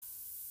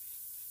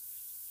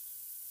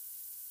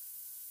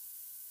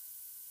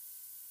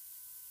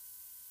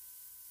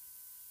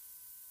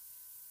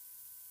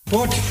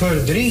Pot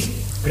voor 3.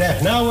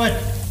 Krijg nou wat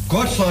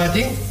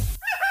kortsluiting.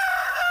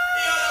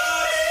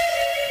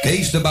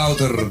 Kees de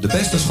Bouter, de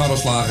beste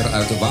scharrelslager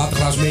uit de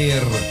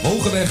Watergraasmeer.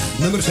 Hogeweg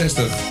nummer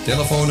 60,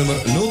 telefoonnummer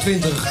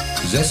 020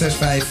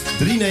 665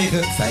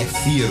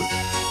 3954.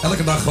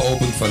 Elke dag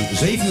geopend van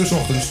 7 uur 's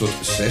ochtends tot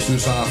 6 uur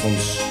 's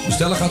avonds.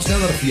 Bestellen gaat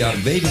sneller via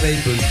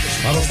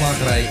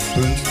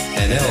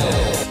www.scharrelslagerij.nl.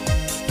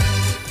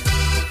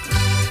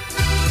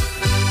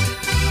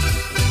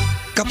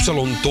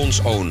 Kapsalon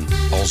Tons Oon.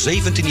 Al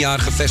 17 jaar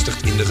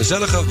gevestigd in de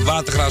gezellige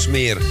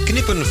Watergraasmeer.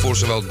 Knippen voor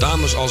zowel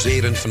dames als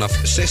heren vanaf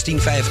 16,50.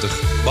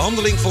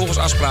 Behandeling volgens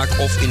afspraak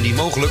of indien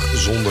mogelijk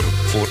zonder.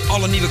 Voor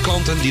alle nieuwe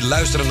klanten die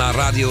luisteren naar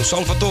Radio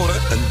Salvatore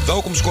een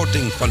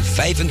welkomstkorting van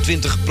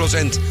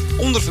 25%.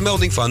 Onder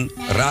vermelding van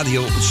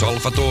Radio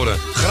Salvatore.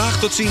 Graag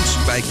tot ziens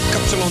bij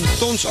Kapsalon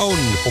Tons Oon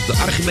op de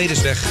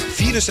Archimedesweg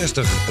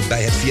 64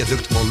 bij het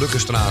viaduct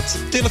Molukkenstraat.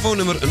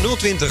 Telefoonnummer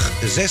 020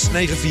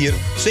 694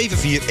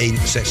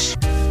 7416.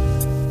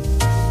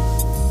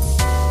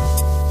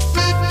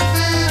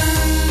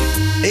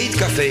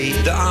 Eetcafé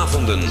De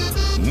Avonden.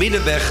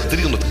 Middenweg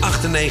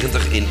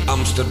 398 in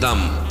Amsterdam.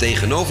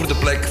 Tegenover de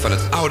plek van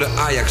het oude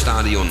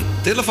Ajax-stadion.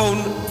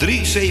 Telefoon 370-7074.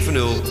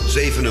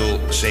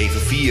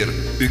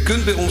 U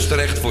kunt bij ons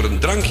terecht voor een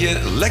drankje,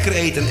 lekker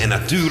eten en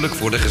natuurlijk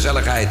voor de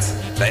gezelligheid.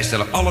 Wij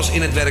stellen alles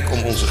in het werk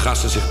om onze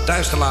gasten zich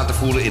thuis te laten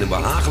voelen in een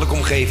behagelijke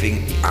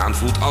omgeving die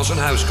aanvoelt als een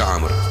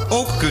huiskamer.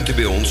 Ook kunt u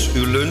bij ons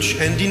uw lunch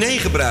en diner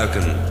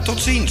gebruiken.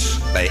 Tot ziens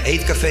bij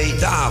Eetcafé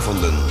De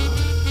Avonden.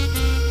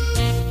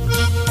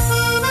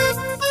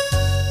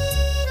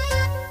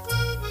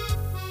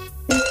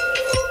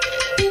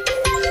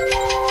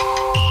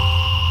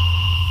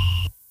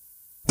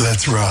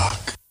 Let's rock.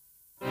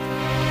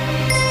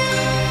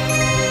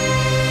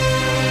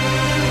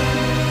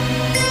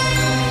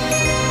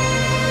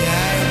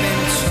 Jij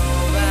bent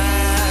zo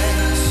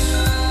wijs,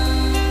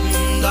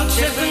 dat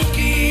zegt een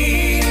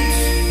kind.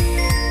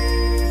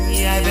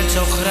 Jij bent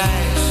zo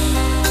grijs,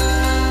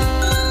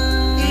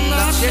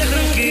 dat zegt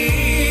een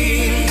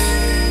kind.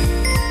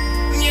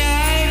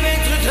 Jij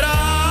bent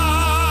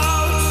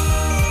getrouwd,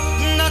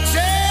 dat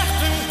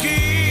zegt een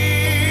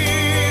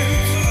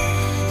kind.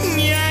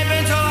 Jij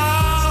bent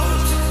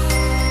oud,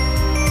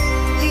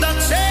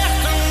 dat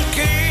zegt een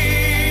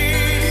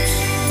kind.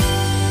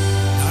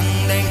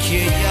 Dan denk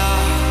je ja,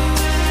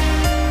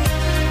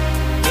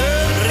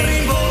 een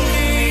rimpel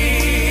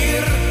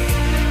meer.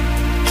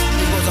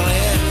 Die wordt al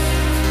echt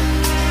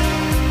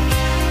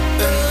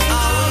een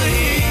oude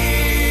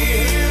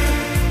heer.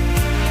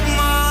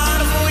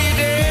 Maar voor je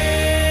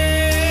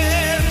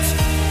denkt,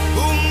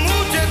 hoe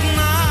moet het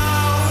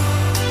nou?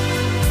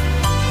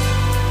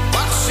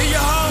 Pak ze je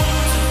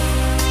hand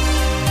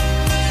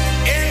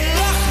en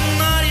lach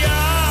naar jou.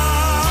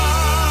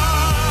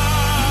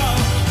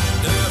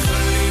 De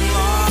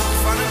glimlach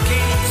van een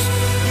kind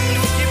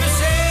doet je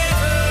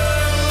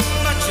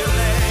beseffen dat je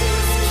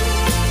leeft.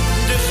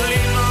 De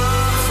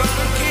glimlach van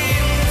een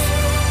kind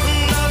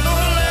dat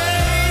nog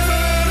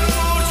leven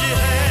voor je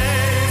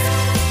heeft.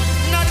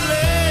 Dat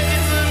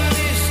leven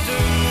is de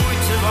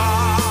moeite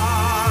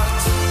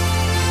waard.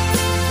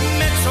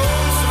 Met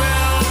soms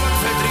wel wat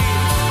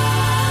verdriet,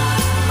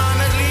 maar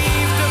met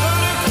liefde,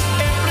 geluk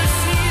en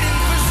plezier en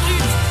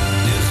verschiet.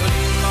 De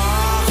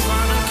glimlach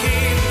van een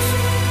kind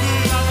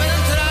dat met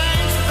een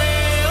trein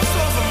speelt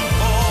of een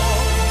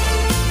pop.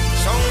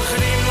 Zo'n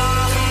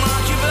glimlach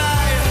maakt je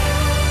blij,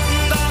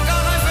 daar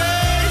kan geen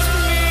feest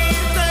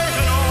meer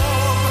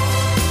tegenop.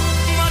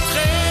 Wat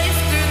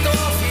geeft het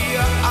of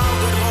je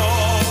ouder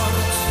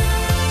wordt?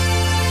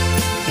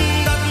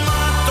 Dat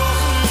maakt toch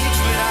niets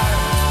meer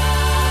uit,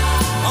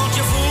 want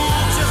je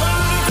voelt je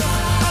gelukkig,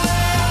 al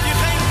heb je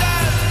geen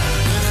tijd.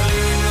 De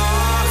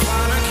glimlach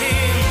van een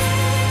kind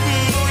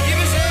doet je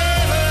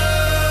beseffen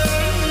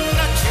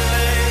dat je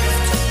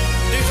leeft.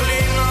 De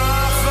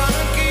glimlach van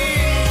een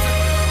kind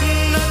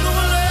dat nog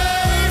een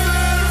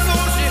leven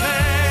voor zich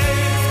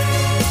heeft.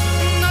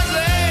 Dat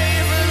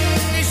leven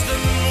is de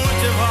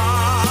moeite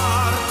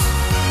waard.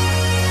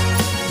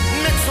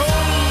 Met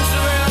soms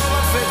wel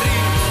wat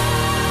verdriet,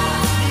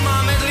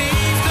 maar met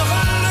liefde,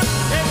 geluk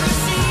en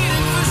plezier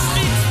en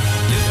verschiet.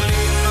 De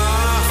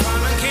glimlach van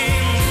een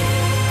kind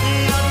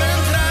dat met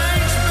een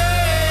trein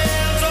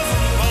speelt of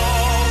een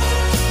bal.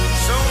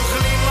 Zo'n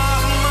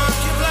glimlach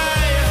maakt je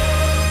blij,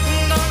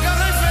 dan kan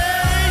geen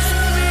feest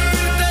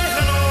meer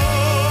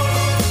tegenop.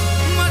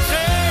 Wat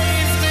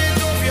geeft dit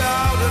of je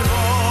ouder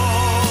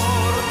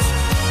wordt?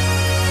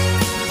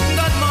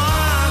 Dat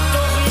maakt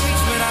toch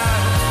niets meer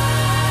uit,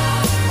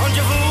 want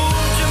je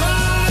voelt je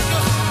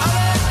gelukkig, al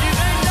heb je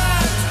geen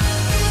tijd.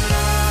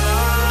 La la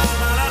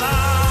la la la, la la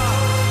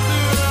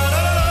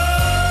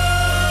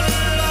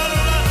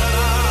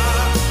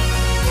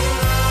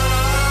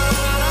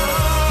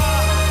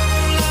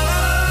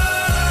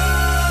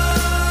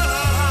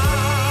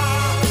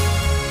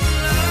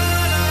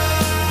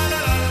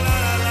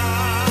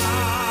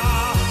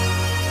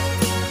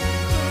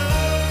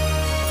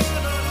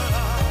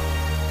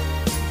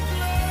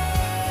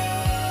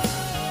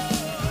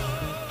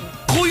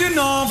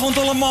Goedenavond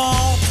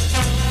allemaal.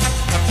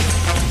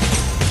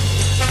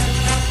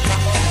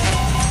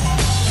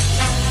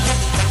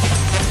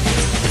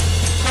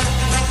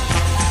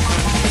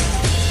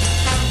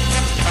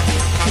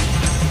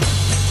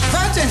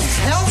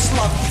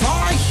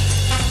 lawaai.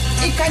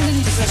 Ik kan er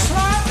niet van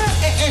slapen.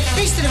 En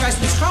gisteren was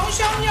mijn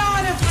schoonzoon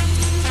jarig.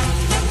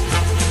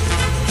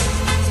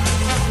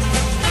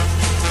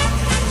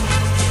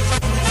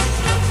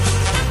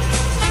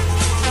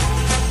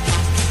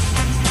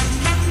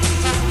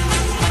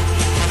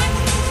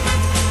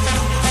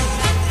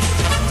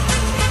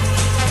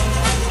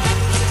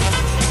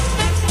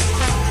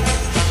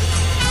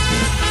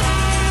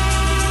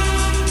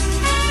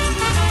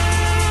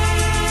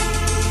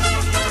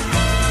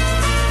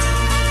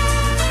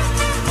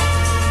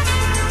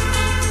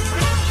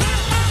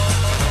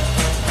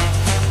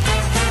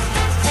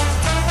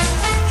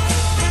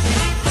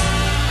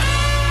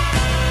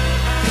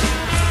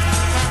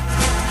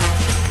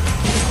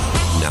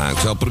 Ik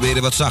zal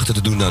proberen wat zachter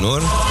te doen dan,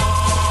 hoor.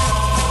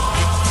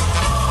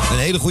 Een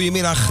hele goede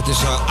middag. Het is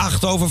 4:08.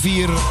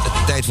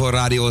 Tijd voor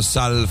Radio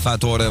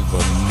Salvatore.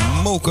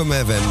 Mokum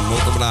FM,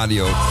 Mokum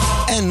Radio.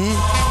 En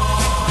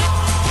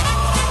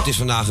het is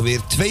vandaag weer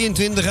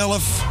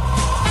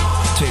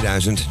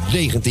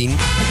 22/11/2019.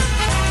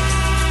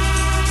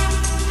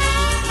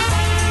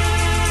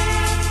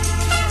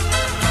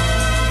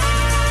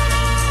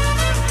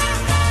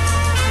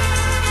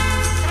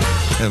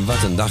 En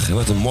wat een dag,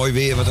 wat een mooi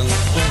weer, wat een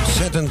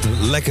ontzettend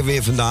lekker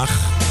weer vandaag.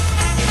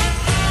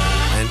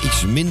 En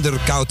iets minder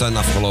koud dan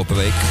afgelopen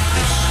week.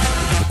 Dus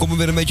we komen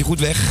weer een beetje goed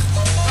weg.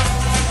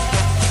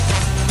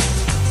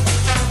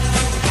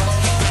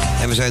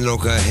 En we zijn er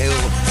ook heel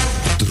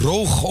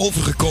droog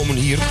overgekomen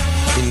hier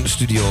in de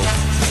studio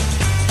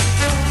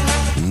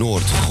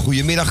Noord.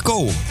 Goedemiddag,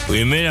 Ko.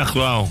 Goedemiddag,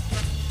 Klauw.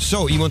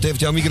 Zo, iemand heeft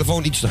jouw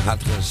microfoon iets te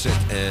hard gezet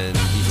en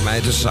die van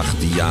mij te zacht.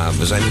 Ja,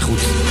 we zijn weer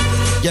goed.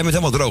 Jij bent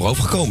helemaal droog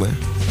overgekomen, hè?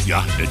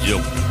 Ja, dat is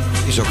ook.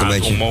 Is ook een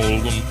beetje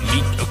onmogelijk om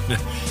niet,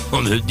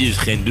 want het is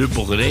geen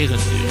druppel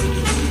geregend.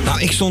 Nou,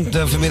 ik stond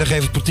vanmiddag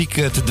even portiek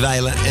te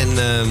dweilen en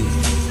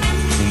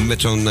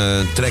met zo'n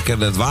trekker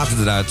het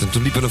water eruit. En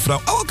toen liep er een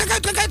vrouw. Oh, kijk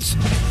uit, kijk uit!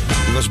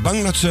 Die was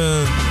bang dat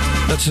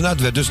ze nat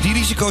werd. Dus die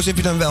risico's heb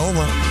je dan wel,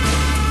 maar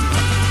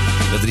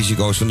dat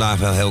risico is vandaag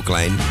wel heel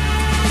klein.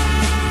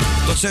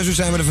 Tot 6 uur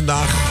zijn we er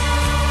vandaag.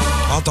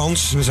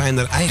 Althans, we zijn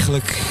er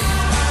eigenlijk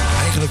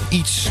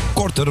iets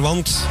korter,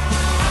 want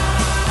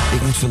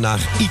ik moet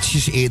vandaag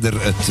ietsjes eerder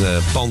het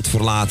pand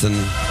verlaten.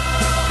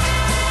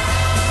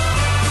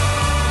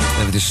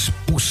 En het is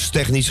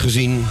poestechnisch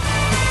gezien.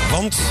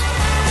 Want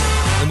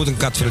er moet een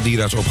kat van de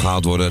dierenarts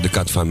opgehaald worden. De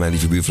kat van mijn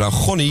lieve buurvrouw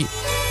Gonnie.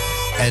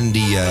 En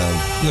die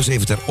was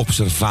even ter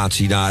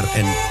observatie daar.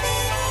 En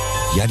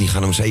ja, die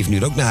gaan om 7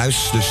 uur ook naar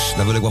huis. Dus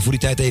daar wil ik wel voor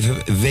die tijd even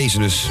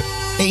wezen. Dus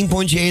 1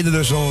 pondje eerder,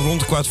 dus al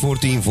rond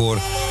 9:15 voor.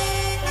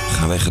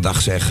 Gaan wij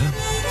gedag zeggen.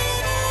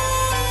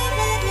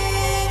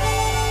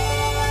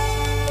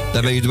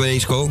 Daar ben je het mee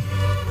eens, Ko?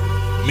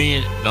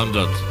 Meer dan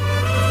dat.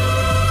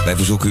 Wij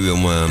verzoeken u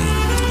om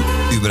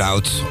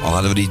überhaupt, al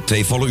hadden we die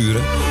 2 volle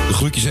uren, de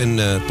groetjes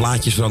en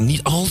plaatjes vooral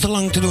niet al te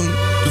lang te doen.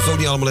 Het hoeft ook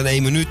niet allemaal in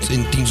 1 minuut,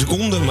 in 10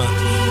 seconden, maar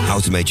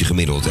houd een beetje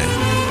gemiddeld, hè.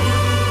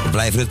 We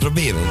blijven het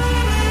proberen.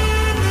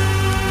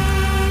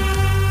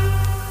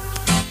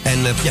 En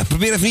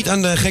probeer even niet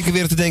aan de gekke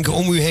wereld te denken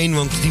om u heen,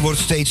 want die wordt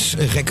steeds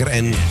gekker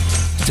en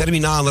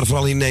terminaler,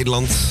 vooral in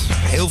Nederland.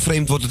 Heel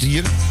vreemd wordt het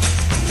hier.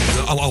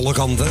 Aan alle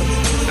kanten. Nou,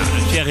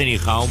 dat zeg je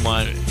niet gauw,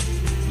 maar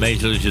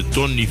meestal is het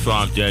Ton die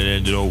vaak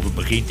erover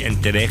begint en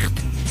terecht.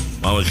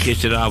 Maar wat ik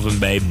gisteravond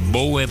bij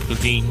Bo heb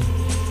gezien,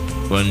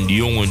 van die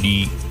jongen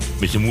die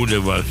met zijn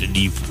moeder was,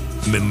 die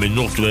met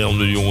nog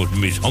 200 jongens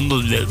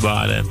mishandeld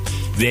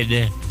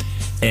werden.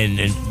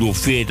 En door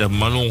 40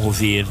 man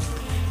ongeveer.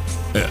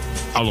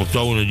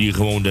 Allochtonen die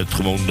gewoon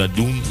dat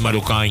doen,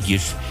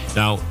 Marokkaantjes.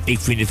 Nou, ik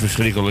vind het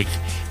verschrikkelijk.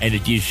 En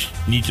het is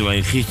niet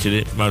alleen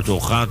gisteren, maar zo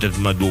gaat het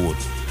maar door.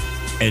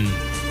 En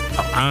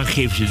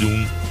aangifte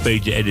doen,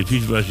 Peter en de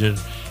Vries was er.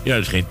 Ja,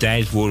 er is geen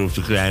tijd voor of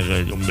te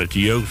krijgen, omdat ze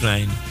jeugd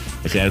zijn.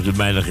 Dan krijgen ze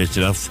bijna geen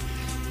straf.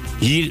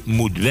 Hier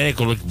moet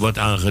werkelijk wat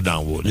aan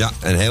gedaan worden. Ja,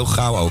 en heel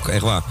gauw ook,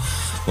 echt waar.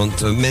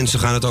 Want mensen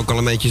gaan het ook al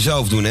een beetje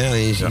zelf doen,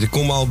 hè. Er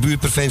komen al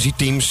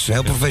buurtpreventieteams,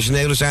 heel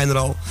professionele zijn er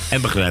al.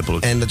 En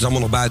begrijpelijk. En dat is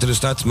allemaal nog buiten de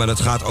stad, maar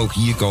dat gaat ook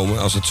hier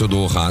komen als het zo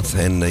doorgaat.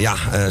 En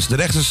als de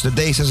rechters, de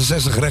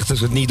D66-rechters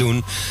het niet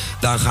doen,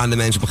 dan gaan de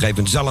mensen op een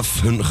gegeven moment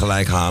zelf hun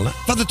gelijk halen.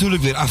 Wat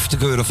natuurlijk weer af te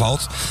keuren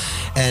valt.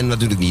 En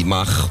natuurlijk niet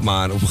mag,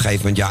 maar op een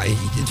gegeven moment,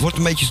 het wordt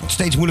een beetje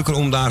steeds moeilijker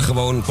om daar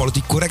gewoon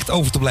politiek correct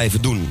over te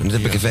blijven doen. En dat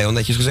heb ik even heel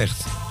netjes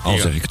gezegd. Al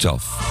zeg ik het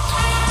zelf.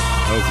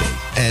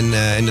 Okay. En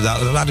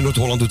inderdaad, Radio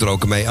Noord-Holland doet er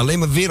ook mee. Alleen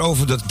maar weer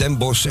over dat Den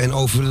Bosch en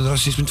over het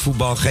racisme in het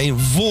voetbal. Geen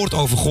woord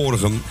over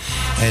Gorinchem.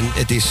 En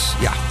het is,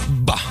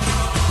 bah.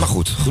 Maar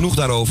goed, genoeg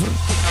daarover.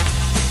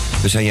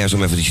 We zijn juist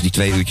om even die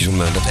 2 uurtjes om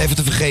dat even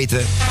te vergeten.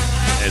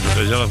 En we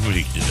gaan zelf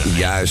muziek te doen.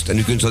 Juist, en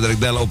u kunt zo direct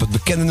bellen op het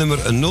bekende nummer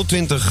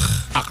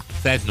 020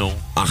 850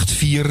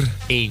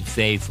 84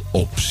 15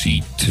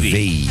 optie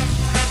 2.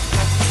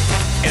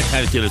 En ga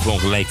je de telefoon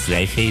gelijk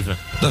vrijgeven.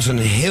 Dat is een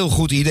heel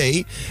goed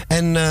idee.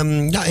 En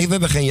we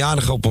hebben geen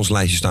jarige op ons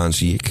lijstje staan,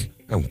 zie ik.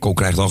 Ko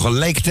krijgt al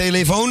gelijk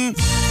telefoon.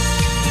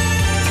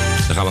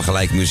 Dan gaan we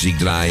gelijk muziek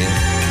draaien.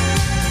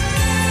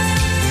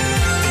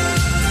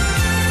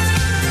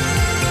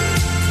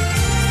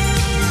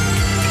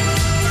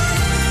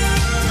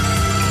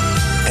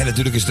 En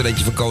natuurlijk is er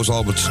eentje van Koos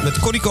Alberts met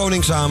Corrie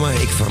Koning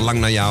samen. Ik verlang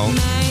naar jou.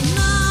 Mijn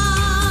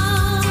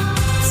nacht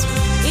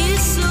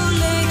is zo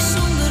leeg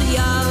zonder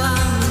jou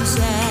aan mijn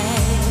zij.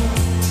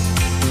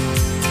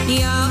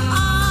 Jouw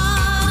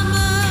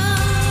armen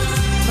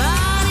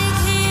waar ik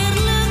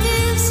heerlijk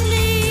in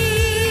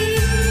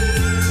sliep.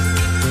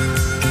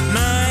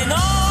 Mijn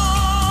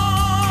nacht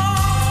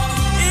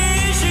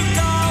is een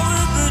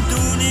koude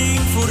bedoeling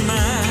voor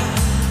mij.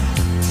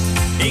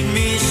 Ik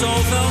mis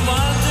zoveel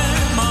warmte,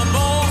 maar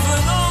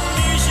bovenal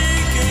mis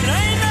ik er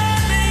een,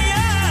 dat ben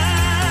jij.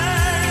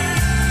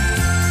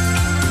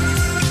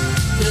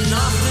 De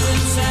nachten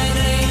zijn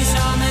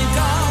eenzaam en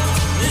koud,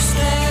 de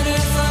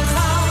sterren van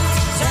goud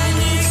zijn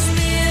niets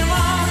meer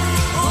waard,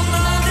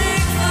 omdat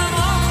ik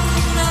verlang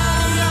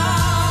naar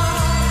jou.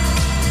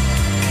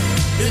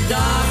 De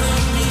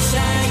dagen die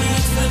zijn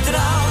niet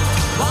vertrouwd,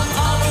 want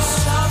alles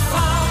gaat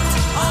fout,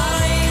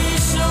 alleen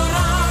is zo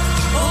raar,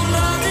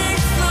 omdat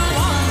ik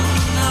verlang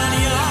naar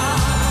jou.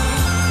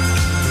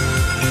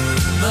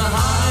 We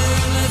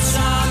hadden het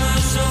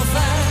samen zo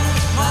fijn,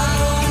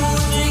 waarom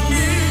moet ik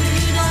nu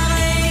dan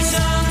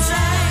eenzaam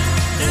zijn,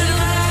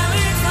 terwijl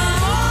ik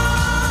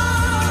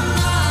verlang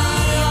naar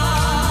jou.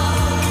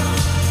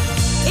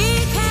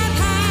 Ik heb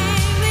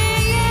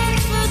heimwee en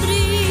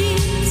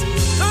verdriet.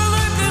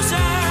 Gelukkig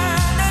zijn,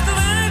 het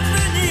lukt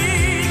me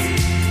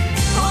niet,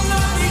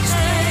 omdat ik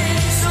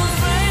steeds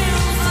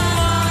zoveel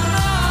verlang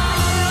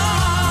naar jou.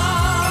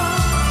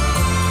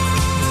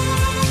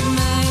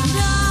 Mijn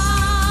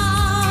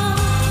dag,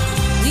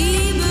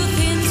 die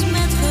begint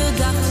met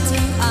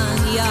gedachten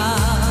aan jou.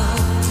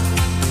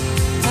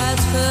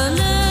 Het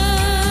geluk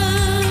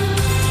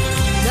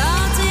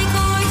dat ik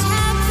ooit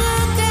heb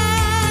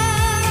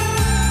gekend.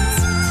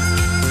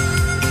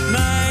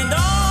 Mijn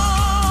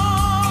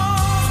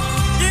dag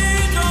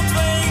duurt al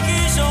 2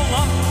 keer zo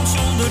lang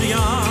zonder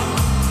jou.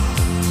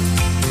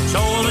 Zo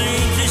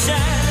alleen te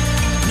zijn,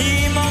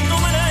 niemand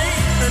om me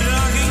heen,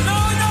 raak ik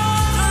nooit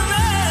aan gewend.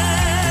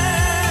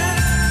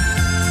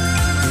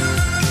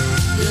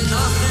 De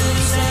nachten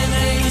zijn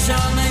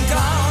eenzaam en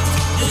koud,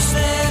 de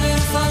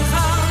sterren van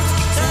goud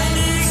zijn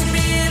niets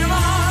meer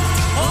waard,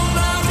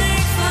 omdat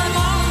ik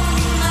verlang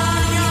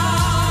naar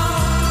jou.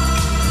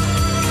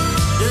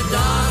 De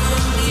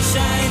dagen die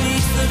zijn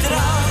niet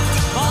vertrouwd,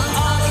 want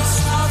alles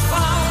gaat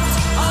fout,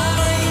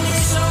 alleen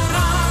is zo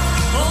raar,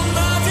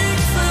 omdat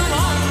ik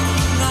verlang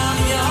naar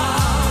jou.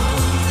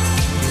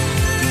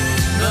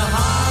 We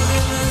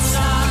hadden het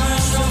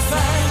samen zo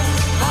fijn,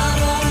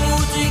 waarom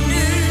moet ik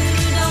nu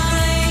dan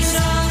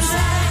eenzaam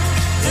zijn,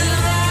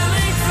 terwijl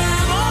ik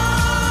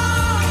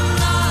verlang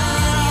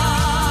naar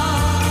jou.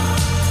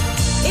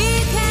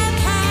 Ik heb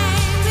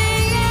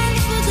heimwee en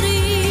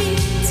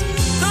verdriet.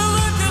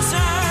 Gelukkig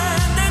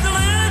zijn, dit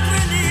lukt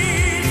me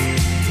niet,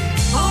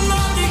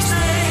 omdat ik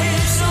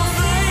steeds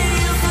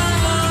zoveel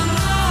verlang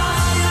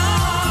naar jou.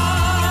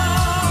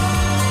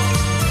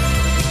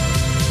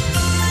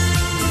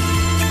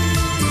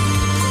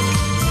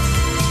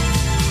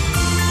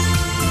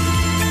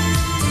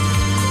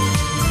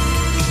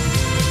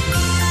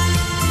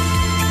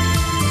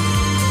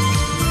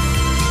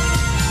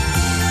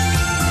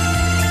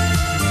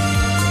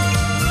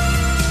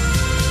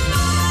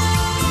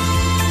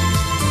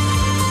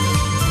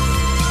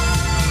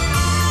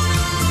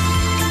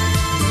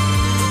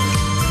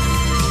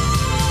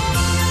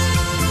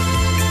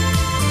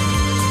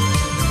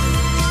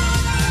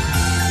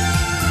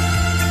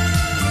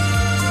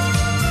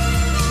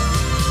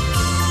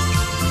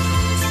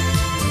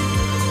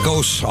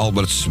 Koos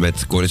Alberts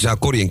met Corrie. Ja,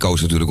 Corrie en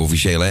Koos natuurlijk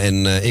officieel. Hè.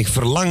 En ik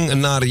verlang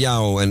naar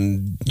jou.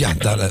 En ja,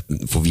 daar,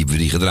 voor wie hebben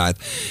we die gedraaid?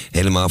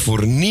 Helemaal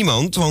voor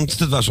niemand. Want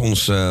dat was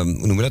ons, hoe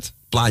noemen we dat?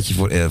 Plaatje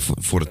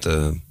voor het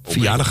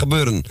verjaardag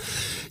gebeuren.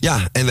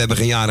 Ja, en we hebben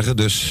geen jarige,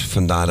 dus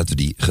vandaar dat we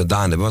die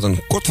gedaan hebben. Wat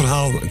een kort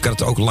verhaal. Ik had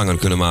het ook langer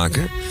kunnen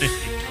maken.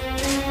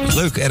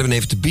 Leuk, Erwin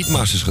heeft de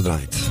Beatmasters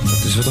gedraaid.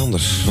 Dat is wat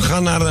anders. We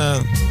gaan naar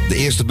de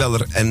eerste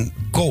beller. En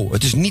Co,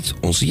 het is niet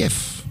onze Jeff.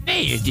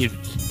 Nee,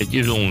 het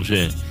is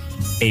onze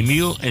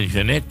Emiel en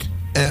Jeannette.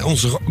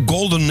 Onze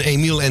Golden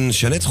Emiel en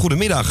Jeannette.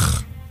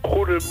 Goedemiddag.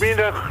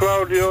 Goedemiddag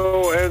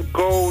Claudio en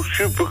Co,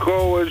 Super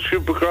Co en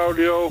Super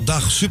Claudio.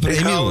 Dag, Super Ik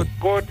hou Emiel. het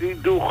kort,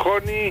 ik doe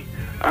Gonnie,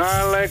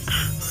 Alex,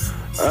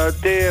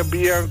 Thea,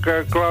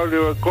 Bianca,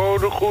 Claudio en Co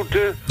de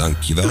groeten.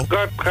 Dankjewel. De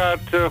kat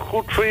gaat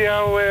goed voor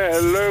jou, hè.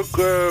 Een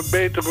leuk,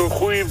 beter een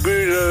goede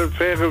buur dan een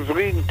verre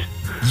vriend.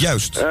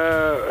 Juist.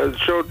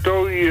 Zo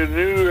toon je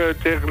nu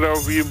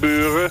tegenover je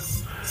buren.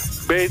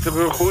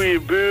 Beter een goede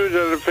buur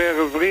dan een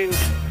verre vriend.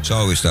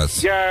 Zo is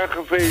dat. Ja,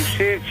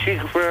 gefeliciteerd,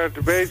 zieken vanuit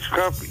de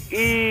wetenschap.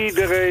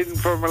 Iedereen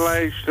van mijn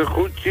lijst de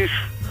groetjes.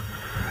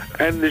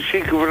 En de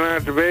zieken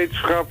vanuit de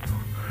wetenschap.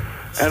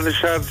 En dan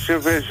staat de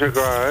Sylvester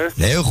klaar,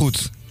 hè? Heel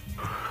goed.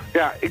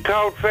 Ja, ik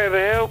hou het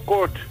verder heel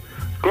kort.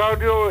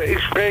 Claudio, ik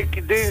spreek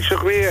je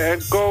dinsdag weer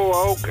en Co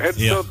ook.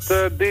 En tot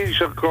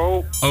dinsdag,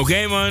 Co.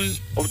 Oké, man.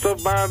 Of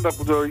tot maandag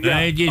bedoel ik. Ja,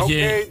 Nee, het is,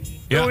 oké.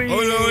 Ja, Doei.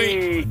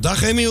 hoi.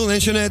 Dag Emiel en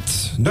Jeannette.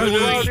 Doei.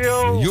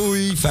 Radio.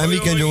 Doei. Fijn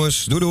weekend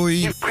jongens. Doei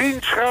doei. Die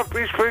vriendschap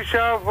is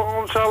speciaal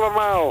voor ons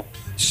allemaal.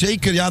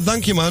 Zeker, ja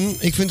dank je man.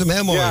 Ik vind hem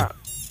heel mooi. Ja,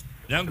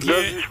 Dank dat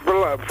je. is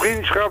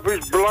vriendschap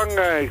is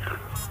belangrijk.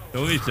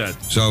 Zo is dat.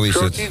 Zo is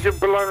Zo het. niet het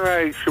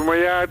belangrijkste, maar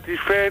ja, het is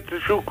ver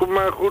te zoeken,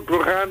 maar goed,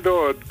 we gaan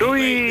door.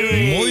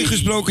 Doei! Mooi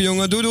gesproken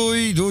jongen. Doei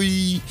doei.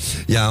 Doei.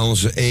 Ja,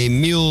 onze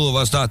Emiel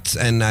was dat.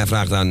 En hij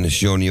vraagt aan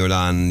Johnny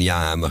Jordaan.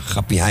 Ja, mijn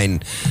grappie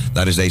Hein.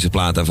 Daar is deze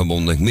plaat aan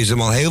verbonden. Ik mis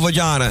hem al heel wat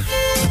jaren.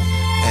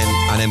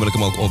 En aannemelijk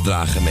hem ook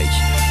opdragen een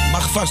beetje.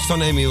 Mag vast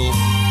van Emiel.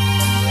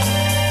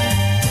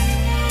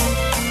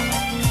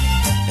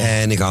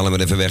 En ik haal hem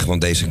er even weg,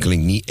 want deze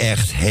klinkt niet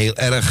echt heel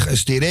erg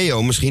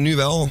stereo. Misschien nu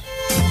wel.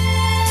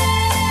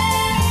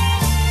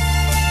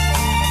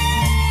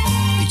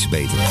 Iets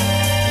beter.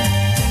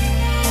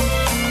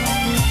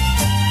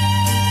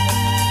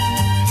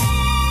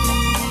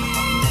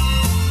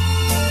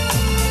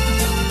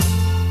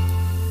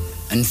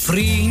 Een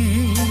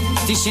vriend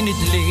is in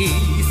het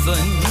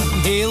leven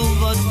heel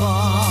wat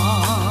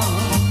waard.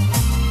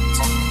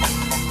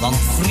 Want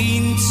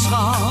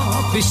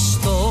vriendschap is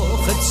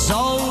toch het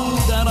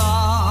zout der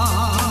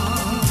aard.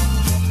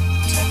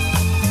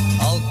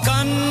 Al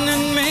kan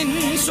een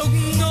mens ook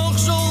nog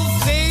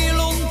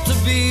zoveel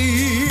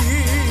ontberen.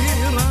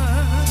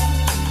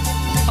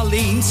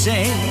 Alleen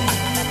zijn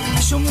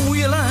zo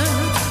moeilijk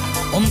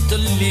om te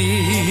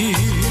leren.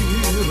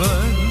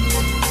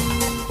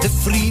 De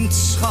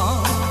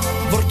vriendschap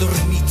wordt door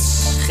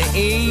niets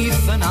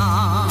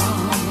geëvenaard.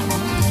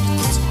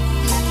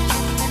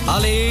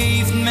 Al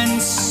heeft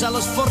men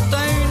zelfs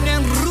fortuin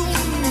en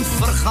roem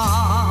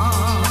vergaat.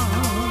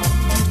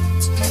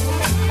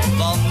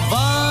 Want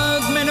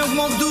wat men ook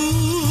mag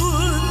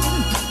doen,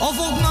 of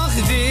ook mag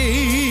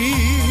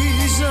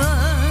wezen.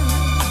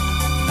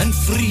 Een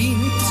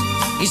vriend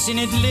is in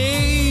het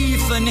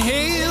leven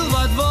heel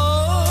wat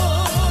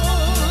waard.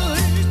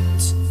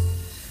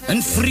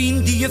 Een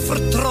vriend die je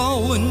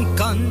vertrouwen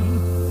kan.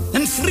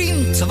 Een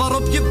vriend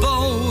waarop je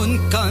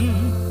bouwen kan.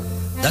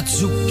 Dat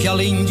zoek je al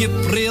in je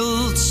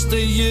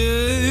prilste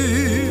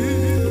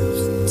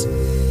jeugd.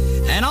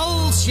 En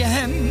als je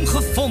hem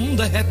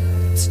gevonden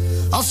hebt,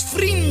 als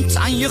vriend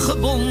aan je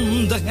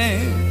gebonden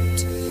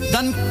hebt,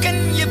 dan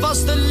ken je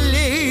pas de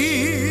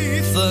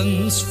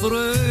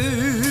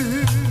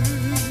levensvreugd.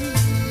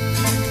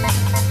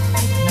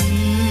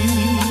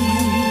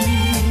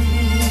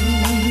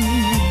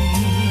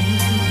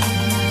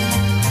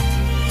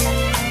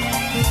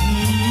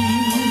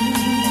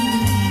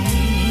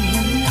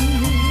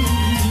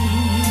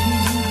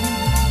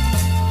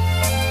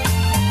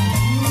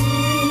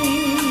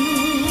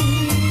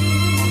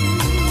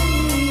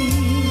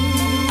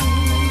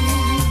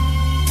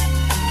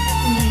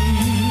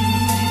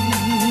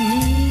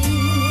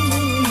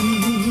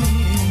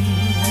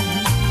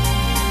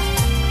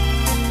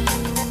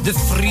 De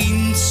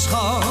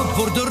vriendschap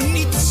wordt door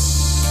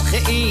niets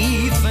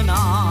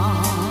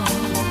geëvenaard.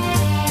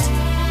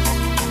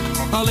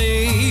 Al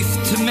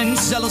heeft men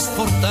zelfs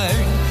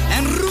fortuin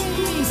en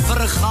roem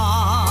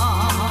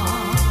vergaat.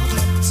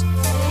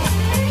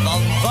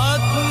 Want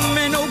wat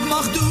men ook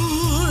mag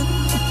doen,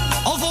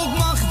 of ook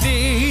mag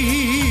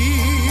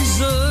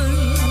wezen.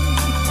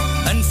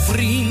 Een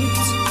vriend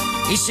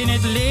is in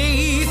het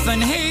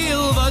leven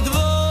heel wat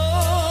waard.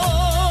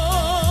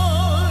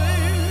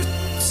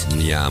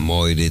 Ja,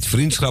 mooi dit.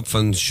 Vriendschap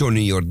van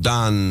Johnny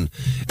Jordaan.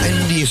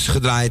 En die is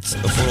gedraaid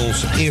voor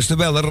onze eerste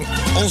beller,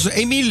 onze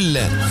Emiel.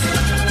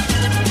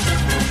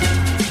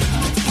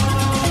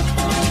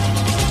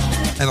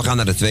 En we gaan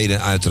naar de tweede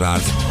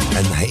uiteraard.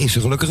 En hij is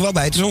er gelukkig wel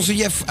bij. Het is onze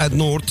Jeff uit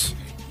Noord.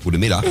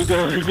 Goedemiddag. Ik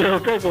ben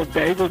altijd wel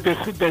bij, want ik ben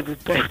goed bij de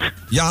tijd.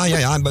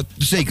 Ja, maar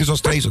zeker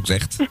zoals Trace ook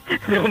zegt.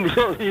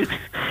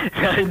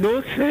 Ja, in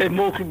Noord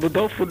mogen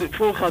bedankt voor de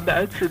voorgaande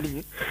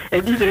uitzendingen.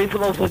 En iedereen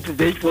van ons wat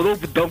weet, vooral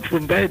bedankt voor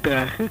een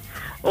bijdrage.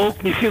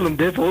 Ook Michiel en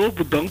Beth, vooral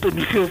bedankt en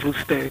Michiel voor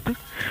sterkte.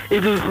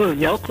 Ik wil gewoon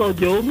jou,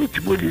 Claudio, met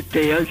je moeder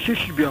Thea,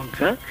 zusje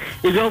Bianca.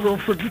 Ik wil wel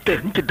voor die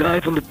techniek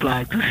draaien van de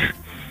plaatjes.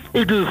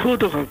 Ik doe gewoon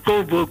toch aan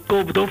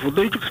komen dan voor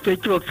leuk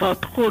gesprekje wat vaak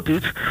gehoord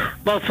is.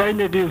 Maar fijn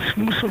dat we ons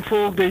moesten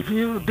volgende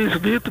week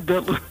weer te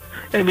bellen.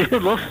 En weer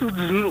lastig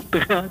te doen op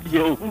de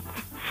radio.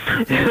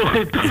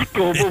 En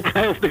terugkomen ook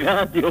hij op de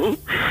radio.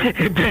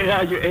 Ik ben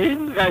Radio 1,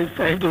 Radio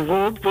 5 de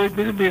Holland, wordt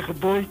min of meer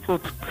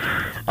geboycott.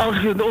 Als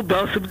je een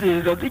opbouw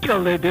betekent dat ik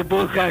alleen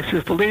ben, krijg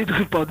je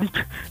volledige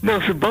paniek.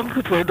 Mensen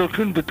bang worden door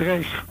hun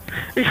bedrijf.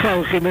 Ik ga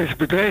geen mensen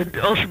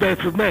bedrijven. Als ze mij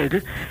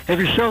vermijden, heb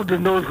je zelf de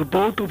nodige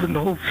boot op hun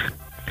hoofd.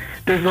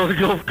 Dus als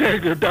ik over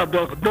kijk, daar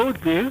ben ik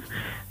nooit meer.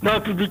 Naar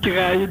het publiek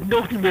rijden,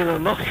 nog niet meer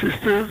naar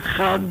nachtzuster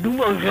gaan, noem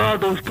maar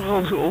radio's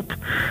branchen op.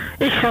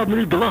 Ik ga me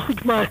niet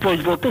belachelijk maken, want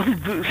je wordt toch niet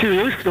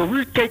serieus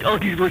genomen. Kijk, als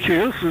je wordt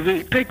serieus,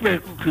 trek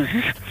mijn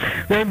conclusies.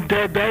 Mijn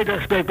bijdrage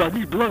is blijkbaar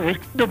niet belangrijk,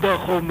 dan bel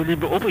gewoon me niet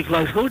meer op, ik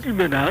luister ook niet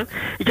meer naar.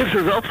 Ik heb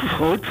ze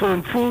afgeschoten van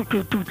een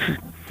voorkeurtoetsen.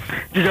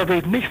 Dus daar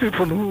weet ik niks meer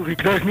van horen.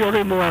 Ik luister niet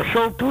alleen maar naar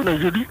Salvatore, naar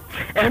jullie.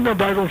 En dan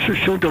bij ons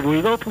station, daar word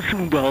je wel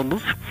fatsoenlijk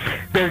behandeld.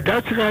 Bij de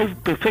Duitse rij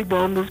perfect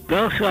behandeld.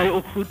 Belgisch rij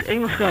ook goed.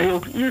 Engels rij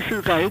ook. Ierse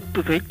rij ook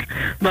perfect.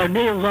 Maar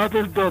Nederlands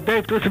laten we bij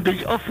het een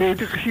beetje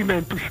afweten gezien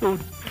mijn persoon.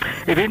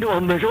 Ik weet niet of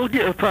mensen ook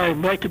die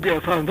ervaring, maar ik heb die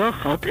ervaring wel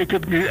gehad. Ik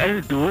heb nu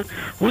eindelijk door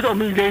hoe het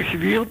allemaal in deze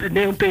wereld in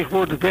Nederland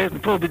tegenwoordig werkt.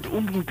 Bijvoorbeeld de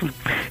omroepen.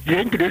 Die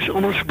denken dus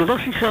om ons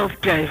belastinggeld te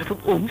krijgen van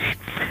ons.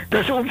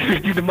 Dat ze ons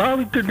dus die normaal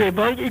niet kunnen nemen.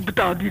 Maar ik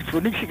betaal niet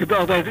voor niks. Ik heb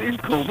altijd een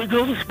inkomen. Ik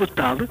wil dus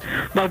betalen.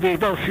 Maar ben ik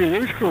wel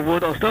serieus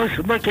geworden als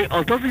Duitser. Maar kijk,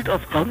 als dat niet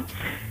afgaan,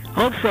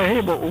 houdt zij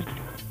helemaal op.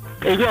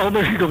 Ik wil al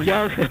mensen die nog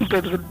jaren zijn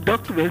met een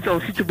daktenmensen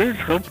als zieke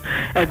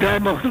en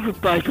daar mag nog een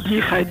plaatje,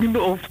 hier ga je niet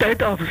meer over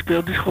tijd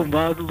afgespeeld, dus gewoon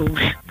waardeloos.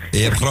 Je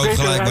hebt groot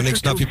gelijk, maar ik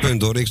snap je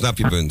punt hoor, ik snap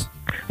je punt.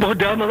 Maar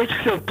daar maar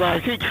lekker zo'n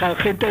plaatje, ik ga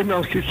geen tijd meer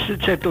als je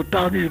het zijn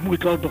totaal niet, ik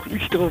moet wel nog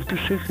iets erover te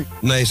zeggen.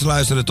 Nee, ze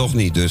luisteren toch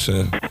niet, dus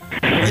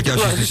weet je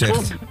als je het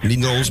zegt, niet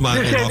naar ons, maar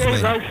in het algemeen. Ze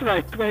zijn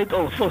luisteraar kwijt,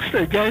 alvast,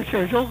 jij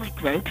zijn ze ook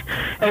kwijt.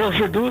 En als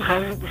ze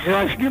doorgaan,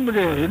 gaan ze niet meer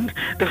naar hun,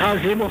 dan gaan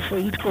ze helemaal van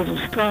iets op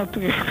de straat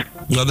terecht.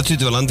 Nou, dat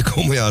zit er wel aan te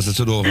komen, ja, als het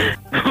zo doorgaat.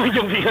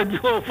 Jullie gaan niet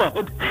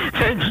overhouden.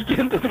 Zijn die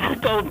kinderen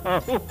goed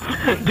allemaal.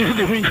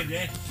 Doei.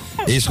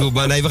 Is goed,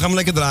 maar nee, we gaan hem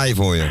lekker draaien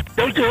voor je.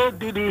 Dankjewel,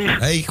 doei.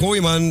 Hey, ik hoor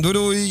je man,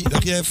 doei.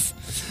 Dag Jeff.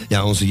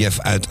 Ja, onze Jeff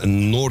uit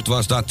Noord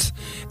was dat.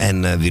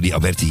 En Willy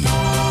Alberti.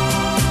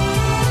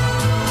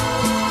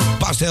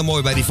 Past heel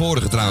mooi bij die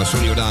vorige trouwens,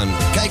 Sonny Jordaan.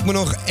 Kijk me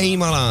nog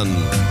eenmaal aan.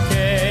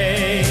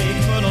 Kijk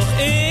me nog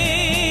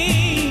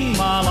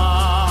eenmaal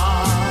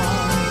aan.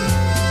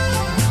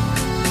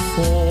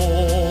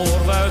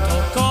 Voor we uit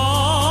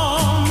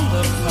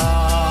elkander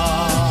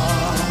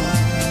gaan.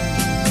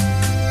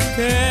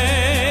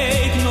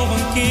 Kijk nog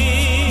een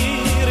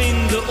keer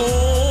in de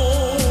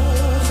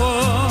ogen.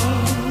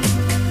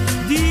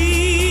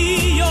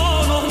 Die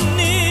jou nog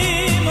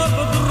nimmer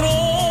bedrogen.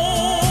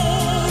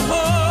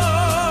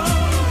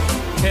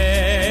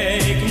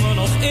 Kijk me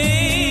nog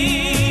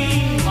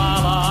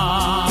eenmaal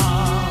aan.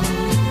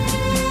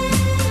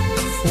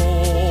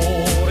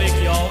 Voor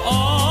ik jou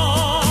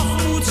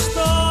af moet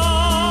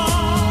staan.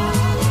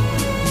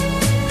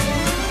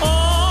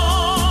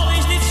 Al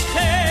is dit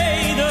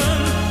scheiden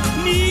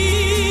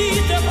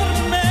niet te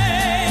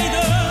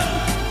vermijden.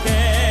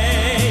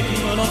 Kijk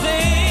me nog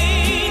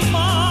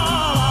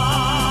eenmaal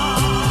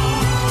aan.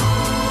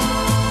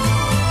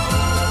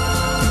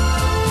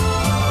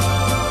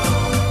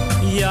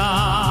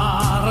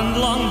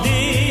 Jarenlang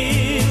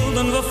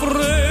deelden we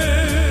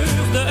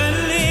vreugde en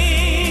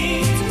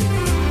leed.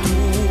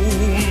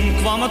 Toen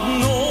kwam het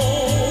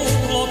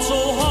noodlot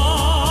zo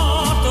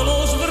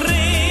harteloos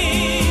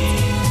wreed.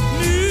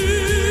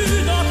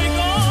 Nu dat ik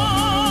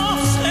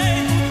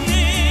afscheid moet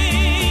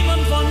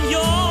nemen van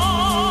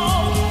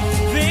jou,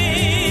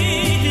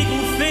 weet ik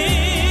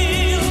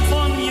hoeveel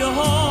van je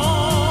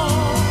hou.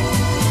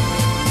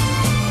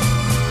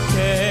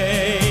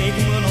 Kijk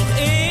me nog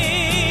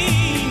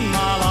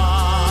eenmaal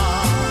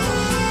aan.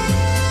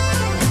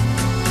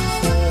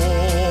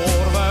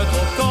 Voor we uit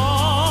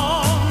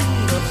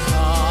elkander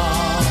gaan.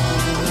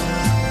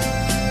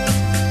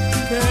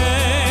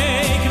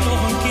 Kijk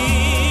nog een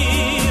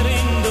keer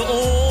in de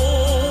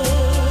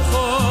ogen.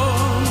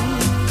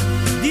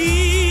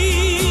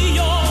 Die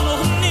jou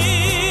nog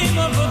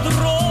nimmer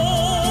bedrogen.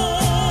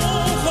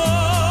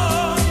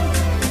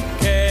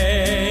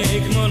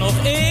 Kijk me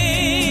nog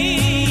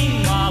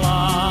eenmaal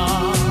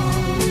aan.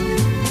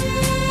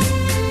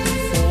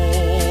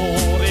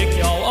 Voor ik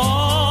jou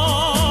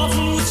af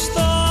moet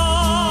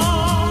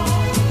staan.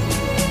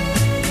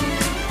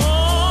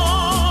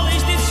 Al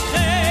is dit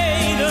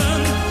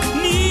scheiden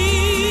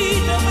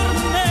niet te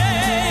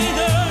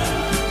vermijden.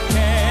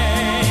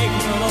 Kijk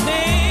me nog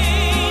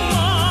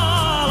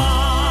eenmaal aan.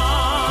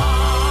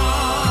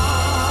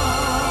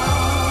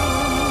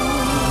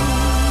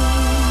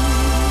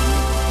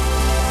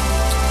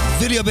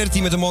 Willy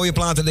Alberti met een mooie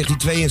plaat uit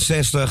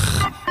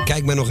 1962.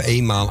 Kijk me nog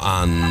eenmaal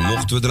aan.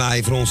 Mochten we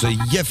draaien voor onze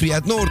Jeffrey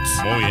uit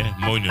Noord. Mooi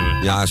hè, mooi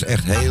nummer. Ja, is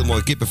echt een heel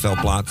mooi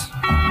kippenvelplaat.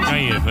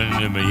 Kan je van een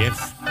nummer,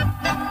 Jeff?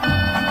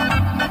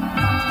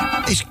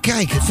 Eens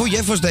kijken, voor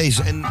Jeff was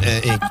deze. En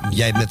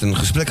jij hebt net een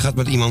gesprek gehad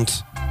met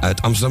iemand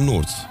uit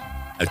Amsterdam-Noord.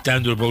 Uit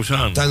Tuindorp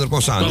Ozaan. Tuindorp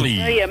Ozaan. Tally.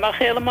 Nee, je mag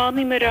helemaal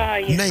niet meer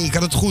draaien. Nee, ik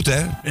had het goed,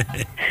 hè?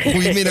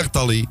 Goedemiddag,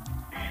 Tally.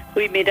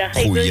 Goedemiddag.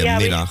 Ik wil jou weer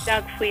Goedemiddag.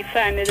 bedanken voor je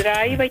fijne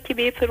draaien, wat je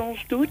weer voor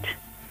ons doet.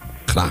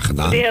 Graag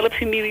gedaan. De hele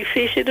familie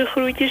Visser de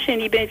groetjes en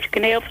die wens ik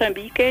een heel fijn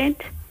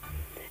weekend.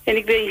 En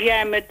ik wens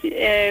jij met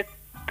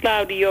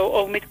Claudio,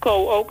 ook met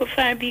Co, ook een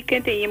fijn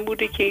weekend. En je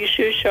moedertje en je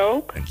zus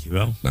ook.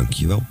 Dankjewel.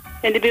 Dankjewel.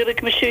 En dan wil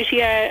ik mijn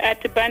zusje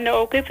uit de banden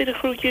ook even de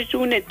groetjes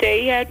doen. En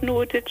Thea uit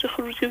Noord, het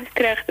groetjes. Jullie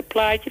krijgen het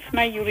plaatje van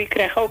mij. Jullie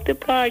krijgen ook het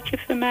plaatje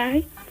van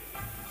mij.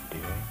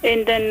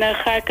 En dan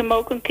ga ik hem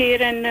ook een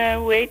keer een,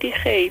 hoe heet die,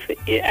 geven?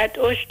 Uit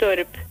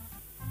Osdorp.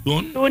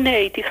 Don? Don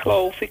heet die,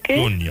 geloof ik, hè?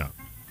 Don, ja.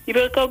 Die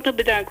wil ik ook nog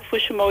bedanken voor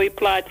zijn mooie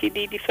plaatje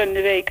die hij van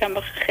de week aan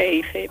me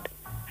gegeven heeft.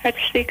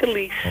 Hartstikke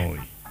lief. Mooi.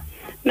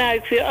 Nou,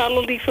 ik wil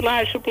alle lieve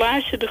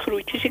luisteraars de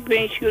groetjes. Ik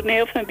wens jullie een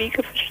heel van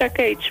weekend van stak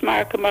eet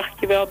smaken. Mag ik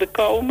je wel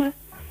bekomen?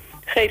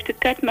 Geef de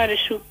kat maar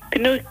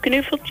een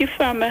knuffeltje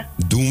van me.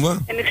 Doen we.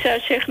 En ik zou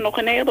zeggen nog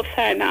een hele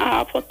fijne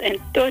avond en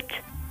tot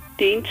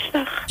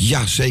dinsdag.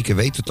 Ja, zeker,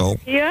 weet het al.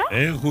 Ja?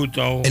 Heel goed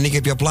al. En ik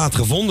heb jouw plaat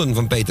gevonden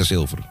van Peter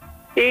Zilver.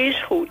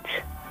 Is goed.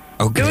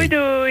 Oké. Doei,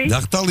 doei.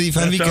 Dag Tally,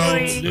 fijn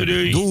weekend. Doei,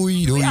 doei.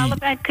 Doei, doei.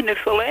 Allebei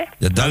knuffel, hè?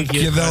 Ja,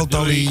 dankjewel,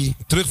 Tally.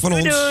 Terug van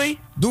ons. Doei.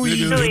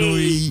 Doei, doei,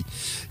 doei.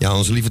 Ja,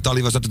 onze lieve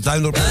Tally was uit de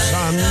tuin op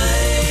gestaan.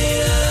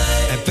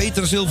 En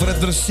Peter Zilver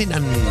heeft er een zin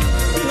aan.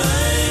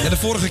 Ja, de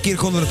vorige keer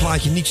konden we het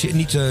plaatje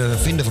niet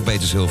vinden van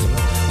Peter Zilver.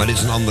 Maar dit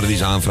is een andere die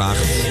ze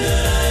aanvraagt.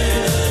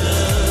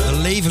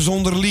 Een leven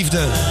zonder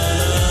liefde.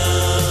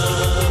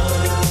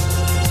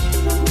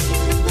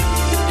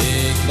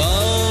 Ik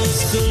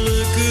was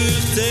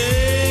gelukkig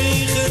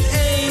tegen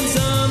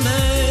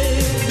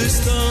eenzaamheid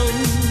bestand.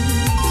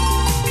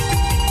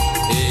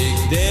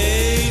 Ik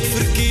deed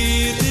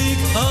verkeerd, ik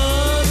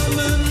had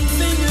mijn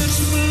vingers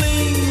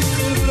flink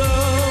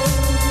gebrand.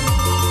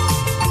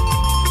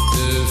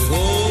 De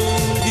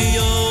vonk die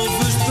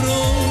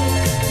oversprong,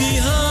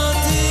 die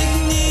had ik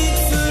niet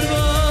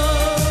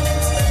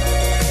verwacht.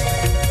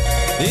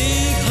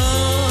 Ik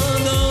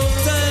had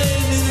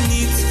altijd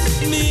niet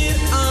meer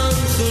aan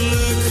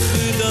geluk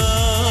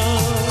gedacht.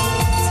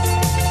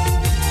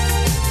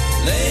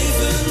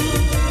 Leven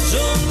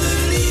zonder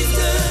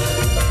liefde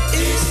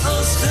is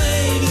als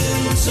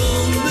scheiden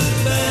zonder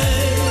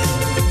pijn.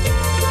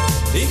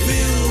 Ik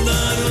wil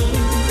daarom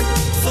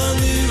van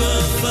nu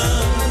af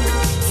aan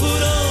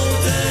voor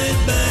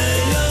altijd bij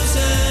jou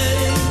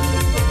zijn.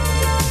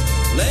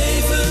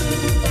 Leven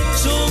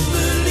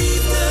zonder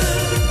liefde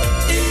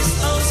is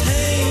als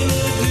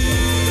hele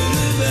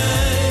dure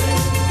wijn.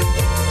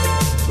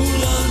 Hoe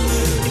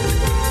langer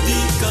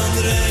die kan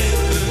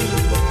rijpen,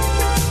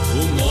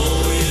 hoe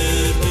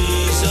mooier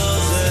die zal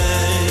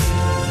zijn.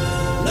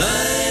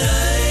 Lai,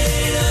 lai,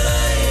 lai,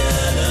 lai,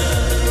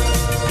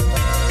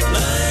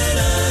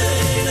 lai, lai,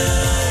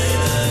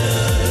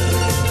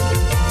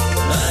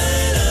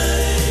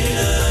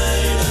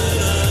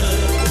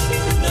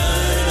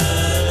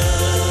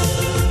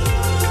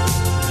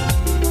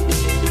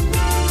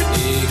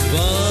 ik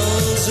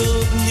was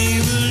op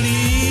nieuwe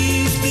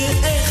liefde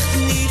echt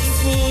niet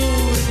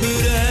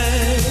voorbereid.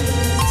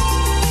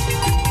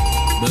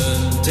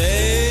 Mijn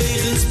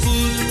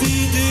tegenspoed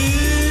die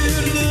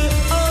duurde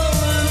al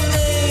een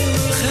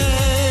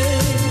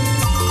eeuwigheid.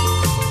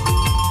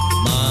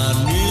 Maar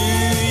nu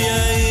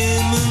jij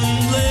in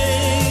mijn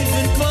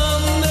leven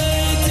kwam,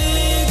 weet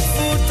ik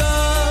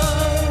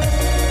voortaan.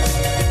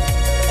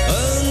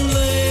 Een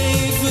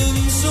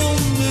leven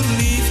zonder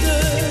liefde,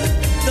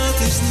 dat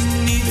is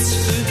niets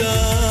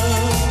gedaan.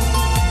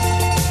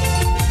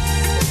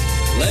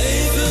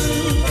 Leven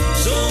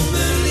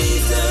zonder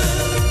liefde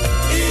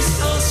is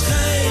als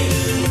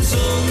scheiden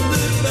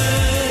zonder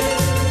pijn.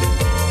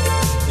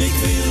 Ik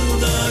wil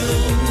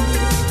daarom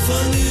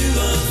van nu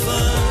af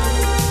aan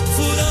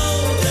voor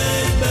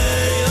altijd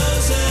bij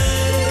jou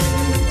zijn.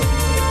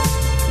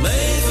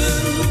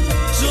 Leven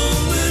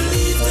zonder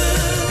liefde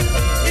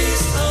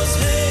is als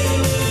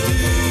hele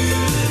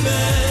dure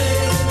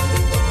wijn.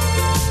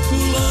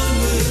 Hoe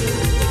langer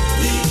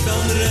die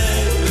kan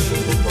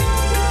rijpen,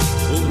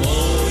 hoe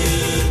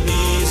mooier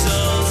die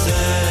zal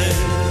zijn.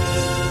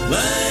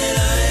 Lai,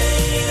 lai,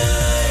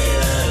 lai,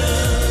 lai, lai,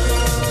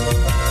 lai,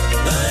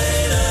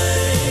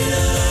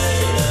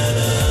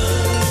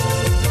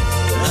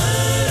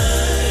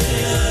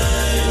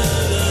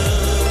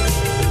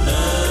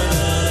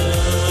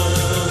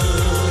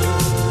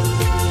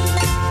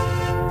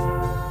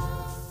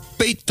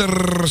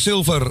 Peter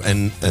Zilver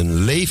en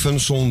een leven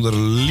zonder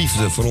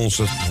liefde voor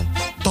onze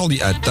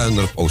Tally uit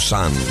Tuindorp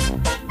Ozaan.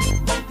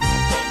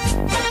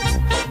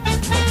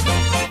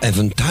 En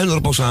van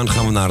Tuindorp Ozaan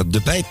gaan we naar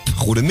De Pijp.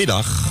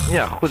 Goedemiddag.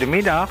 Ja,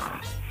 goedemiddag.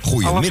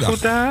 Goedemiddag. Alles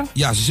goed daar?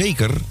 Ja,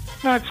 zeker.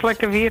 Nou, het is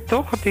lekker weer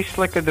toch? Het is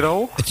lekker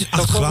droog. Het is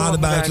 8 graden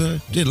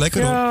buiten. Dit is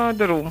lekker hoor. Ja,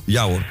 daarom.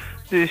 Ja hoor.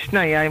 Dus,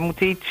 nou ja, je moet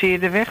iets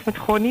eerder weg met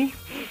Gonnie.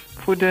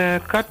 Voor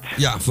de kat.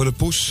 Ja, voor de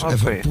poes. Oké,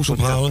 Even poes goed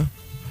ophalen.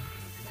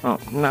 Oh,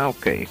 nou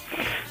oké.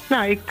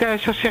 Nou, ik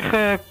zou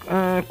zeggen,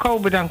 Ko,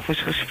 bedankt voor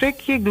het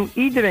gesprekje. Ik doe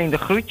iedereen de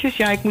groetjes.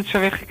 Ja, ik moet zo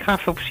weg. Ik ga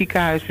even op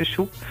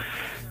ziekenhuisbezoek.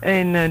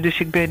 En dus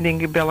ik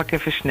denk ik bel ik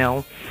even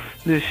snel.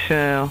 Dus,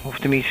 of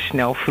tenminste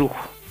snel,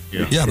 vroeg.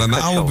 Ja, ja, bij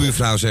mijn oude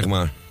buurvrouw zeg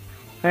maar.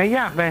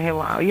 Ja, bij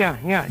heel oud.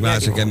 Ja.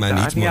 Maar ze kent mij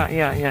niet, maar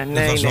Ja. Nee,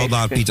 dat was wel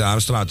daar nee, Pieter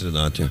Arenstraat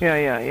inderdaad.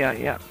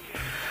 Ja.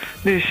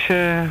 Dus,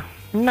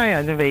 nou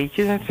ja, dan weet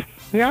je het.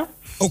 Ja?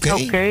 Oké.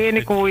 En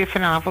ik hoor je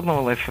vanavond nog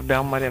wel even.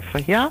 Bel maar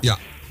even, ja? Ja.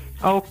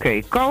 Oké,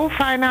 Ko,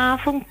 fijne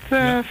avond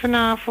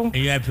vanavond.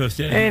 En jij hebt wel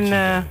sterk. En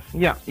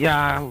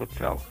ja, moet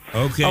wel.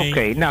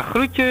 Oké, nou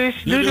groetjes.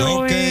 Doei.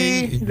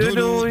 Oké,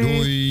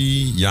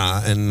 doei.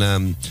 Ja, en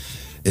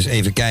eens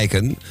even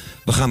kijken.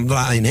 We gaan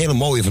draaien een hele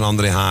mooie van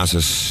André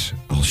Hazes.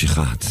 Als je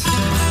gaat.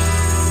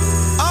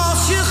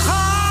 Als je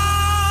gaat,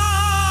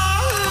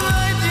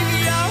 weet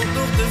ik jou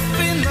toch te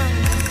vinden.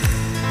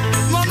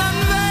 Want dan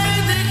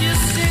weet ik, je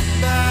zit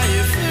bij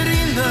je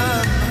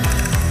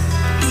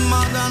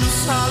dan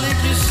zal ik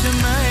je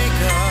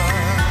smeken.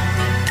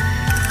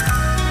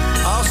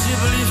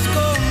 Alsjeblieft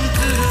kom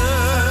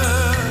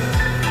terug.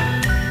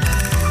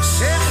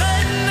 Zeg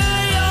geen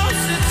nee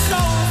als het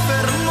zo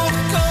ver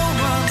mocht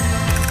komen.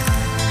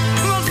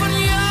 Want van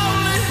jou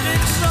lig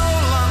ik zo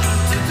lang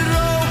te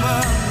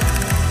dromen.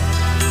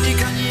 Ik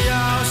kan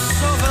jou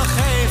zoveel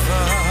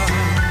geven.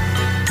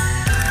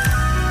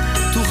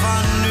 Toe ga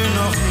nu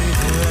nog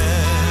niet weg.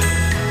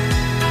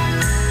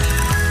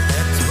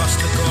 Het was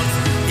te kort,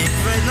 ik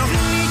weet nog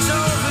niets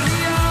over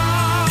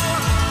jou.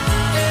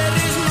 Er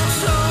is nog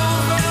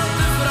zoveel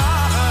te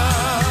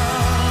vragen.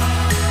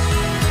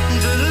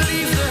 De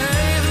liefde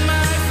heeft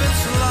mij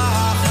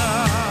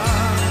verslagen.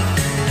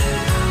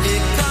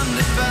 Ik kan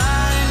de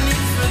pijn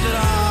niet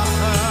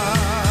verdragen.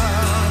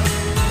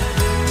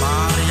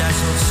 Maar jij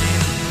zult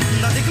zien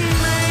dat ik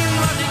meen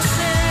wat ik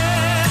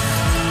zeg.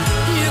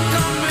 Je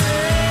kan me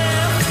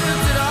echt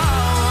vertrouwen.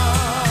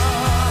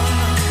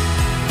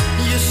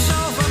 Je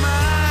zal van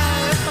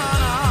mij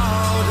gaan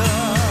houden.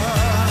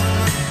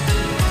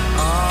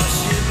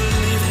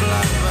 Alsjeblieft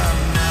blijf bij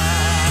mij.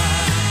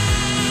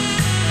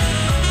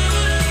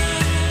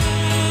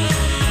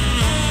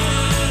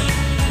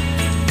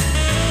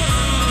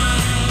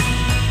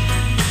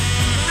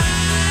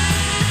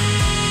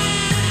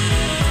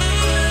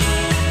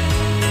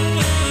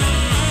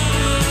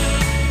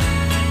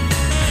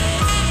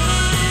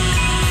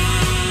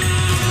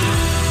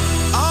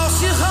 Als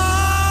je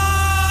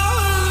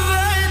gaat,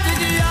 weet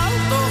ik jou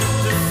toch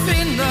te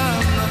vinden.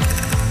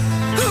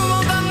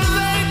 Want dan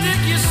weet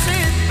ik je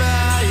zit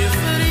bij je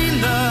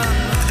vrienden.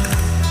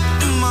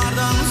 Maar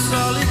dan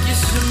zal ik je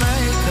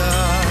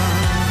smeken.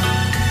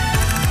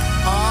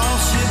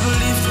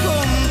 Alsjeblieft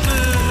kom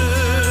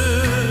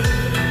terug.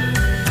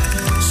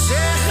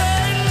 Zeg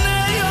geen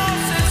nee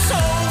als het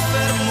zo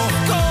ver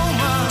mocht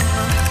komen.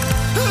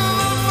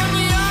 Want van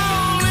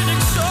jou lig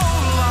ik zo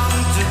lang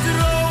te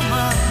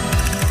dromen.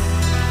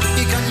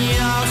 Ik kan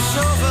jou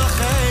zoveel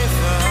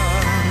geven.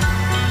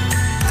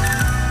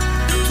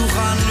 Toe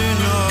ga nu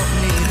nog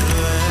niet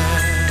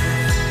weg.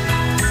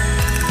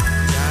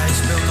 Jij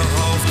speelt de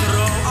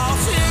hoofdrol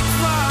als ik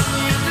van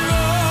je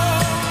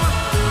droom.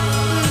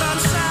 Dat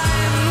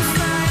zijn de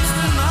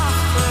fijnste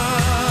nachten.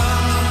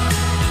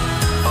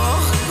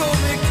 Och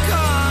kom, ik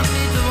kan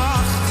niet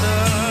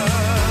wachten.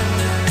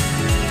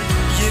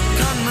 Je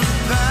kan mijn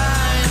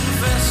pijn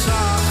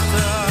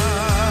verzachten.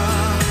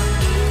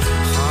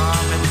 Ga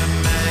met me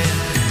mee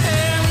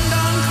en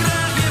dan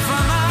krijg je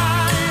van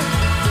mij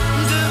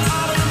de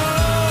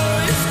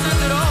allermooiste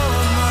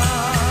dromen.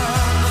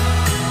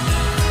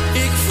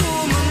 Ik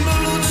voel mijn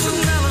bloed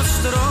sneller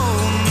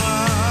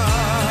stromen.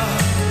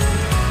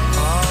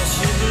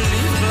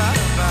 Alsjeblieft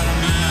blijf bij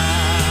mij.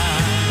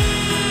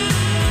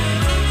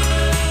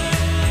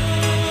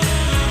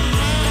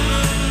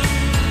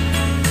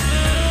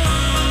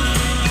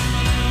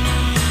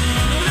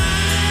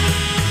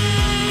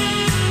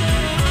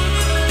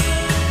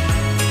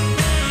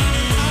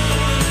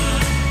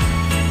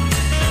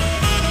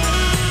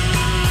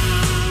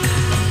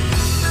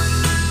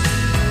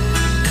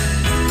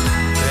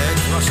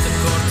 Het was te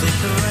kort, ik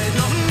weet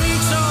nog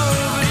niets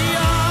over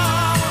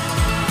jou.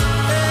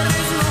 Er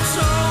is nog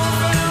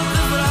zoveel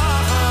te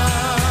vragen.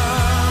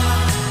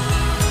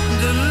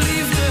 De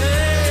liefde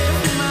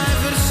heeft mij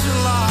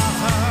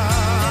verslagen.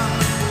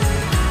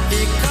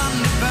 Ik kan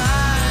de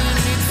pijn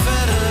niet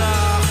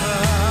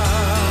verdragen.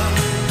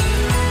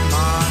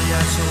 Maar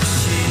jij zult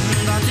zien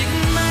dat ik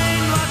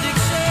meen wat ik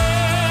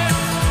zeg.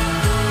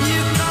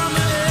 Je kan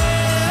me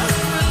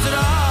echt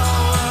vertrouwen.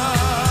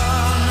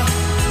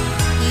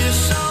 Je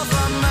zal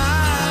van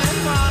mij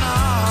gaan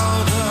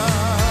houden.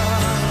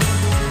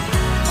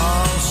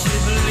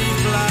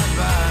 Alsjeblieft blijf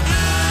bij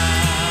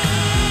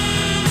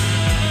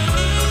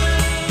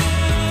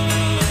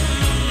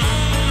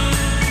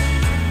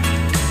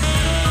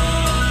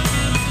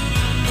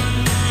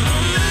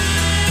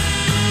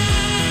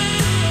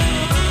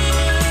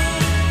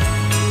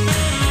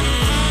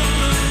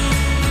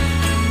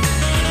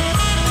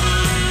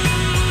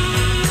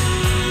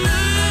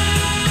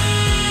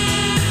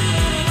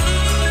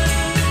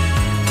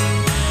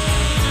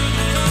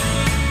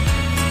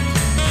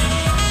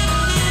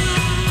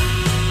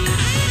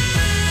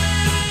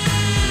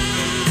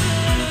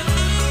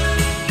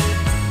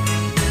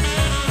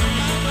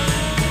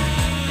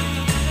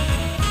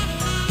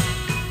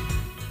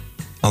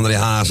André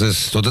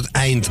Hazes tot het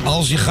eind.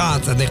 Als je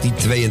gaat, uit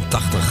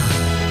 1982.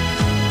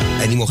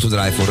 En die mochten we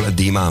draaien voor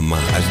Die Mama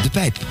uit de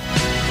pijp.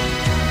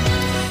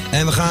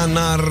 En we gaan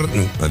naar...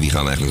 Wie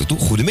gaan we eigenlijk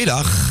naartoe?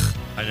 Goedemiddag.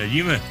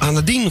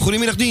 Nadine.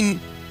 Goedemiddag,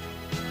 Dien.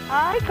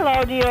 Hi,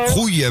 Claudio.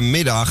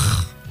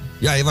 Goedemiddag.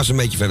 Ja, je was een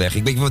beetje ver weg.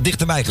 Ik ben wat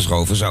dichterbij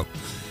geschoven, zo.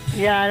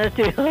 Ja,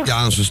 natuurlijk. Ja,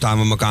 anders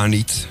verstaan we elkaar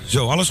niet.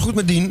 Zo, alles goed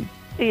met Dien?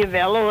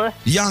 Jawel hoor.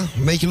 Ja,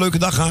 een beetje een leuke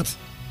dag gehad.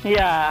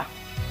 Ja.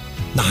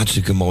 Nou,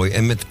 hartstikke mooi.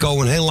 En met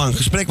Co een heel lang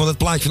gesprek, want het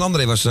plaatje van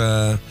André was...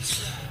 hij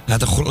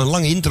had een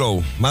lange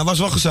intro. Maar het was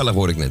wel gezellig,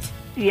 hoor ik net.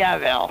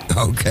 Jawel.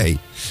 Oké.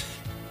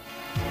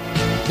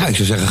 Nou, ik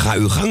zou zeggen, ga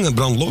uw gang,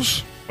 brand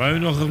los. Wou je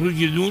nog een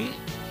groetje doen?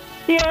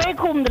 Ja, ik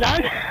kom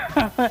eraan.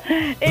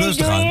 Ik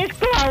Rustig doe aan. eerst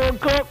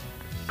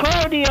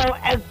Claudio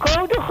en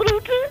Co de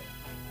groeten.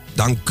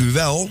 Dank u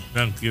wel.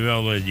 Dank je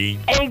wel, Dien.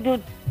 Ik doe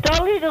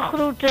Tally de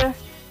groeten.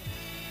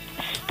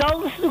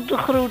 Stans doe ik de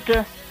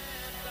groeten.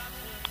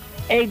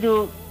 Ik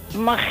doe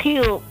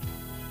Magiel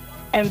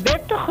en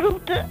Bert de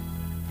groeten.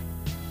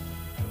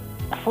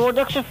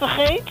 Voordat ik ze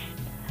vergeet.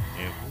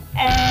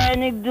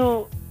 En ik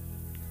doe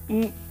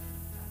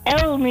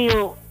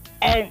Elmiel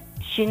en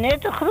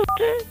Jeanette de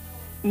groeten.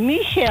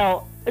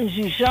 Michel en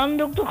Suzanne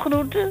doe ik de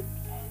groeten.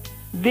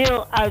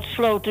 Wil uit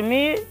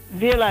Slotermeer.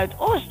 Wil uit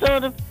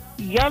Osdorp.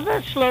 Jan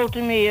uit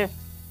Slotermeer.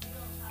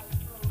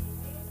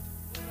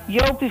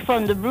 Jopie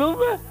van de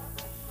Bloemen.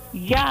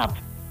 Jaap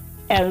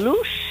en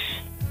Loes.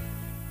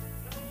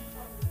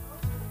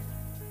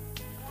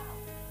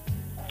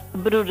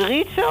 Broeder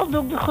Rietveld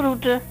doe ik de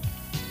groeten.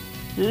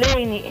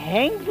 Leni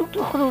Henk doe ik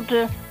de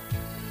groeten.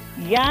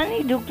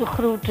 Jani doe ik de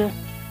groeten.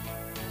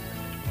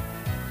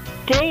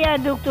 Thea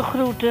doe ik de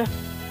groeten.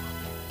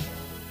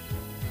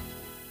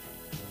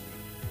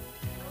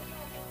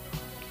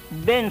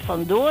 Ben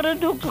van Doren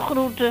doe ik de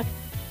groeten.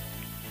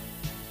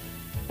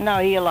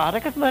 Nou, hier laat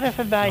ik het maar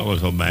even bij. Dat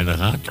was al bijna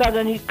gaat.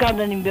 Kan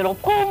er niet meer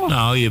op komen.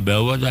 Nou, je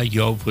bel wat uit je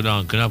hoofd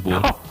gedaan. Knap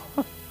hoor.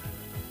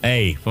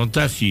 Hey,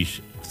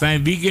 fantastisch.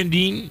 Fijn weekend,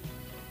 Dien.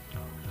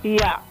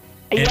 Ja.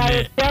 En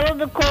jij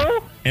hetzelfde,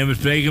 Ko? En we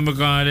spreken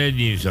elkaar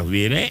dinsdag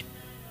weer, hè?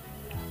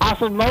 Als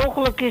het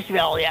mogelijk is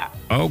wel, ja.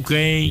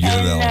 Oké.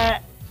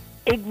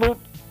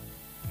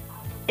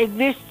 En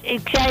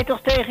ik zei toch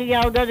tegen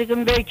jou dat ik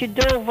een beetje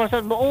doof was,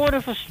 dat mijn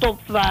oren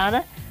verstopt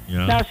waren.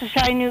 Ja. Nou, ze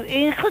zijn nu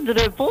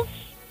ingedruppeld.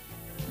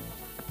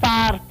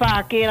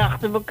 Paar keer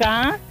achter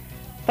elkaar.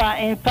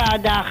 In een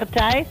paar dagen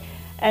tijd.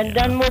 En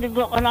dan moet ik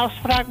nog een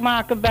afspraak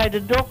maken bij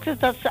de dokter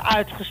dat ze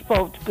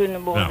uitgespoten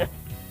kunnen worden.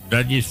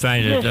 Nou, dat is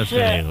fijn dat dat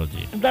geregeld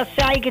is. Dat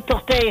zei ik het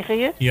toch tegen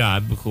je? Ja,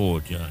 heb ik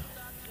gehoord, ja.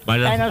 Maar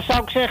dat... En dan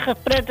zou ik zeggen,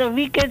 prettig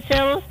weekend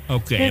zelfs.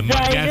 Oké,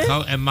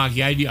 en maak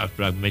jij die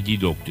afspraak met die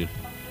dokter?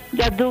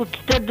 Dat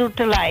doet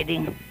de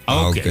leiding.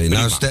 Oké,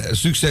 nou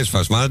succes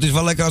vast. Maar het is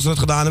wel lekker als we het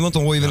gedaan hebben, want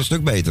dan hoor je weer een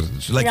stuk beter. Dat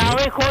is lekker, nou,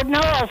 hè? ik hoor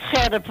nou al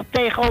scherp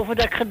tegenover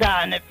dat ik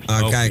gedaan heb.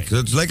 Ah, kijk,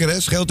 dat is lekker,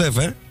 hè? Scheelt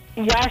even, hè?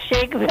 Ja,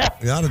 zeker wel.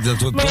 Ja,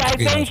 dat wordt maar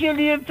ik wens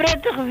jullie een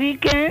prettig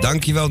weekend.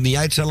 Dankjewel, niet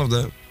jij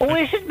hetzelfde. Hoe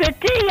is het met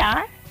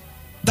Thea?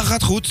 Dat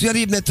gaat goed. Ja,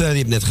 die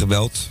heeft net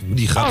gebeld.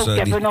 Die gaat, ik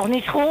heb er nog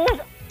niet gehoord.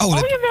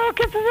 Jawel, ik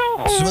heb er wel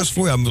gehoord. Ze was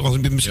voor jou, was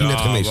misschien net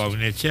gemist. Ja, wou ik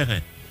net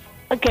zeggen.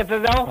 Ik heb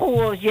er wel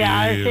gehoord,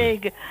 ja,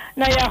 zeker.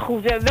 Nou ja,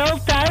 goed,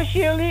 wel thuis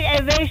jullie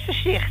en wees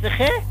voorzichtig,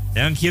 hè?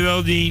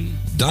 Dankjewel, Dien.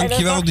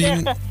 Dankjewel,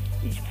 Dien.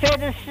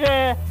 Verder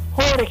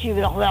hoor ik je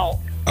nog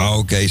wel.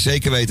 Oké,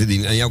 zeker weten,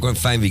 Dien. En jou ook een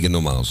fijn weekend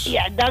nogmaals.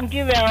 Ja,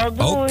 dankjewel.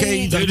 Doei.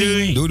 Oké, dag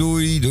Dien.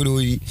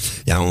 Doei.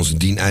 Ja, onze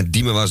Dien uit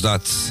Diemen was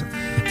dat.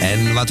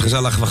 En wat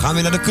gezellig, we gaan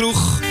weer naar de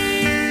kroeg.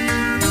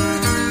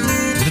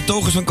 De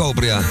togers van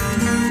Koper, ja.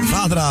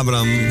 Vader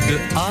Abraham.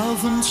 De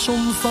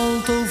avondzon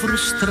valt over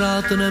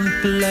straten en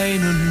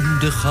pleinen.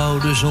 De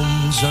gouden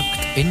zon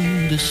zakt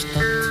in de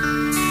stad.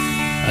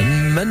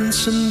 En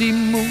mensen die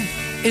moe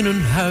in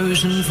hun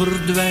huizen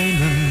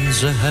verdwijnen.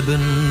 Ze hebben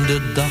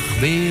de dag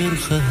weer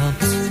gehad.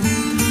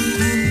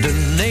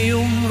 De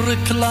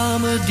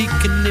neonreclame die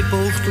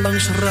knipoogt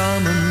langs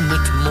ramen.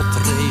 Het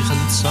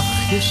motregent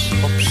zachtjes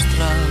op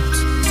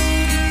straat.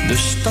 De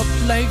stad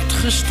lijkt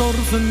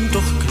gestorven,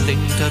 toch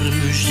klinkt er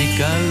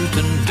muziek uit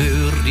een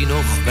deur die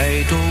nog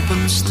wijd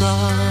open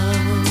staat.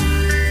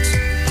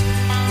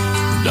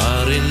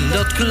 Daar in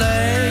dat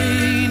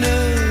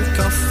kleine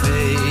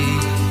café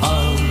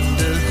aan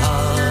de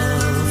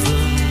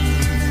haven,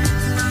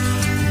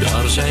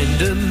 daar zijn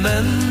de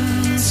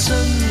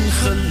mensen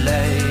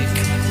gelijk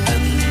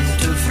en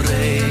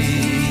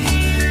tevreden.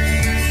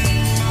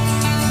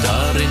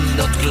 Daar in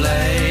dat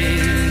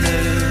kleine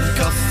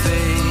café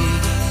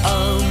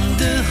aan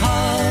de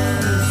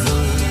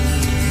haven,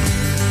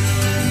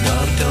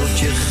 daar telt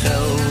je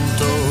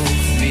geld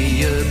of wie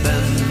je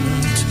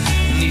bent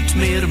niet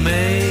meer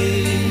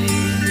mee.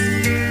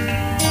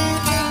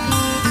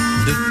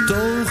 De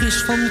toog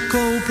is van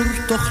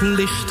koper, toch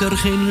ligt er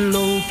geen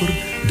loper.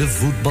 De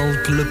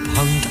voetbalclub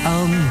hangt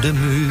aan de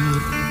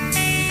muur.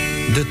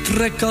 De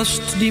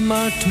trekkast die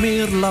maakt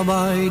meer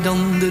lawaai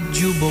dan de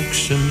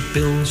jukebox. Een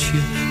pilsje,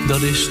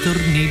 dat is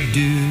er niet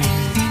duur.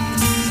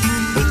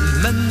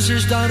 Mens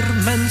is daar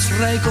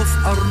mensrijk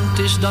of arm, het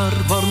is daar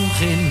warm.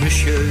 Geen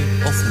monsieur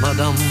of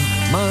madame,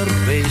 maar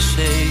wc.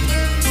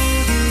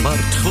 Maar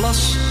het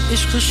glas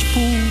is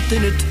gespoeld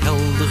in het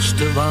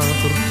helderste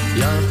water.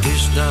 Ja, het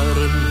is daar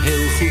een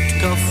heel goed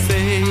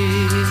café.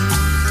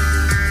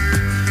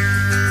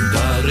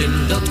 Daar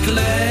in dat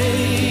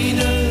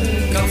kleine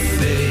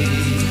café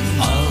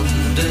aan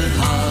de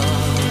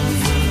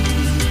haven,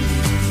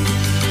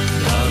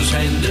 daar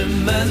zijn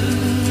de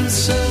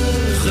mensen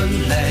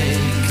gelijk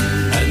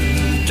en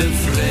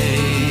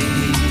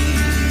tevreden.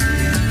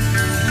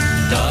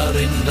 Daar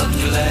in dat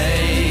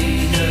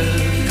kleine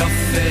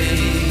café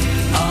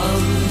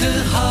aan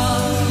de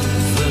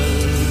haven,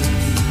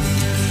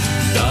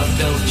 daar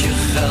telt je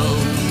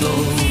geld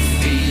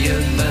of wie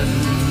je bent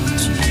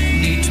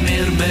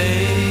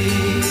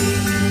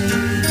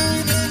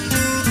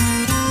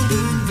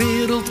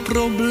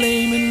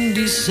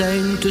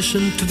zijn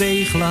tussen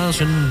 2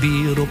 glazen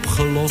bier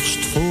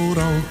opgelost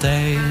voor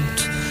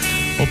altijd.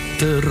 Op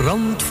de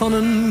rand van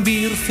een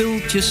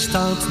bierviltje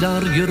staat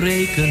daar je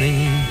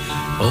rekening,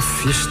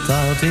 of je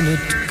staat in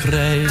het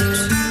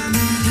krijt.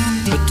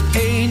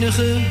 Het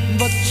enige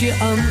wat je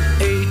aan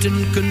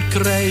eten kunt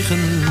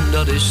krijgen,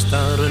 dat is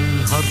daar een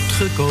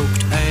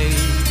hardgekookt ei.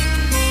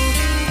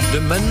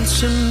 De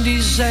mensen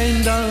die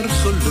zijn daar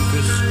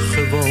gelukkig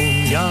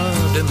gewoon, ja,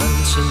 de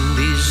mensen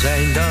die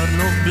zijn daar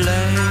nog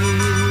blij.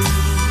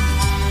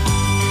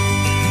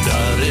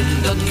 Daar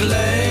in dat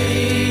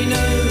kleine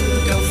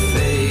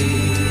café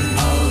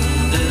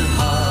aan de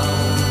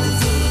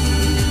haven,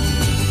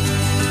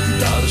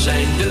 daar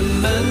zijn de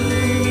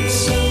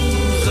mensen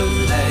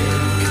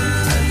gelijk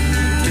en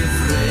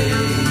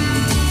tevreden.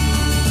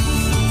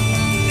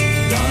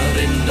 Daar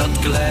in dat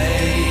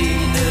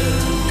kleine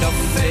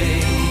café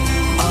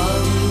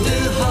aan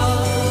de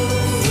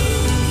haven,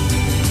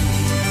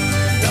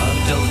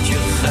 daar telt je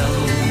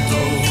geld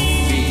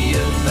of wie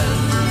je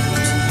bent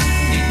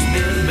niet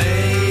meer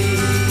mee.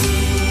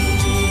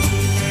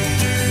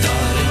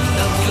 Daar in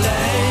dat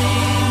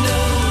kleine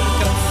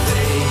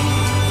café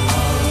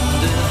aan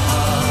de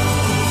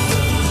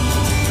haven,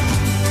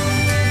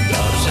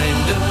 daar zijn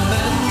de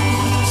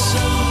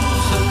mensen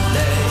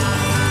gelijk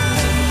en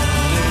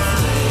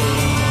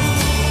tevreden.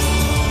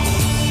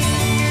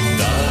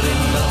 Daar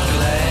in dat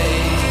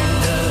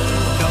kleine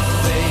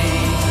café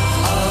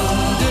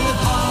aan de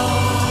haven,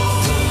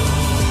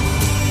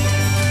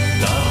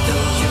 daar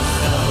telt je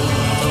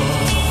geld of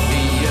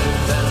wie je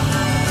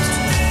bent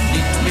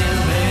niet meer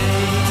mee.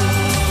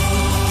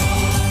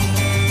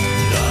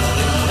 Daar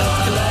in dat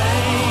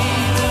kleine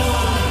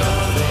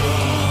café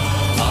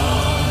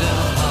aan de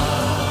haven.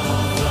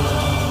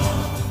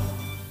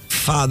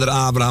 Vader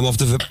Abraham,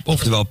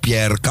 oftewel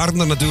Pierre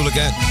Cardin natuurlijk,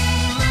 hè.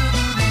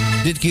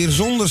 Dit keer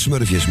zonder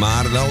smurfjes,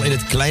 maar wel in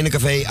het kleine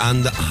café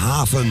aan de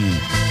haven.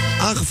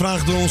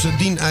 Aangevraagd door onze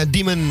Dien uit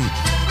Diemen.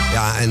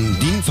 Ja, en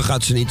Dien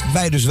vergat ze niet.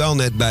 Wij dus wel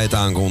net bij het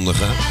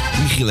aankondigen.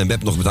 Michiel en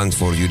Beb nog bedankt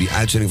voor jullie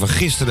uitzending van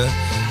gisteren.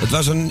 Het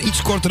was een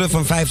iets kortere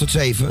van 5 tot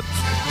 7.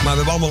 Maar we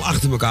hebben allemaal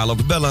achter elkaar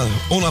lopen bellen.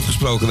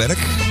 Onafgesproken werk.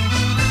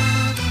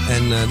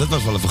 En dat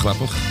was wel even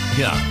grappig.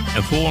 Ja,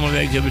 en volgende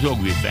week hebben ze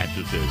ook weer 5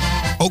 tot 7.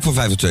 Ook van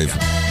 5 tot 7?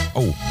 Ja.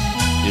 Oh.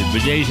 Dus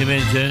bij deze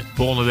mensen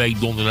volgende week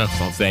donderdag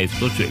van 5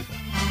 tot 7.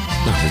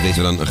 Nou, dat weten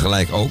we dan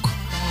gelijk ook.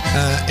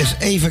 Eens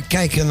even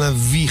kijken naar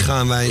wie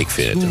gaan wij... Ik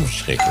vind het een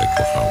verschrikkelijk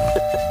programma.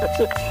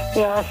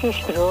 Ja,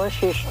 zuster hoor,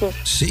 zuster.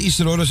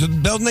 Zuster hoor, dus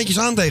het belt netjes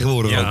aan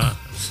tegenwoordig ook.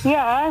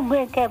 Ja,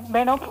 ik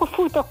ben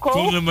opgevoed ook.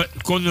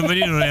 Kom er maar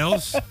in,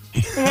 Els.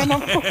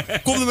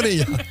 Kom er maar in,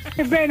 ja.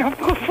 Ik ben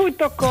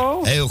opgevoed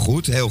ook. Heel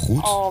goed, heel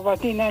goed. Oh,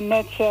 wat hij nou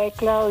net zei,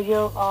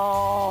 Claudio.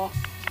 Oh.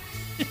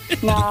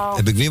 Nou.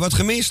 Heb ik weer wat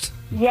gemist?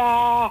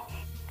 Ja,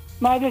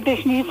 maar dat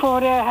is niet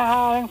voor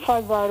herhaling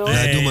vatbaar hoor.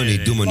 Nee, doe maar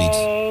niet, doe maar niet.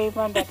 Nee,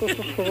 want dat is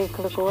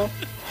verschrikkelijk hoor.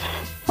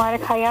 Maar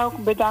ik ga jou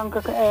ook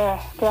bedanken.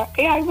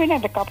 Ja, ik ben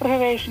naar de kapper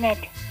geweest net.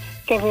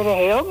 Ik heb weer een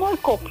heel mooi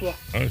kopje.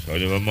 Oh, dat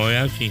zou er wel mooi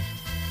uitzien.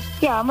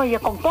 Ja, maar je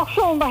komt toch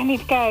zondag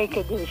niet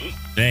kijken dus.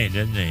 Nee,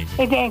 dat nee.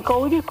 Ik denk,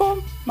 die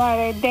komt,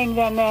 maar ik denk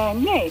dan,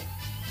 nee.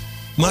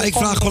 Maar ik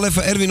vraag wel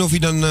even Erwin of hij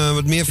dan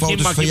wat meer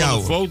foto's van jou...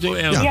 Een foto,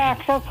 Erwin. Ja,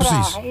 ik zou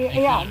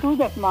vragen. Ja, doe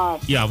dat maar.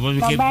 Ja, want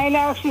maar mij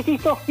luistert hij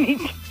toch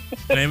niet.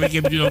 Nee, maar ik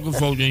heb dus ook een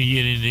foto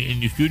hier in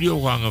de studio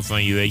gehangen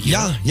van je, weet je.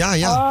 Ja. Oh,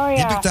 ja. Die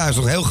heb ik thuis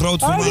nog, heel groot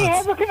formaat. Die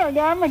heb ik nog,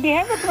 ja, maar die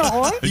heb ik nog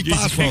hoor. Die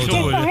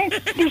paasfoto.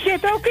 Die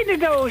zit ook in de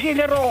doos, in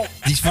de rol.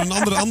 Die is voor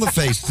een ander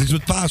feest. Het is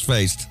het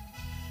paasfeest.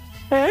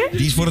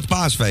 Die is voor het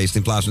paasfeest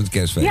in plaats van het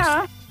kerstfeest.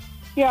 Ja.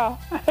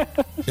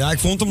 Ja, ik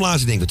vond hem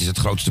laatst. Ik denk, wat is het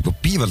grootste stuk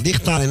papier? Wat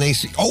ligt daar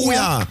ineens? Oh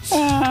ja,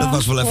 dat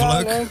was wel even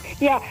leuk.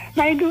 Ja,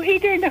 maar ik doe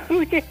iedereen de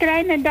groetje.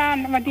 Kleine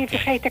Daan, want die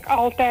vergeet ik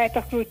altijd.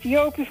 De groetje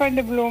Jopie van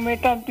de Bloemen,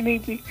 Tante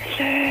Miepie.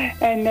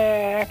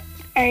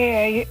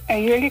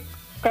 En jullie,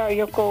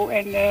 Joko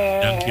en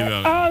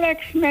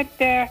Alex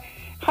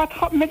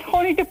gaat met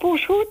Gonnie de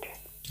Poes goed?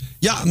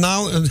 Ja,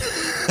 nou,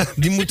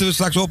 die moeten we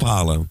straks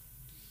ophalen.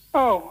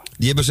 Oh.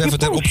 Die hebben ze even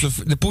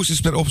de poes is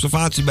per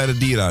observatie bij de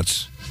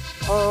dierarts.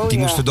 Oh, die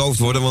moest verdoofd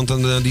worden, want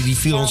dan, die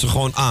viel ons er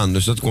gewoon aan,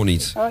 dus dat kon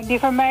niet. Die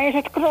van mij is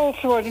het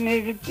krols worden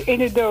in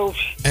de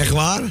doos. Echt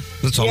waar?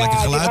 Dat zal lekker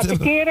geluid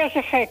hebben. Ja, die gaat als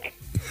een gek.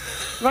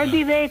 Want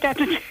die weet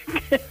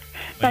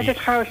dat het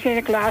gauw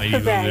Sinterklaas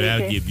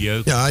voorbij is.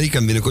 Ja, die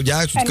kan binnenkort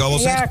juist, wat Ko al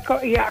zegt.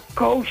 Ja,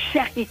 Ko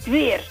zegt iets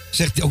weer.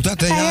 Zegt hij ook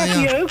dat, hè? Hij Ja.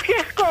 heeft jeuk,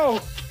 zegt Ko.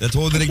 Dat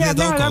hoorde ik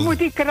net ook al. Dan moet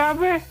hij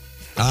krabben.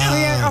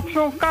 Op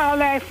zo'n kaal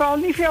lijf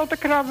valt niet veel te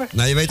krabben.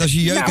 Nou, je weet, als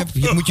je jeuk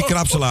hebt, moet je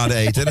krabsalade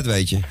eten, dat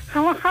weet je.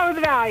 Gaan we gauw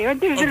draaien,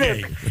 want het is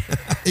druk.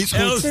 Is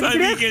goed.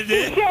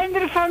 De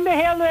zender van de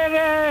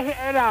hele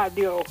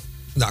radio.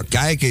 Nou,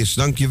 kijk eens,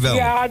 dankjewel.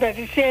 Ja, dat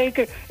is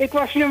zeker. Ik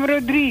was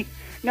nummer 3.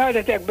 Nou,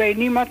 dat heb ik bij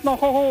niemand nog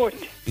gehoord.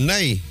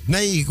 Nee,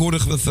 ik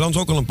hoorde Frans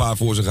ook al een paar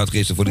voor zich uit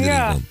gisteren voor iedereen.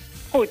 Ja,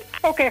 goed.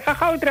 Oké, ga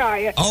gauw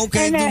draaien.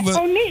 Oké, doen we.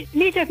 Oh,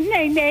 niet het...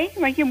 Nee,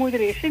 want je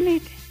moeder is er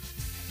niet.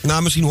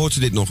 Nou, misschien hoort ze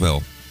dit nog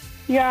wel.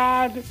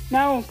 Ja,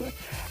 nou,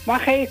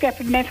 Maar ik heb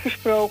het net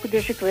gesproken,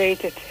 dus ik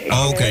weet het.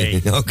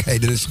 Oké,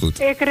 dat is goed.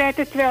 Ik red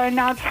het wel en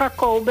dan ga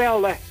ik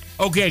bellen.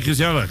 Oké,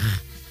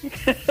 gezellig.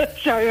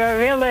 Zou je wel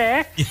willen, hè?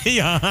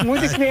 Ja.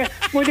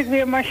 Moet ik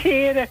weer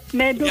masseren?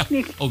 Nee, doe ik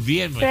niet. Of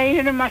weer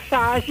trainen een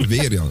massage.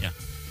 Weer, ja.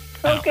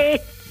 Oké.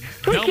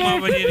 Bel maar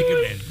wanneer ik er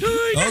ben.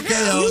 Doei. Oké,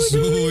 Els,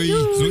 doei.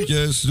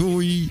 Groetjes,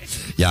 doei.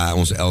 Ja,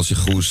 onze Elsje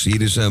Goes.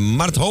 Hier is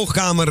Mart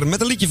Hoogkamer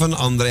met een liedje van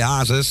André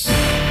Hazes.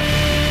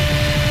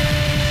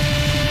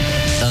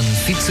 Een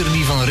fietser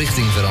die van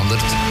richting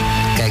verandert,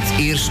 kijkt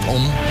eerst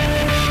om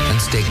en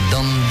steekt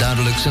dan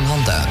duidelijk zijn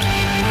hand uit.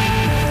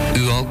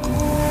 U ook?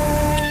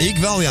 Ik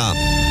wel, ja.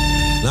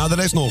 Nou, de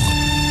rest nog.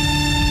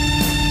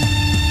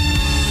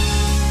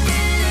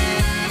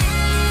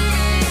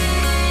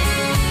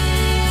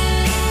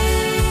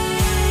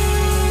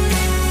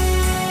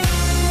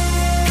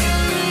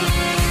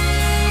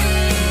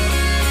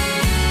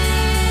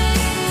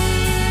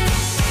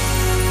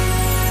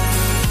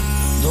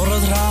 Door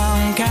het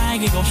raam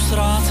kijk ik op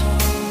straat.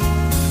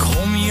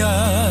 Kom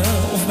je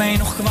of ben je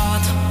nog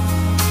kwaad?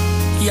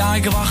 Ja,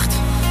 ik wacht.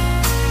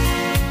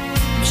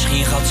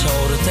 Misschien gaat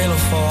zo de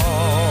telefoon.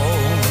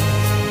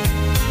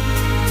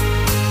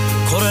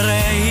 Ik hoor de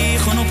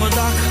regen op het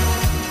dak.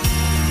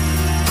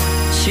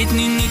 Zit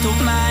nu niet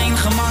op mijn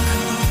gemak.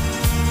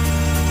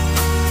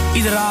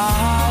 Iedere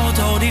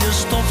auto die er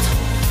stopt,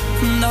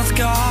 dat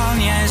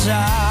kan jij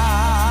zijn.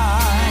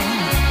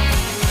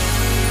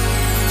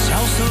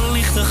 Zelfs de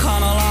lichten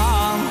gaan al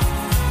aan.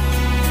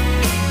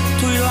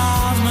 Doe je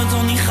laat me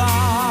toch niet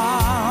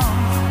gaan.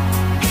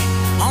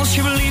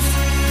 Alsjeblieft,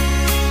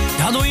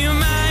 ja doe je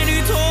mij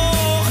nu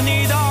toch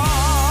niet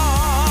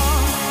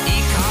aan.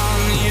 Ik kan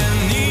je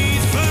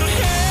niet vergeten.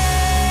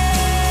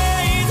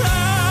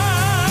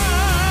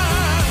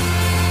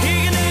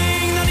 Ik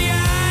denk dat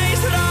jij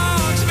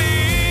straks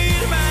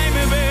weer bij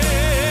me bent.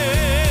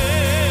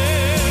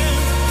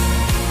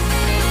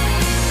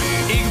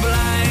 Ik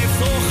blijf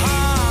toch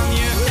aan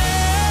je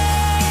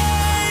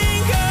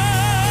denken.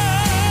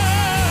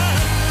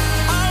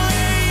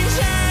 Alleen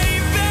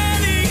zijn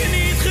ben ik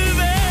niet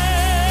gewend.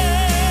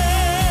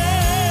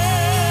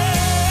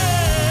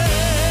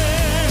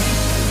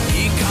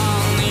 Ik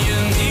kan je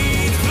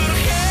niet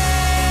vergeten.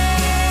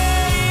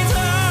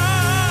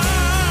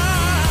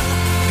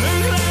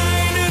 Een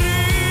kleine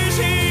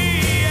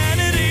ruzie en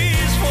het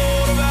is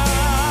voorbij.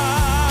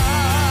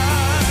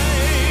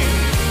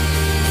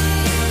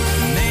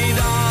 Nee,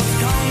 dat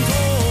kan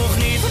toch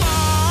niet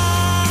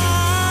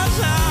waar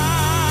zijn.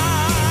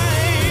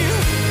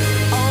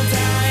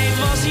 Altijd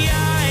was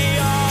jij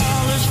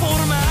alles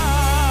voor mij.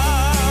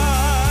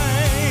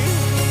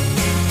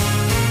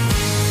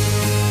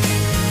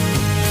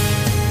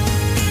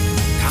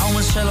 Ik hou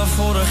mezelf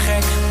voor een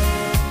gek.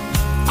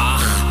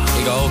 Ach,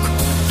 ik ook.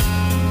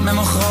 Met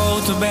mijn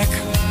grote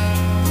bek.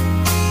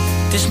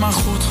 Het is maar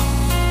goed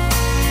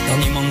dat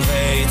niemand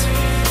weet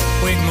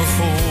hoe ik me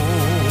voel.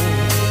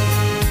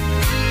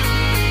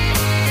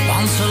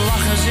 Want ze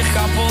lachen zich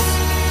kapot.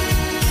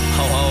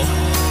 Ho, ho.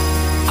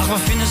 Ach, wat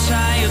vinden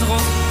zij het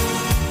rot.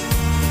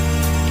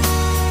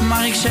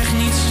 Maar ik zeg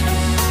niets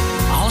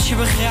als je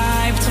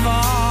begrijpt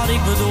wat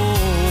ik bedoel.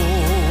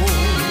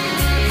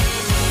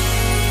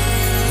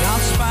 Ja,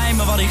 het spijt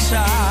me wat ik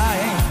zei.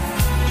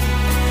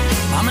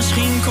 Maar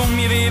misschien kom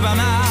je weer bij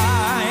mij.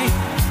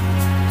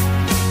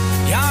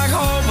 Ja, ik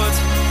hoop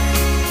het,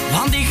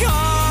 want ik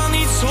kan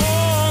niet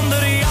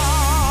zonder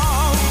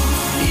jou.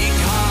 Ik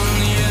kan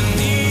je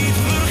niet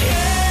vergeten.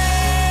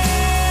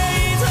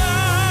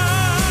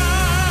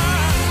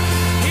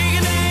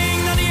 Ik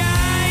denk dat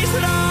jij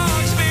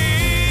straks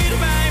weer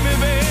bij me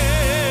bent.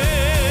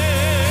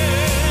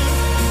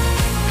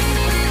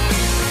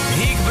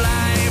 Ik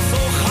blijf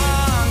toch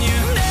aan je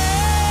denken.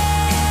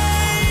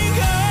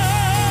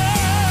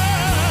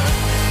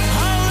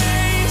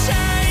 Alleen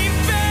zijn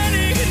ben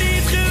ik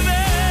niet gewend.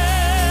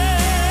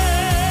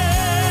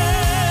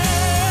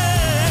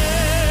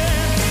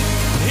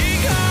 Ik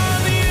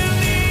kan je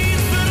niet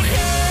vergeten.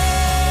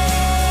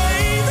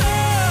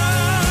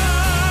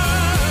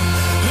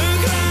 Een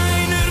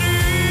kleine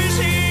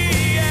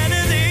ruzie en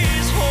het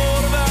is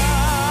voorbij.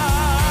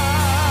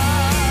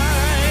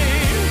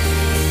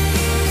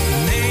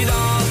 Nee,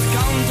 dat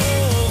kan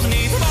toch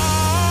niet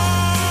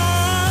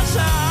waar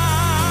zijn.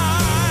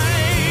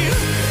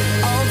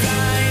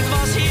 Altijd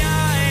was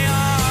jij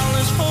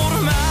alles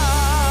voor mij.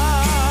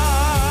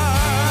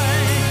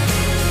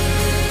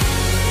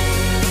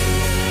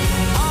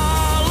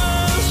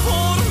 Alles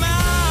voor mij.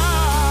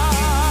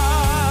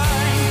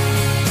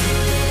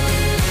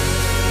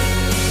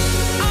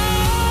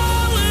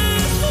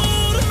 Alles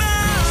voor mij.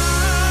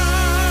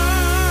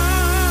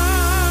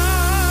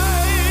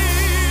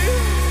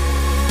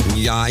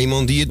 Ja,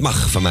 iemand die het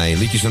mag van mij.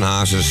 Liedjes van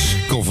Hazes,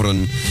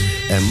 coveren.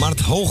 En Mart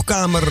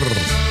Hoogkamer.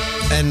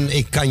 En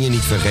ik kan je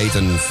niet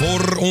vergeten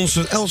voor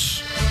onze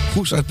Els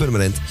Goes uit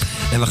Purmerend.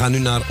 En we gaan nu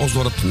naar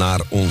Osdorp, naar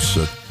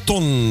onze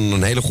Ton.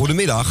 Een hele goede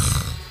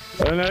middag.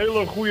 Een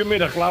hele goede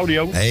middag,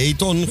 Claudio. Hey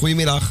Ton,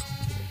 goedemiddag.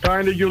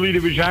 Fijn dat jullie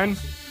er weer zijn.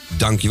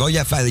 Dankjewel,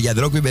 ja, fijn dat jij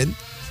er ook weer bent.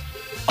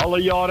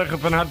 Alle jarigen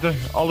van harte,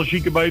 alle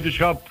zieke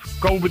beterschap.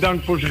 Ko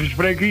bedankt voor zijn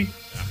gesprekje. Ja,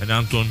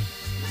 gedaan, Ton.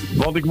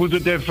 Want ik moet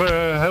het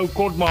even heel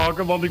kort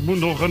maken, want ik moet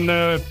nog een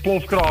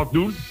plofkraak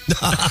doen.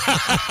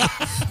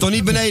 Toch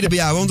niet beneden bij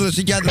jou, want dan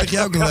zit jij, lig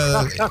jij ook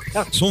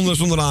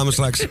zonder ramen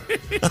straks.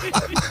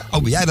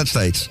 Oh, ben jij dat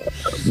steeds?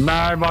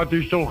 Nee, maar het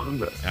is toch...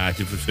 Ja, het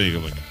is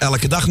verschrikkelijk.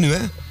 Elke dag nu, hè?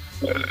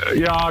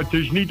 Ja, het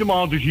is niet om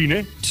aan te zien, hè?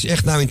 Het is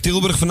echt nou in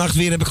Tilburg vannacht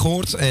weer, heb ik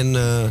gehoord. En,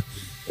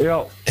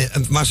 ja.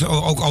 Maar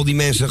ook al die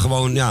mensen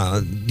gewoon,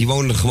 ja, die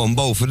wonen gewoon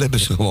boven. Daar hebben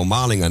ze gewoon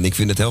maling aan. Ik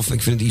vind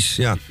het iets,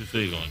 ja...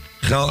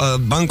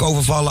 bank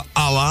overvallen,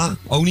 Allah,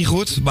 ook niet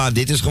goed. Maar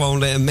dit is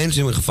gewoon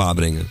mensen in gevaar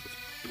brengen.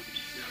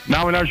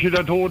 Nou, en als je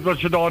dat hoort wat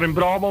ze daar in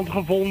Brabant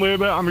gevonden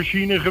hebben... aan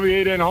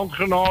machinegeweren en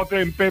handgranaten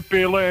en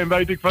peppillen en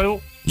weet ik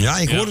veel... Ja,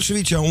 ik hoorde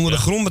zoiets, ja, onder de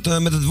grond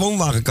met het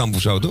woonwagenkamp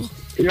of zo, toch?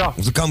 Ja.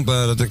 Of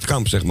het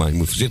kamp, zeg maar. Je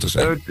moet voorzichtig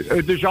zijn.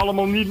 Het is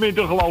allemaal niet meer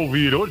te geloven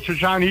hier, hoor. Ze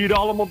zijn hier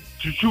allemaal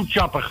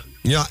zoetsappig.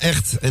 Ja,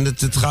 echt. En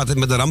het gaat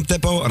met een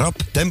rap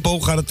tempo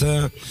gaat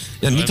het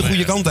niet de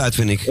goede kant uit,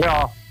 vind ik.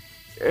 Ja,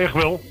 echt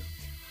wel.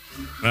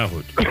 Nou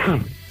goed.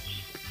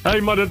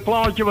 Hé, maar dat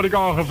plaatje wat ik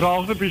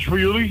aangevraagd heb is voor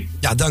jullie.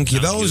 Ja,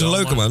 dankjewel. Dat is een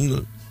leuke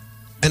man.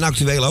 En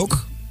actueel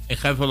ook. Ik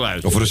ga even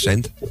luisteren. Of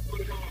recent.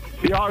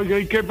 Ja,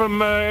 ik heb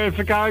hem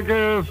even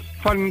kijken.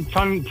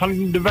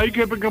 Van de week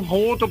heb ik hem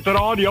gehoord op de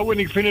radio. En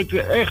ik vind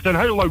het echt een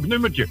heel leuk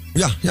nummertje.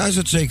 Ja, is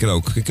het zeker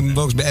ook. Ik heb hem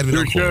wel eens bij Erwin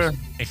ook gehoord.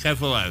 Ik ga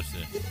even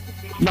luisteren.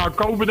 Nou,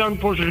 Ko,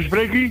 bedankt voor zijn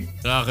gesprekje.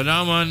 Graag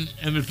gedaan, man.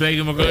 En we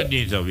spreken elkaar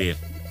dinsdag weer.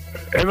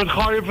 En wat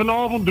ga je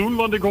vanavond doen?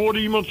 Want ik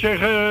hoorde iemand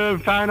zeggen,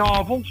 fijne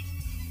avond.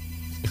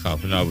 Ik ga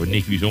vanavond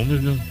niks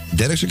bijzonders doen.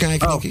 Derksen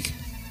kijken, denk ik.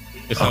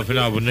 Ik ga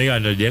vanavond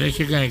naar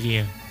Derksen kijken,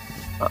 ja.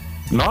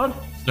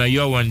 Naar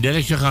Johan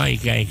Derksen ga je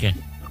kijken.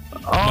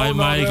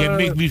 Maar ik heb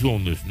niks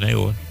bijzonders. Nee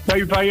hoor.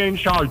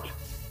 TV1 Zuid.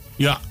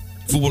 Ja.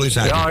 Voetbal in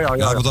Zuid. Ja,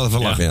 ik wil dat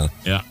even lachen, ja.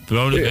 Ja,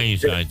 vrolijk in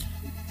Zuid.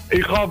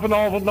 Ik ga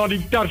vanavond naar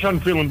die Tarzan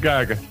film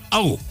kijken.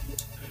 Oh.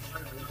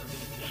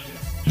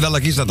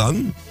 Welk is dat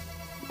dan?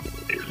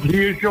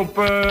 Die is op...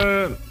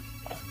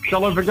 ik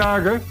zal even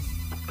kijken.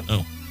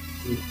 Oh.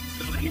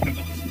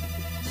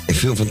 Een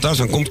film van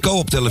Tarzan komt Ko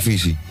op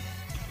televisie.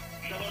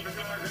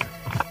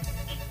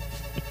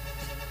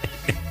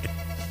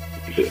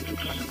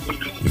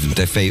 Even een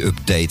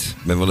tv-update. Ik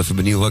ben wel even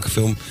benieuwd welke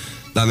film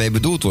daarmee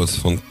bedoeld wordt.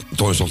 Van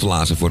Toorns nog te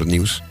lazen voor het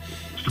nieuws.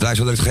 Draai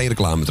zo direct geen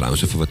reclame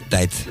trouwens. Even wat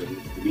tijd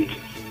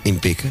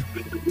inpikken.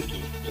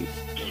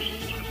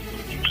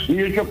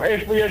 Die is op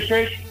SBS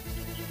 6.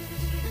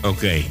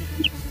 Oké.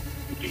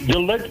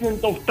 The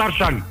Legend of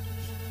Tarzan.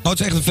 Oh, het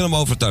is echt een film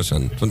over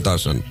Tarzan. Van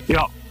Tarzan.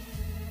 Ja.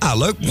 Ah,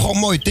 leuk. Gewoon een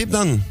mooie tip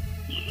dan.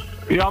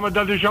 Ja, maar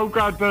dat is ook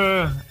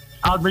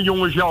uit mijn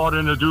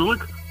jongensjaren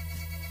natuurlijk.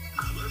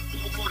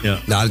 Ja.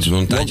 Nou, dat is nog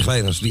een tijdje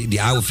geleden als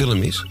die oude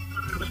film is.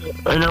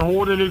 En dan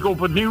hoorde ik op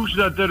het nieuws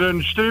dat er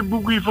een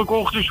stripboekje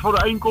verkocht is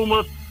voor 1,4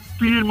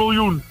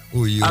 miljoen.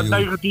 Oei. Uit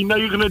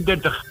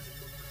 1939.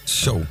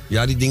 Zo.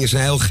 Ja, die dingen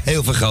zijn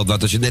heel veel geld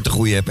waard als je het net de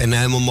goede hebt. En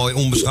helemaal mooi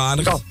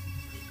onbeschadigd. Ja.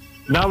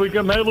 Nou, ik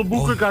heb een hele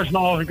boekenkast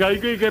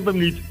nagekeken. Ik heb hem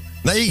niet.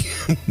 Nee.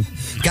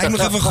 Kijk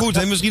nog even goed.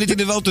 Hè? Misschien dat hij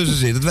er wel tussen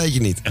zit. Dat weet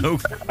je niet.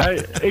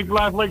 Hey, ik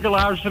blijf lekker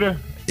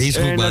luisteren. Is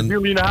goed, man. En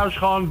wil je naar huis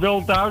gaan,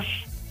 wel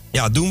thuis.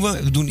 Ja, doen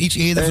we. We doen iets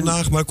eerder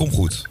vandaag, maar komt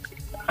goed.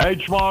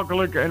 Eet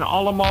smakelijk en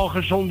allemaal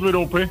gezond weer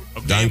op, hè.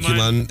 Dank je,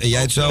 man. En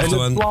jij hetzelfde,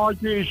 man. En het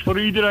plaatje is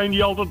voor iedereen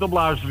die altijd op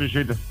luisteren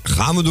zitten.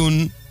 Gaan we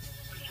doen.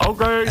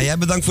 Oké. En jij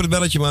bedankt voor het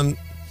belletje, man.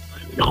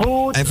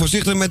 Goed. En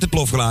voorzichtig met de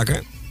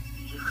plofkraken.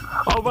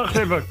 Oh, wacht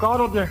even.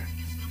 Kareltje.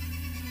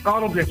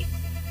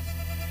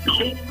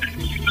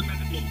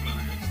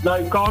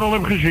 Nee, Karel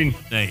heb ik gezien.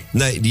 Nee.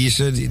 Nee,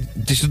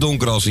 het is te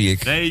donker al, zie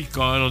ik. Nee,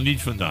 Karel,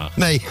 niet vandaag.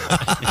 Nee.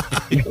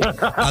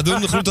 Nou, doe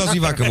hem de groet als hij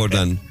wakker wordt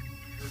dan.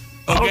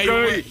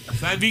 Oké.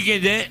 Fijn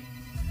weekend, hè?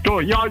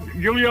 Toch, ja,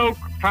 jullie ook.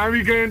 Fijn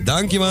weekend.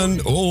 Dank je, man.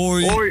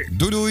 Hoi. Hoi.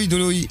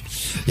 Doei.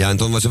 Ja, en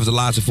toen was even de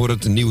laatste voor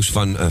het nieuws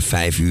van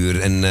 5 uur.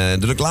 En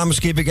de reclame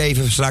skip ik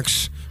even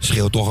straks.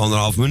 Scheelt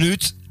toch 1,5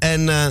 minuut.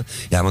 En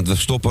ja, want we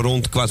stoppen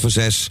rond 5:15.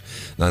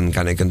 Dan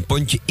kan ik een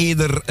pontje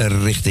eerder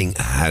richting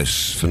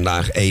huis.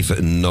 Vandaag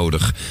even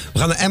nodig. We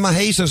gaan naar Emma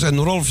Heesters en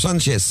Rolf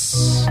Sanchez.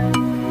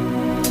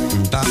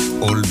 Da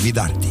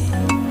olvidarte.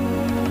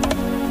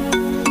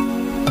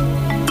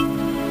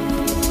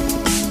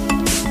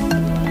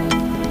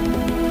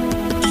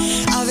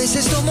 A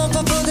veces tomo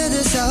pa poder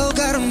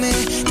desahogarme.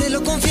 Te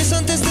lo confieso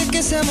antes de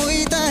que sea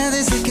muy tarde.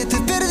 Desde que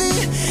te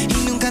perdí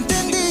y nunca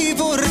entendí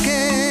por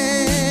qué.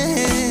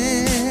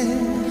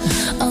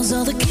 Als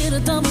al de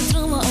keren dat mijn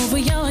dromen over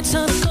jou uit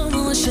zouden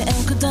komen, was je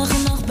elke dag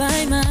en nacht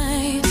bij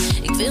mij.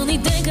 Ik wil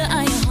niet denken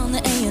aan je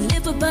handen en je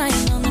lippen bij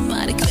je handen,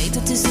 maar ik weet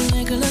het is de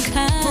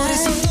werkelijkheid. Por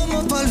eso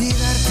tomo pa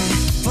olvidarte,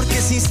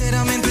 porque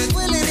sinceramente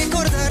duele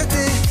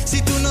recordarte.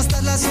 Si tú no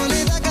estás la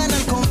soledad gana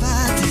el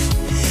combate.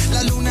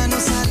 La luna no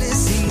sale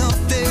si no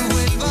te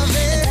vuelva a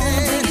ver. En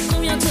daarom denk ik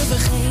om jou te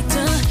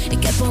vergeten.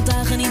 Ik heb al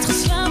dagen niet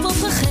geslapen of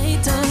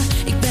vergeten.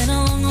 Ik ben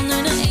al lang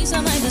onder de eens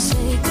aan mij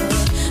bezweken.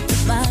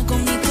 Maar kom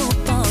niet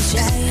op als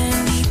jij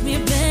er niet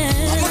meer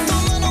bent. Vamos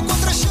tomando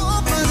contra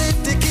shot pa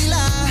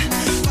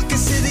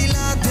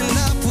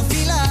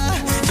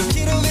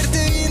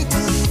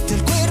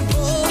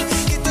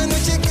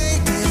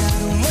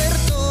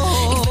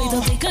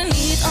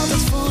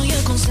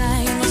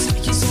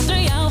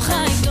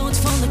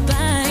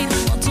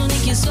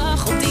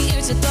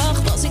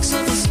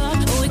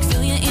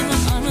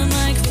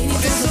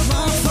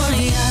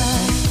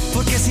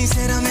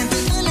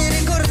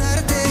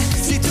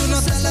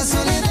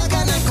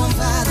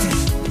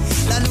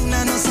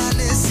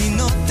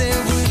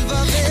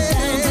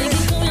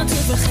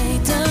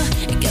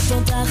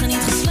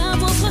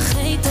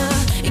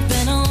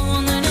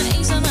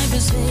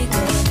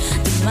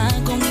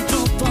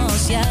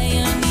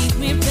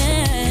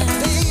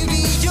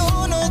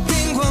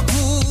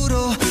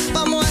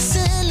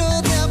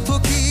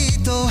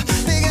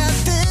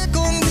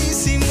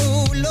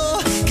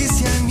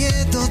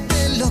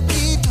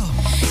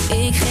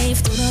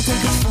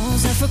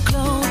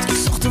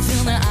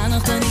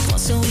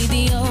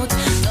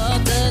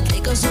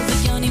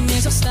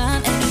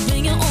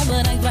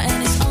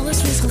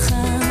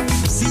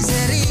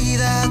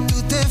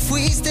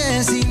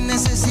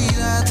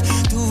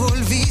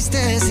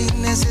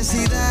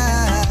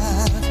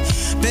necesidad.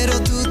 Pero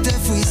tú te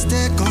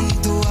fuiste con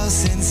tu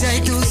ausencia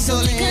y tu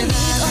soledad. Ik weet dat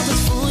ik er niet altijd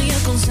voor je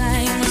kon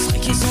zijn, maar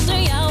schatje,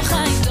 zonder jou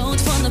ga ik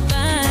dood van de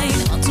pijn.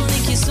 Want toen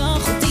ik je zag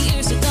op die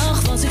eerste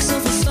dag was ik zo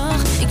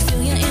verslag. Ik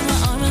viel je in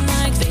mijn armen,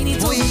 maar ik weet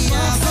niet of ik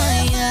mag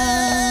van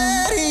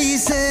jou.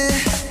 Dice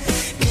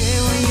que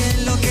voy a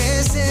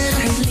enloquecer.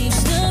 Het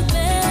liefste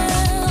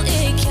bel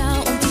ik jou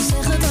om te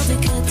zeggen dat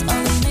ik het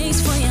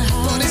allermeest van je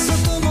hou. Por eso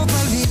como pa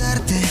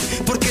olvidarte,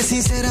 porque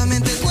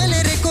sinceramente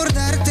duele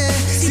recordarte.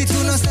 Si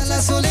tú no estás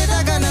la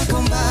soledad gana el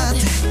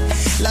combate.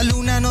 La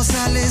luna no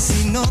sale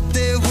si no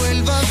te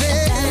vuelva a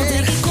ver. Daarom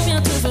denk ik om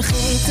jou te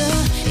vergeten.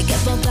 Ik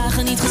heb al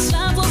dagen niet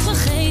geslapen of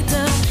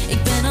vergeten.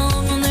 Ik ben al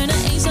lang onder de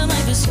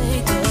eenzaamheid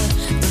bezweken.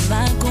 De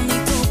maan komt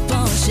niet op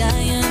als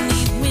jij er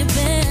niet meer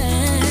bent.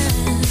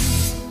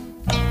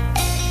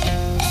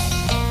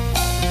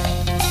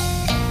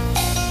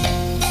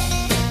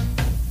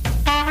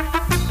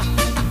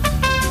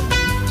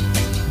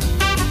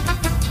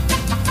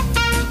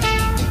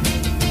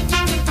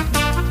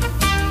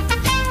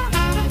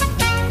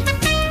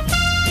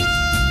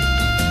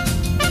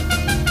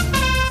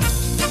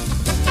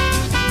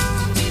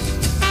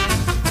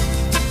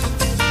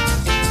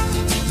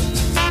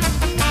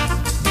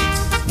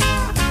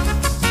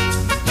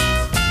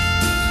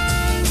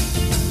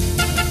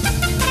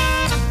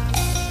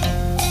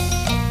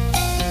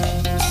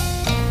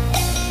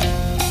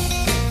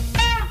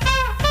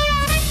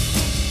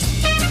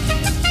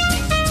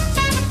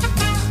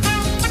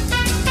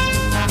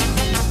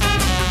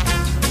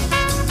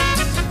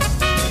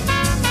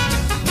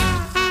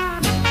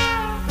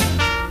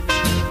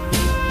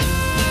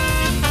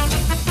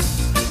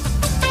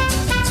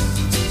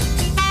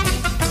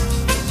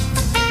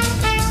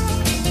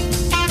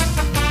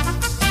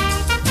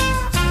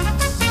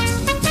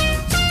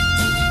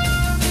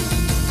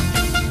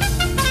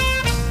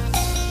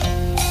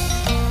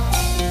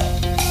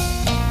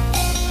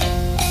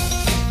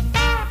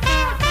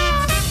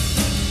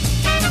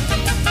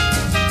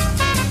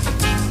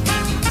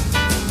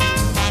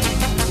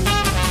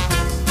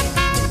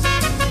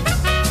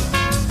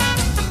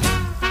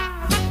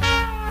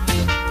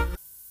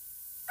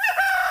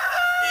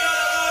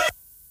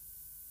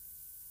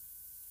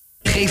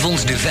 Geef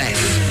ons de 5.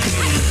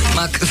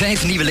 Maak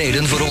 5 nieuwe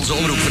leden voor onze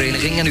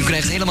omroepvereniging en u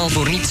krijgt helemaal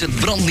voor niets het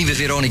brandnieuwe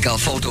Veronica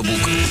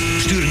fotoboek.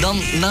 Stuur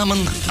dan namen,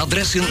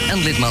 adressen en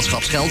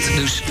lidmaatschapsgeld,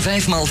 dus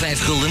 5 x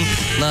 5 gulden,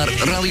 naar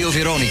Radio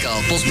Veronica,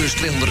 postbus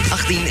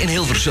 218 in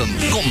Hilversum.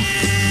 Kom,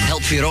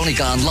 help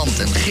Veronica aan land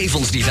en geef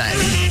ons die 5.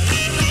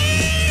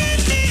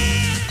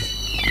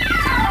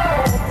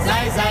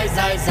 Zij, zij,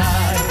 zij,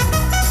 zij.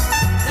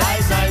 Zij,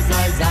 zij,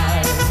 zij,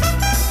 zij.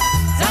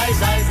 Zij,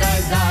 zij,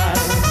 zij, zij.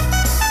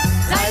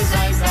 Zij,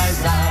 zij, zij,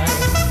 zij.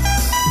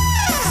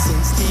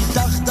 Sinds die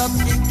dag dat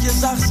ik je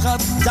zag,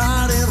 schat,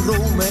 daar in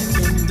Rome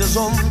in de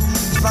zon,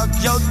 sprak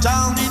jouw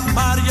taal niet,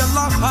 maar je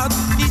lach had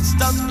iets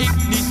dat ik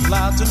niet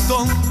laten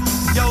kon.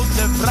 Jou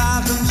te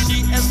vragen,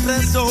 si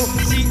espresso,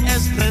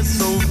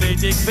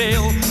 weet ik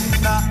veel.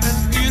 Na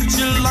een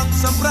uurtje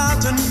langzaam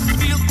praten,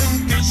 viel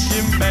een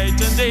kusje mij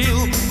ten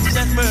deel.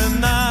 Zeg me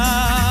na.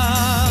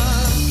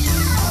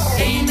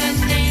 1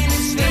 en 1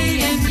 is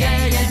 2 en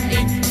jij en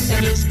ik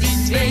zijn dus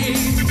die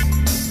 2.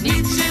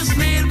 Niets is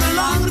meer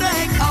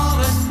belangrijk, al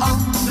het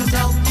andere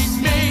telt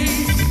niet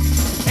mee.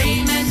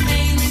 1 en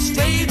 1 is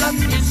 2, dat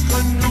is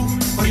genoeg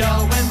voor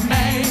jou en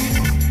mij.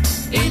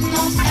 In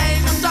ons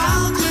eigen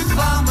taaltje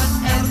kwamen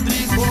er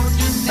 3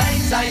 woordjes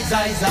bij. Zij,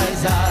 zij, zij,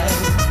 zij.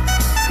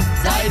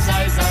 Zij,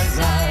 zij, zij,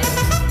 zij.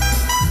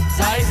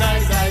 Zij,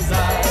 zij, zij,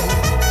 zij.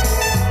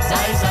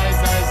 Zij, zij,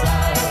 zij,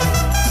 zij.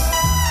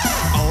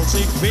 Als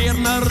ik weer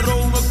naar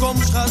Rome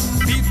kom, schat,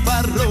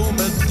 viva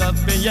Rome,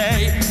 dat ben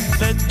jij.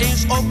 Let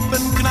eens op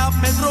een knaap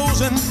met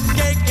rozen,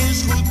 kijk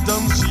eens goed,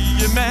 dan zie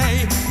je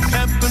mij. Ik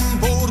heb een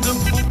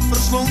woordenboek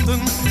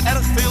verslonden,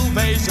 erg veel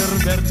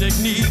wijzer werd ik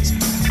niet.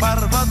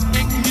 Maar wat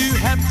ik nu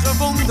heb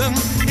gevonden,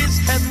 is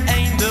het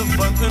einde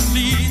van een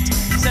lied.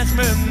 Zeg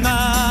me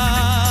na.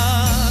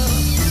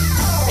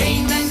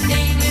 1 en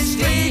 1 is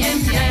 2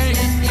 en jij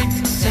en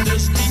ik zijn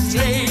dus die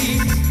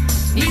 2.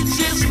 Niets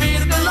is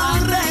meer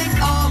belangrijk,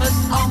 al het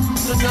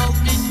andere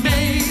telt niet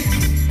mee.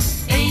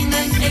 1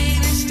 en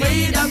 1 is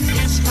 2, dat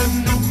is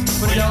genoeg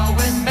voor jou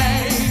en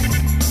mij.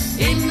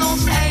 In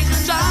ons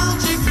eigen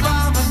zaaltje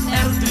kwamen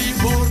er 3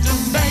 woorden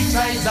bij.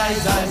 Zij, zij,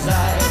 zij,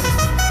 zij.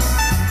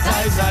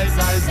 Zij, zij,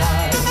 zij,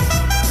 zij.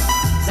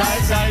 Zij,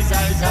 zij,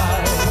 zij,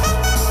 zij.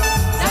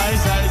 Zij,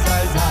 zij,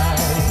 zij, zij.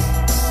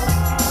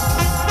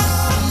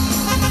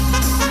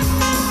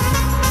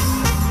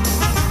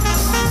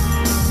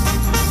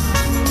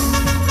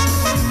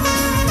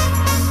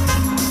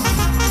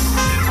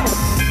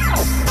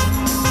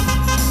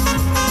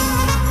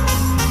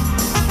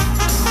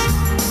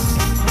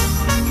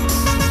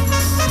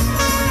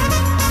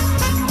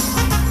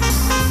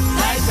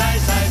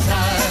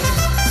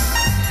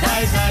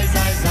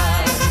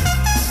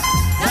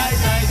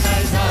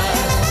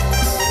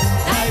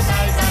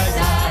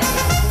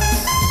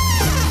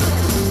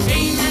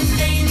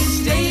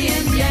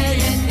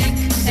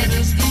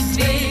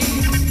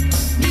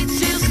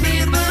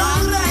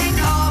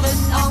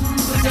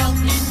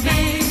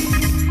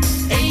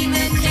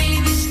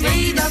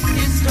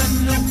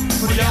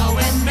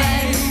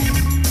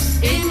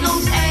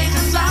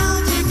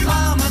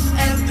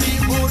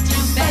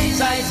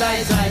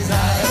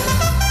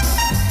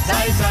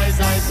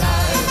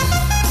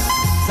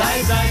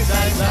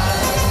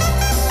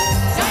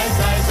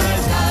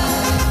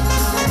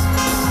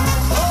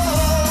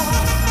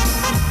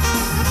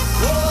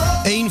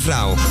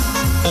 vrouw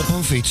op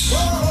een fiets.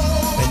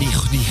 En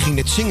die ging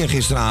net zingen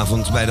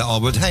gisteravond bij de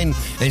Albert Heijn.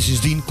 En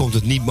sindsdien komt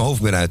het niet mijn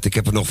hoofd meer uit. Ik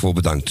heb er nog voor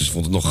bedankt, dus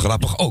vond het nog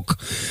grappig ook.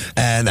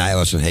 En hij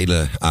was een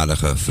hele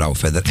aardige vrouw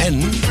verder.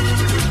 En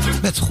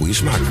met goede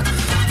smaak.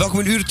 Welkom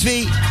in uur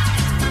 2.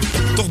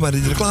 Toch maar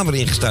die reclame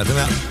erin gestart.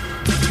 Ja,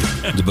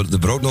 de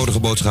broodnodige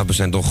boodschappen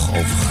zijn toch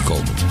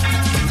overgekomen.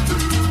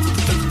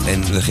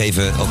 En we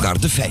geven elkaar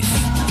de 5.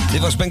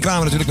 Dit was Ben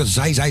Kramer natuurlijk met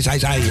Zij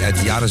uit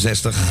de jaren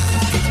 60.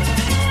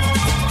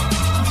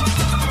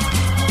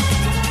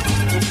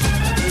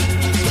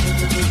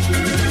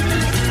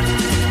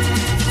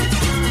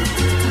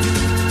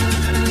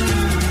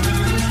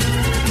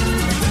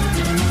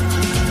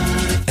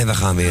 En we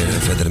gaan weer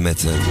verder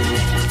met...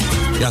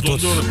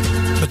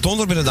 met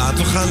Tondorp inderdaad.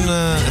 We gaan,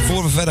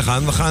 voor we verder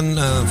gaan, we gaan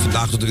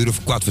vandaag tot de uur of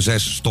 5:15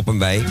 stoppen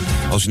wij.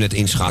 Als u net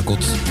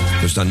inschakelt.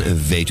 Dus dan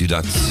weet u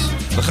dat.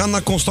 We gaan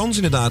naar Constance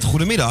inderdaad.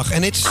 Goedemiddag.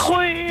 En it's...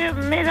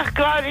 Goedemiddag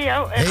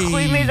Claudio. En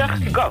goedemiddag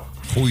Go.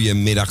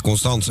 Goedemiddag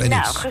Constance. En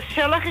nou,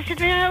 gezellig is het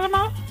weer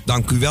helemaal.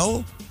 Dank u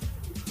wel.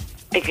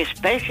 Ik heb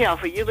speciaal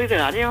voor jullie de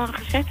radio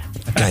aangezet.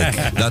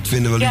 Kijk, dat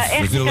vinden we lief. Ja, echt. Dat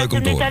vinden we leuk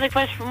om te horen. Ik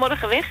was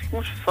vanmorgen weg. Ik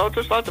moest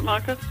foto's laten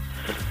maken.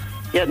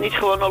 Ja, niet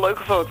gewoon nog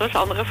leuke foto's,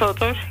 andere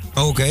foto's.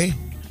 Oké.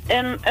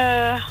 En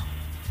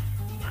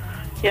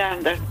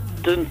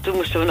toen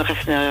moesten we nog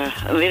even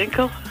naar een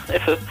winkel.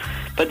 Even een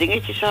paar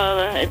dingetjes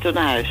halen en toen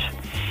naar huis.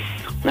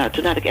 Nou,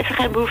 toen had ik even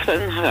geen behoefte aan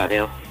een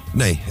radio.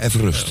 Nee, even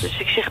rust. Dus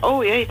ik zeg,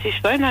 oh jee, het is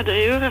bijna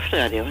 3 uur even de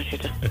radio gaan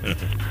zitten.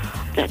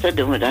 Dat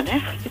doen we dan, hè.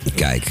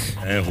 Kijk.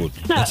 Heel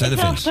goed. Nou, dat zijn de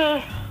fans.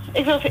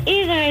 Ik wil voor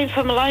iedereen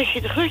van mijn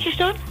lijstje de groetjes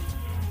doen.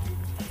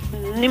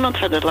 Niemand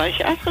van het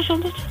lijstje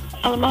uitgezonderd.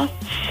 Allemaal.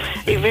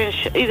 Ik wens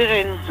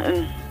iedereen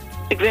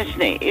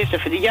eerst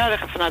even de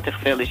jarigen van harte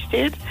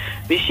gefeliciteerd.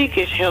 Wie ziek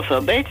is, heel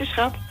veel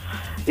beterschap.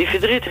 Wie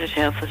verdrietig is,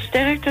 heel veel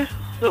sterkte.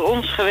 Door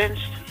ons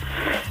gewenst.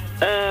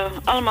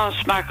 Allemaal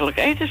smakelijk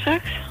eten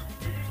straks.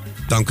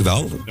 Dank u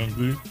wel. Dank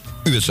u.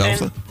 U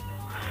hetzelfde.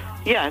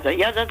 Ja,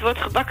 dat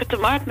wordt gebakken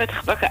tomaat met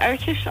gebakken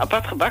uitjes.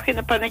 Apart gebakken in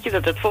een pannetje,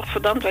 dat het vocht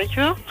verdampt, weet je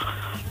wel.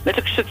 Met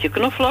een stukje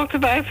knoflook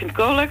erbij, vind ik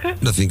ook lekker.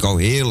 Dat vind ik ook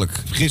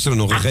heerlijk. Gisteren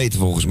nog gegeten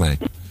volgens mij.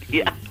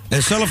 Ja.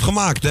 En zelf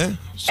gemaakt, hè?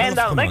 En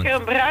dan lekker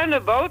een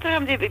bruine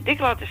boterham, die heb ik dik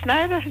laten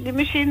snijden, die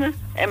machine.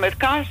 En met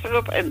kaas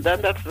erop en dan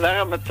dat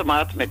warme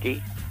tomaat met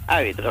die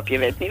uien erop. Je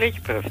weet niet wat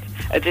je proeft.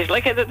 Het is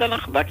lekkerder dan een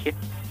gebakje.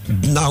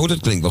 Nou, dat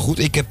klinkt wel goed.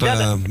 Ik heb, we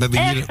hebben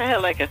echt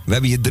heel lekker. We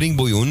hebben hier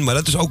drinkbouillon, maar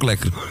dat is ook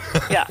lekker.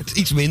 Ja. Het is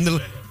iets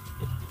minder.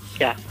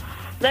 Ja.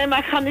 Nee, maar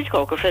ik ga niet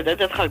koken verder.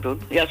 Dat ga ik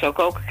doen. Ja, zo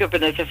koken. Ik heb er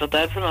net even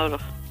tijd voor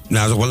nodig.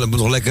 Nou, dat is toch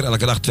wel lekker.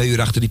 Elke dag 2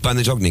 uur achter die pan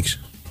is ook niks.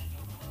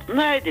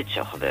 Nee, dit is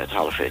zo gebeurd.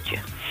 Half uurtje.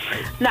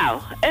 Nou,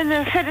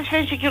 en verder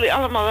wens ik jullie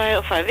allemaal een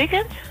heel fijn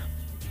weekend.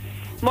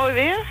 Mooi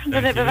weer.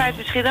 Dan hebben wij het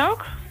misschien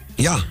ook.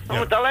 Ja. We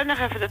moeten alleen nog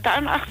even de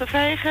tuin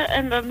achtervegen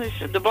en dan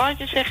is de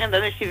blaadjes weg en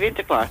dan is die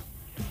winter klaar.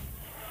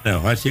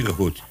 Nou, hartstikke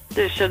goed.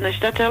 Dus dan is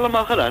dat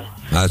helemaal gedaan.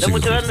 Dan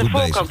moeten we aan de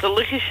voorkant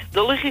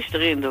de lichtjes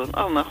erin doen.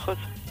 Oh, nou goed.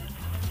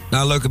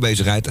 Nou, leuke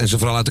bezigheid. En ze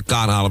vooral uit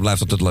elkaar halen,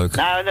 blijft altijd leuk.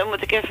 Nou, dan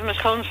moet ik even mijn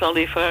schoonzoon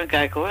liever aan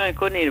kijken hoor. En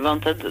kon niet,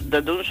 want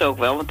dat doen ze ook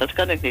wel, want dat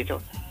kan ik niet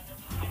hoor.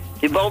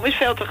 Die boom is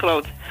veel te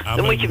groot.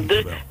 Dan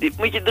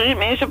moet je 3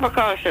 mensen op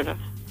elkaar zetten.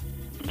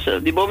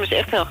 Zo, die boom is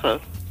echt heel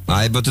groot. Maar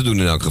hij heeft wat te doen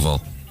in elk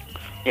geval.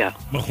 Ja.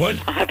 Maar goed.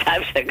 Hij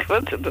heeft zeker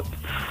wat te doen.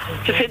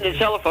 Ze vinden het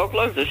zelf ook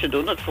leuk, dus ze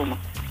doen het voor me.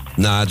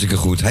 Nou, hartstikke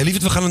goed. Hey,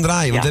 lieverd, we gaan hem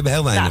draaien, want we hebben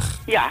heel weinig.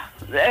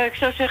 Ik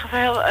zou zeggen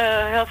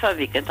heel fijn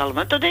weekend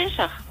allemaal. Tot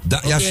dinsdag.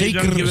 Ja,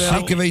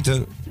 zeker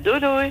weten.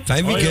 Doei.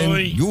 Fijn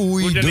weekend.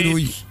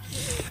 Doei.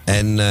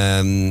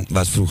 En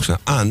wat vroeg ze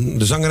aan?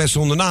 De zangeres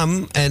zonder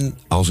naam. En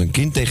als een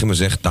kind tegen me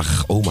zegt,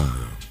 dag oma.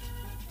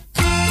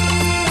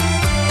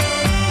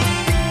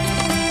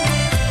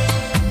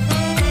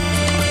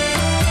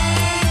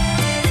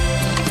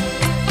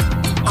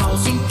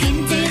 Als een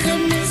kind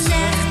tegen me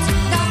zegt,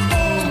 dag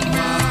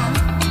oma,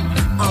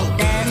 al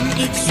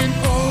ben ik zijn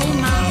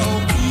oma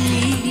ook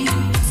niet,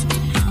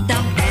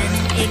 dan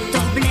ben ik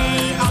toch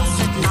blij als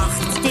het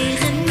lacht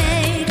tegen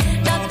mij.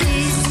 Dat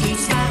is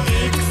iets waar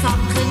ik van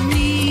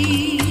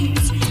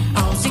geniet.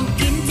 Als een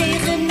kind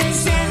tegen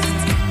me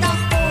zegt, dag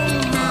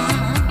oma,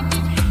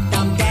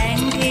 dan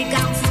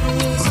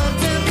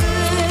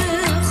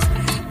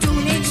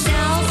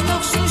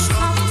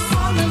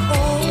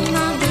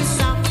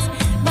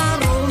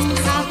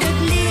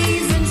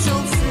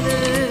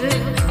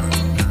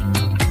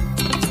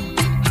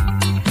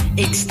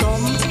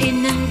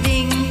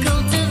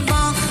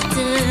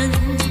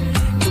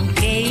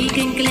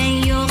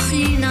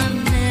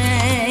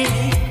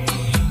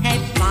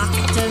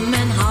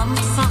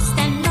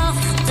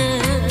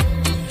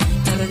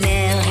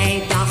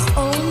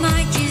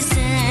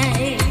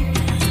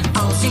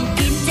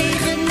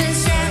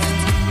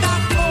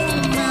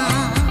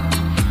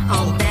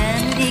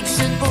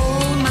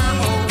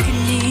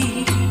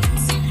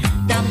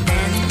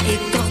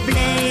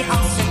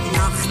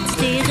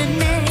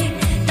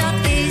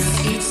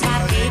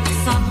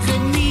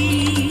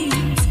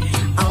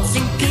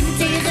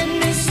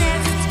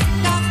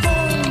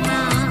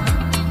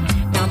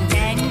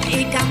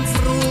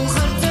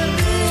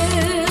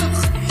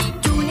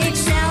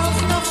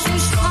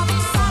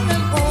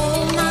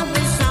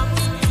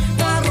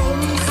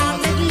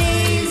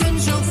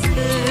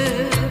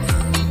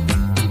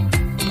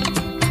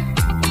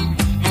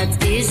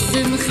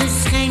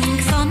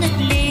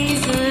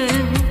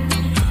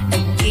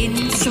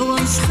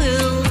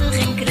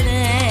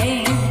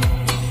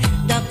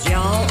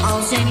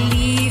al zijn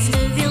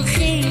liefde wil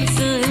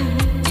geven,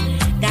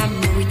 daar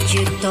moet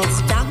je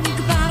toch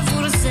dankbaar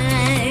voor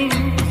zijn.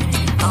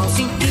 Als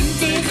een kind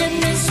tegen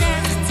me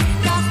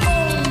zegt, dag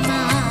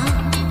oma,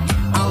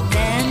 al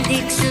ben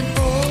ik zijn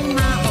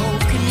oma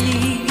ook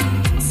niet,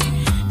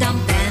 dan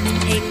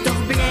ben ik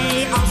toch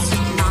blij als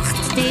het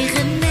lacht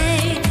tegen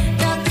mij.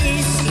 Dat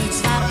is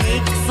iets waar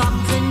ik van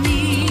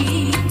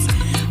geniet.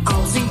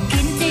 Als een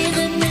kind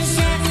tegen me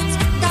zegt,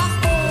 dag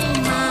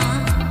oma,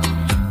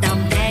 dan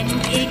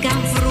denk ik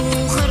aan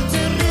vroeger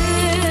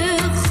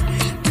terug,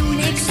 toen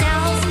ik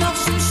zelf nog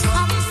zo'n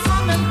schat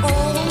van een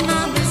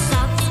oma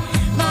bezat.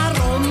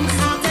 Waarom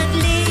gaat het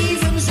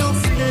leven zo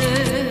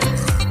vlug?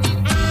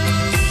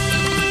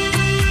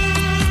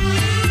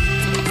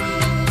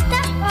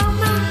 Dag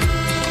oma.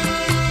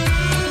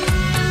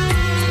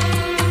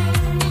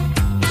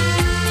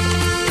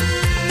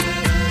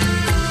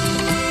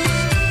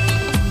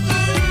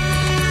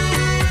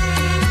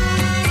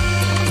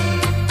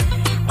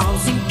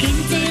 Als een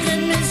kind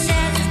tegen me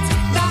zegt,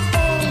 dag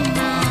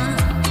oma,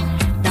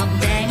 dan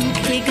denk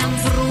ik aan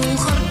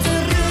vroeger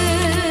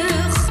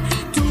terug,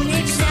 toen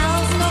ik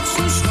zelf nog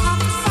zo'n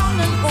schat van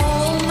een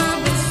oma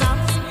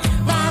bezat.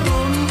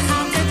 Waarom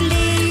gaat het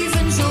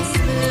leven zo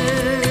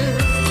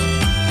vlug?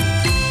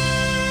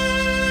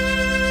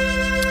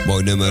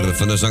 Mooi nummer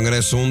van de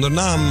zangeres zonder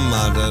naam.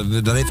 Maar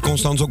daar heeft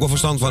Constance ook wel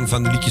verstand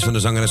van de liedjes van de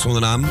zangeres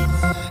zonder naam.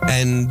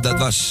 En dat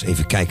was,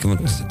 even kijken, want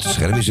het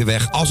scherm is weer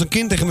weg. Als een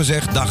kind tegen me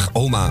zegt, dag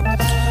oma.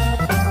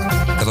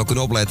 Ik had ook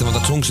kunnen opletten, want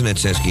dat zong ze net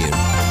 6 keer.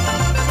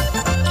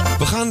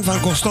 We gaan van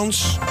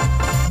Constance.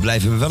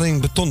 Blijven we wel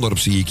in Betondorp,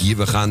 zie ik hier.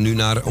 We gaan nu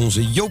naar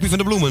onze Jopie van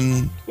de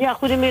Bloemen. Ja,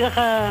 goedemiddag.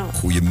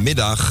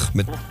 Goedemiddag.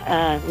 Met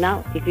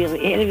Nou, ik wil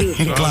eerder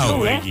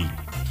Klauw.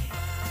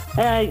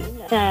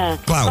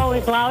 Klauw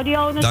en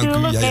Claudio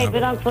natuurlijk. Ja, ja.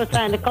 Bedankt voor het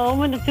fijne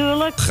komen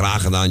natuurlijk.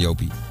 Graag gedaan,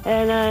 Jopie.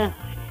 En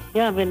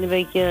ja, ik ben een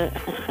beetje...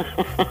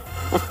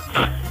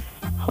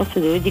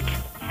 Godverdomme.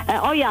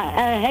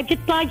 Heb je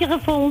het plaatje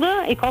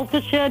gevonden? Ik hoop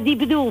dat ze die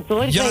bedoelt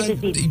hoor. Ik weet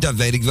het niet. Dat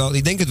weet ik wel.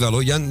 Ik denk het wel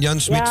hoor.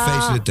 Jan Smit,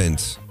 feest in de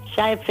tent.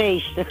 Zij heeft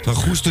feesten. Van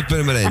Goest tot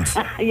Permanent.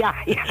 ja.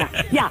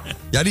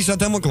 Ja, die staat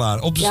helemaal klaar.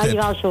 Op de Ja, step. die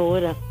wou ze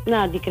horen.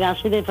 Nou, die krijgt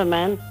ze dit van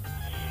mij.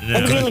 Ja, en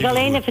dan wil ik kan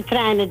alleen even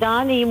trainen,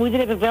 Daan. En je moeder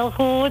heb ik wel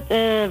gehoord.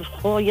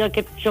 Ja, ik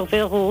heb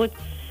zoveel gehoord.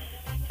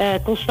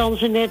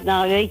 Constance net.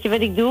 Nou, weet je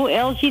wat ik doe?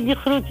 Elsie, die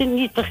groeten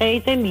niet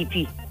vergeten. En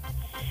Miepie.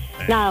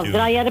 Nou,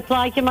 draai jij de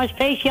plaatje maar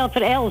speciaal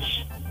voor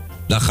Els.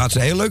 Dat gaat ze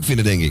heel leuk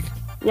vinden, denk ik.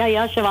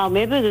 Ja, ze wou hem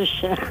hebben,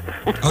 dus...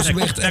 Als ze hem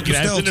echt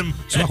besteld.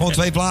 Ze mag gewoon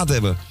 2 platen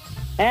hebben.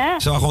 Hè?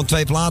 Ze mag gewoon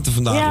 2 platen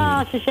vandaag Ja,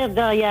 horen. ze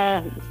zegt,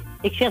 ja...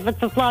 Ik zeg, wat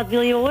voor plaat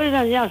wil je horen?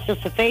 Dan, ja, ze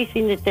zegt, ze feest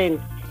in de tent.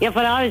 Ja,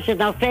 voor haar is het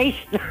nou feest.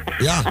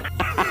 Ja.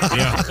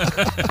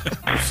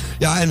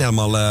 Ja, en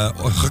helemaal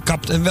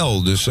gekapt en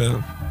wel. Dus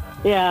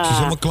Ja. ze is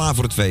helemaal klaar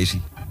voor het feestje.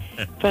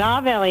 Voor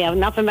haar wel, ja.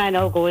 Nou, voor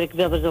mij ook hoor. Ik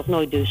wil het nog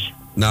nooit dus.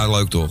 Nou,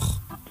 leuk toch.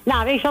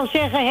 Nou, ik zal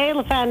zeggen,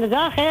 hele fijne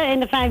dag, hè.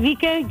 En een fijn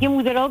weekend. Je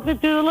moeder ook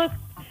natuurlijk.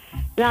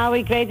 Nou,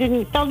 ik weet het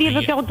niet. Tal, die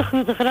heb ik al de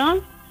groeten gedaan.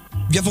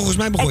 Ja, volgens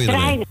mij begon je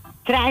ermee.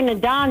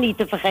 Treinen daar niet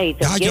te vergeten.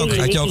 Ja, had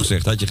je ook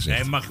gezegd.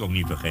 Nee, mag ik ook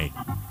niet vergeten.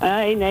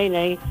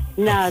 Nee.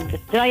 Nou,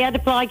 draai jij de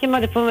plaatje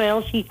maar voor me,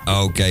 Elsie.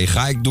 Oké,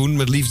 ga ik doen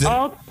met liefde.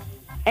 Oh,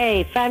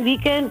 fijn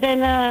weekend en...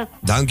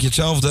 Dank je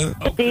hetzelfde.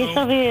 Tot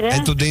dinsdag weer, hè.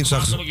 En tot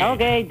dinsdag.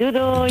 Oké, doei.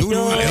 Doei,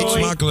 eet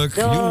smakelijk.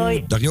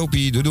 Joe. Dag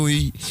Jopie,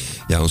 doei.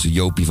 Ja, onze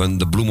Jopie van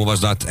de Bloemen was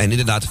dat. En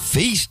inderdaad,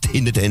 feest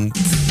in de tent.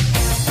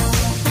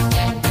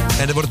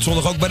 En dan wordt het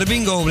zondag ook bij de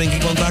bingo, denk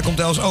ik, want daar komt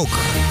Els ook.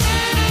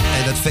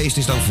 En dat feest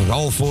is dan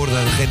vooral voor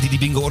degene die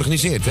bingo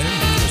organiseert, hè.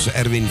 Onze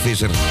Erwin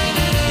Visser.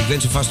 Ik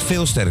wens hem vast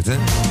veel sterkte.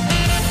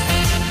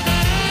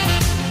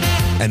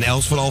 En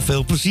Els vooral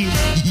veel plezier.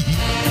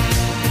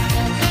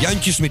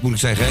 Jantje Smit moet ik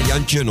zeggen, hè.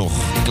 Jantje nog,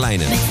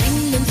 kleine. Met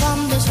vrienden van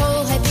de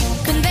school heb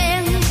ik een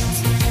band.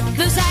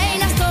 We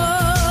zijn echt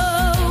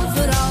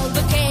overal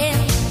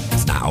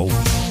bekend. Nou.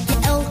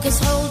 Elke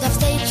schooldag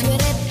steeds weer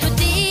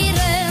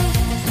repeteren.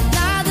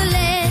 Na de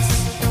les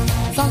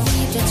van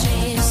 4 tot 6.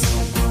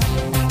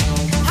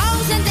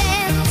 House and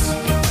dance.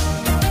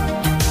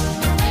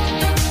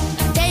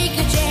 Take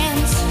a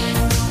chance.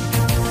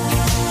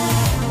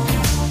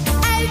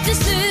 Uit de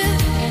stuur.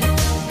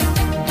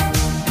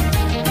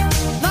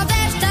 Want er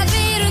staat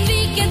weer een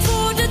weekend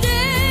voor de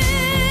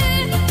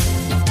deur.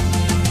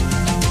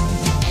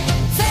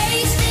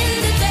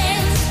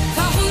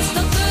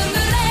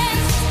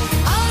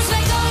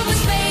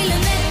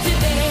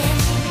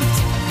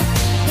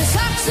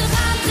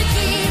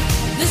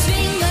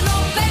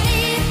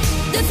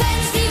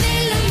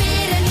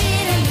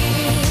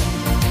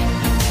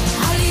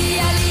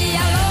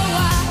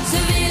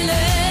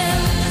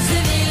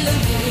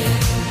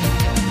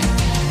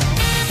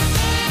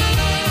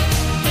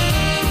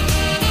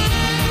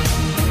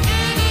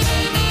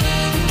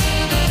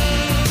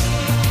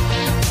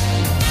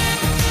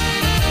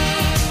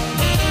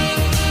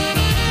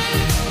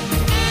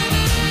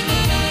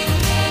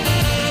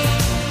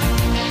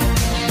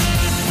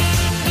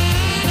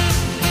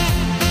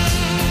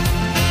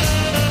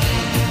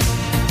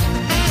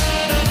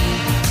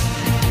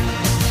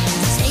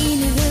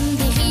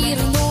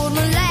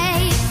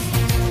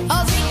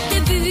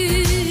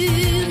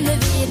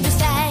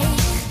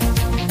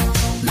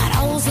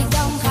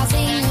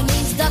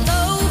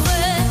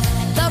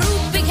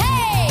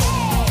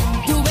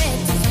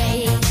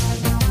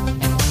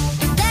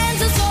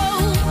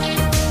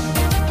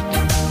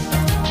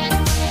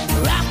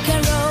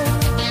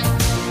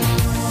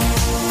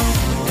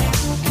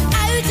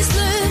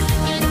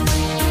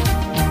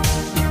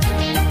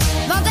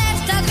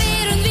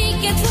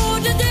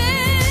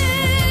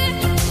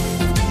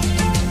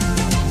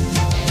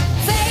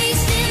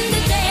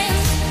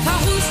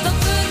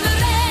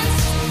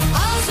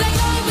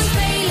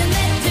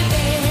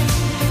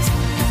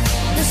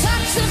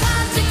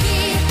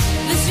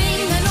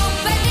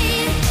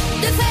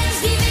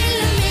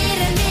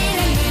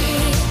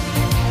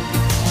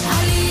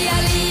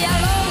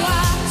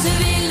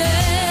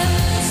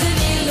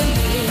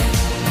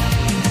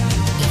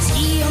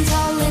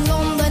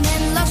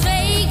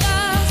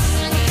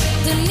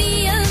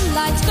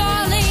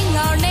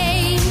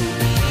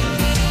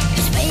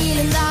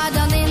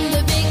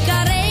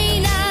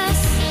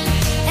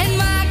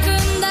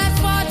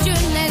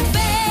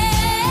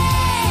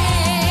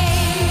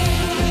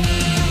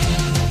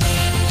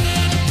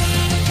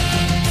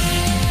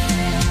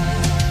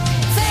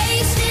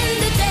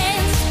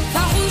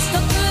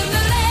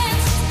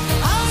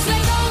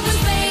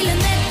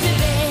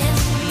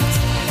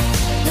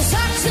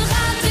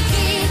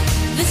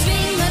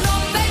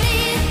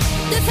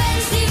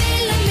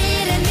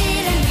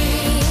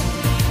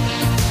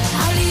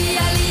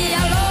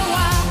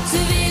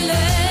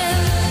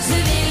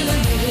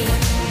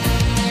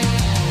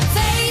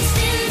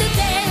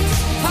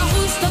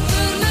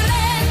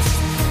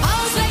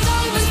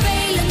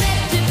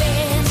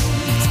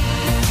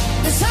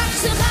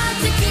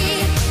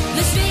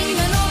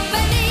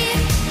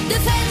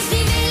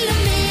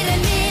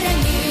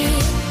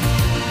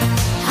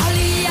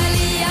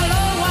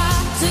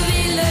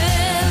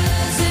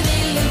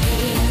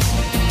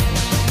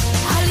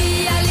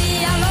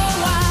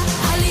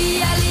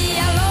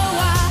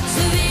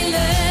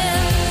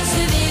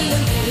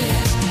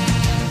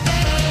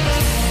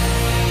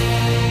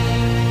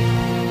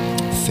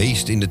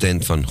 feest in de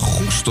tent van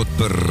Goes tot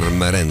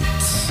Purmerend.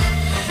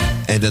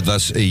 En dat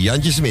was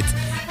Jantje Smit.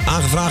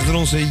 Aangevraagd door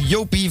onze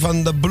Jopie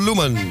van de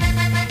Bloemen.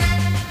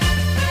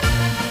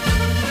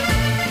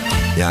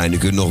 Ja, en u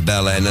kunt nog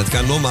bellen en het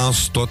kan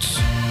nogmaals tot...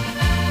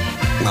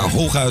 Nou,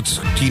 hooguit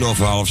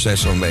 5:10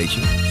 zo'n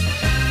beetje.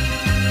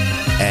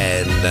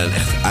 En dan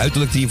echt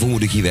uiterlijk 10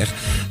 moet ik hier weg.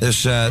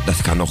 Dus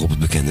dat kan nog op het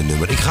bekende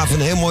nummer. Ik ga even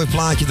een heel mooi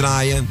plaatje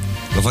draaien.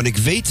 Waarvan ik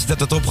weet dat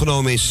het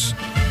opgenomen is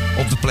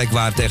op de plek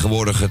waar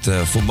tegenwoordig het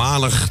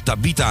voormalig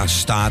Tabita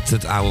staat.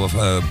 Het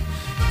oude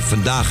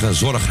vandaag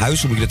zorghuis,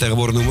 hoe moet ik dat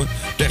tegenwoordig noemen?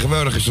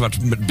 Tegenwoordig is er wat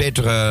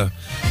betere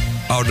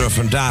ouderen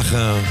vandaag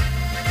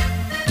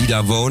die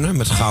daar wonen.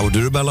 Met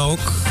gouden deurbellen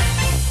ook.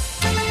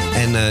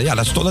 En ja, je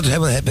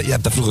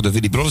hebt daar vroeger de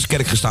Willy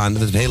Brotherskerk gestaan.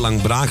 Dat is heel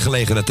lang braak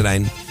gelegen, dat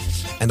terrein.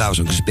 En daar was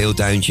ook een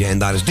speeltuintje. En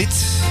daar is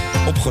dit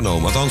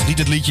opgenomen. Althans, niet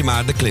het liedje,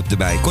 maar de clip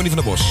erbij. Connie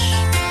van der Bos.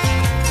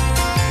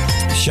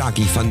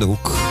 Sjaki van de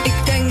Hoek. Ik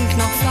denk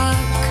nog vaak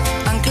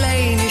aan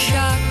kleine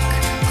Sjaak.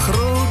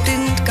 Groot in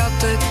het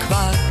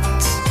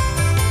kattenkwaad.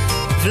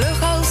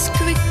 Vlug als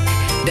kwik,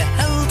 de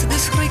held, de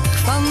schrik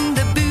van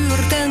de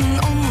buurt en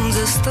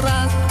onze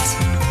straat.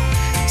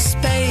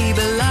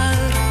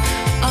 Spijbelaar,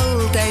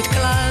 altijd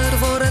klaar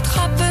voor het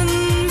gappen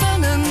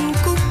van een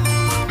koek.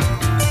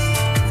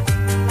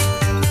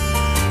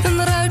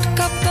 Een ruit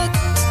kapot,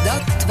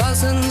 dat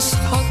was een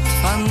schot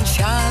van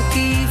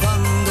Sjaki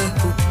van de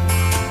Hoek.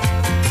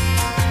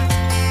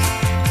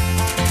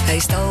 Hij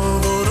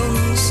stal voor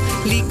ons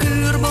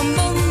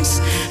liqueurbonbons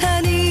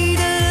en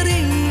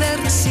iedereen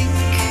werd ziek.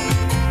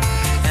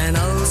 En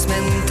als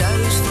men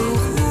thuis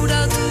vroeg hoe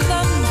dat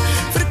kwam,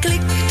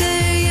 verklikte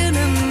je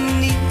hem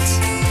niet.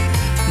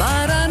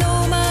 Maar aan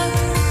oma,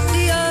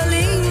 die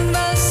alleen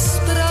was,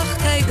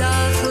 bracht hij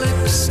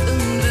dagelijks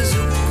een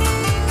bezoek.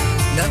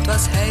 Dat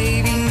was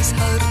hij wiens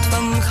hart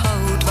van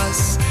goud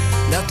was,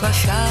 dat was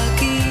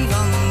Sjaki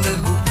van de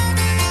Hoek.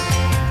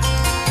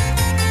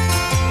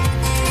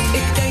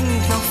 Ik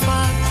denk nog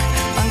vaak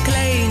aan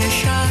kleine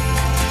Sjaak,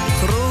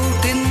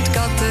 groot in het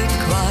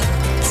kattenkwaad.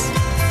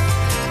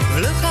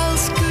 Vlug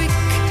als kwik,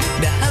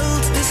 de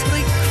held, de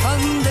schrik van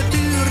de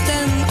buurt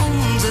en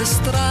onze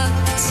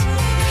straat.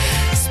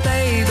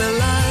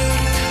 Spijbelaar,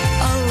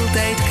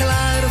 altijd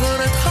klaar voor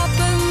het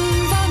gappen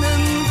van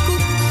een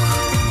koek.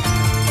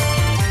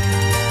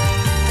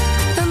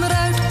 Een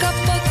ruit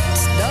kapot,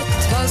 dat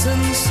was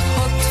een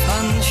schot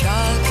van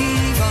Sjaki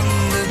van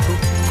de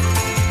Hoek.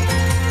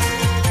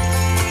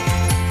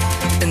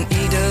 En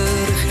ieder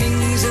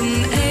ging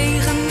zijn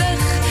eigen weg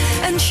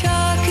en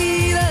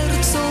Sjaki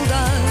werd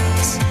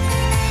soldaat.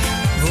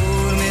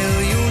 Voor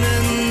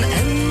miljoenen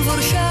en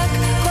voor Sjaak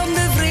kwam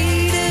de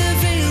vrede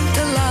veel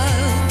te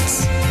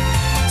laat.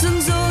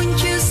 Zijn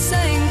zoontjes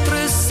zijn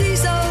precies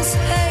als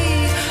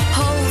hij,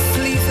 half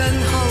lief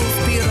en half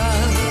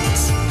piraat.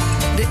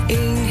 De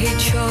een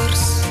heet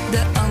Sjors,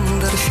 de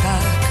ander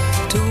Sjaak,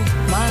 toe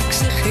maak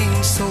ze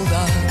geen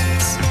soldaat.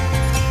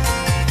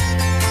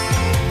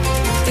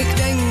 Ik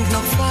denk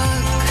nog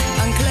vaak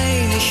aan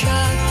kleine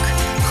Sjaak,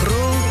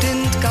 groot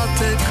in het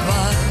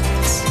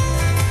kattenkwaad.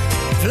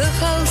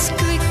 Vlug als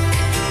kwik,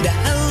 de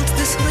held,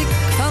 de schrik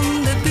van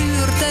de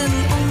buurt en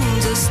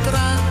onze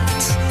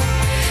straat.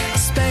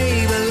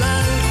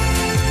 Spijbelaar,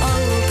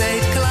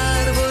 altijd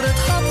klaar voor het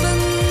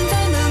gappen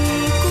van een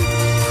koek.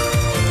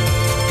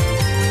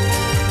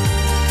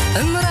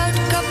 Een ruit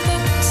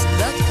kapot,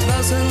 dat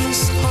was een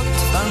schot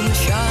van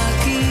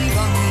Sjaki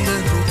van de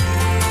Hoek.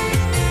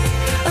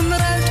 Een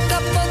ruit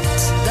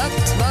kapot,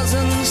 dat was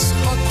een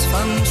schot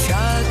van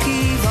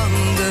Sjaki van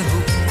de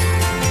Hoek.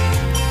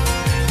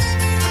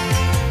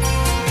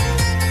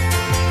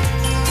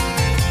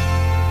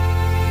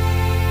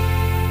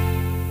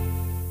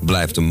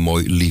 Blijft een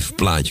mooi lief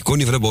plaatje.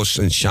 Connie van der Bos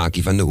en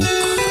Sjaki van de Hoek.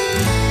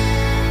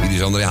 Hier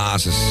is André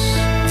Hazes.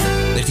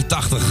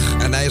 1980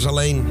 en hij is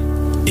alleen.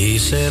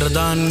 Is er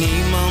dan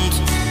niemand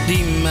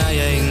die mij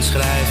eens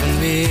schrijven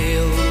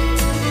wil?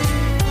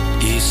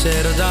 Is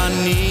er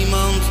dan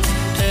niemand?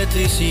 Het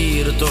is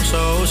hier toch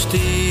zo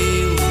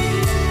stil.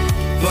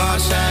 Waar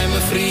zijn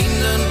mijn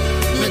vrienden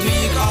met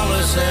wie ik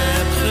alles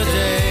heb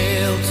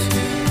gedeeld?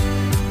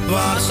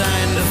 Waar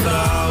zijn de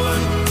vrouwen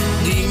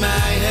die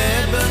mij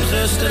hebben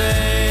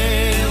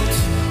gestreeld?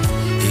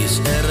 Is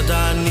er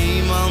daar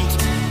niemand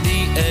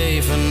die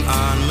even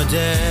aan me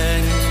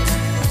denkt?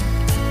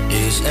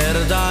 Is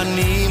er daar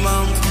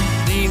niemand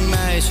die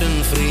mij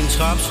zijn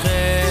vriendschap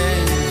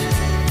schenkt?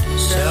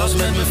 Zelfs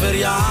met mijn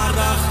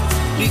verjaardag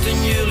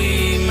lieten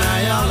jullie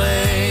mij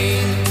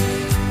alleen.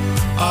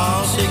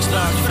 Als ik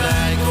straks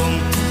vrijkom,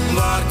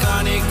 waar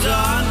kan ik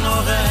dan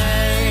nog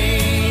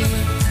heen?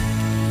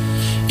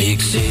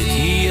 Ik zit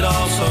hier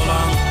al zo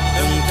lang,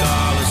 een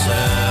kale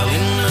cel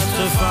in het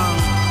gevang.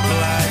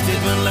 Blijft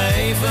dit mijn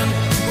leven?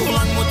 Hoe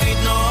lang moet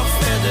dit nog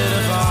verder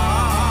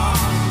gaan?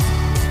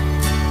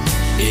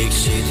 Ik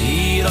zit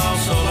hier al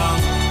zo lang,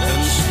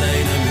 een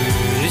stenen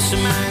muur is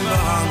mijn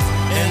behang.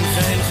 En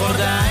geen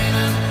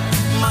gordijnen,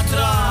 maar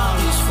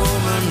tralies voor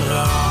mijn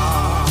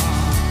raam.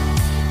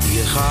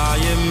 Hier ga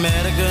je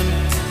merken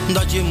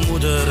dat je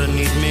moeder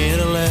niet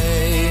meer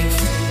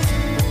leeft.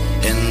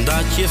 En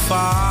dat je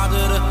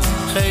vader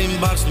geen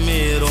barst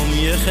meer om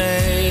je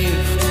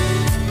geeft.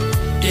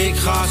 Ik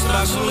ga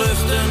straks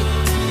luchten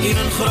in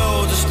een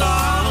grote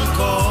stalen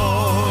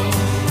kooi.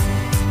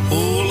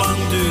 Hoe lang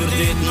duurt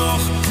dit nog?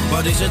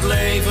 Wat is het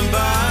leven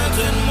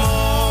buiten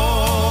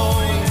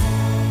mooi?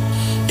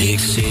 Ik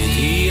zit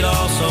hier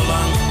al zo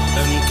lang,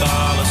 een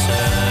kale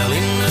cel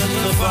in het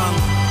gevang.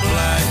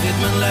 Blijft dit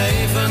mijn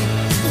leven?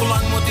 Hoe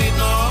lang moet dit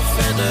nog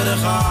verder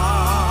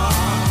gaan?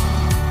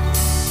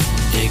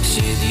 Ik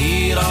zit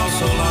hier al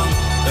zo lang,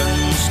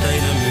 een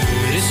stenen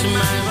muur is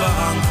mijn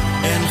behang.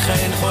 En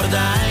geen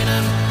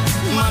gordijnen,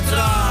 maar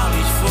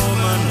tralies voor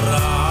mijn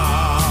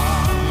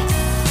raam.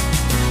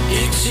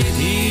 Ik zit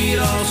hier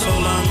al zo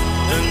lang,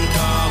 een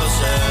kale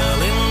cel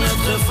in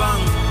het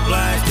gevang.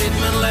 Blijft dit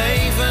mijn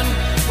leven?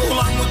 Hoe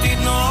lang moet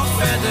dit nog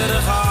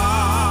verder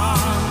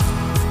gaan?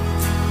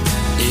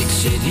 Ik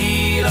zit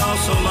hier al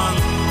zo lang,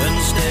 een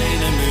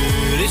stenen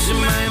muur is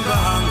mijn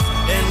behang.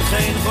 En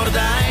geen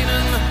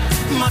gordijnen,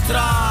 maar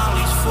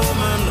tralies voor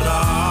mijn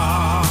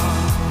raam.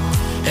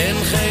 En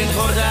geen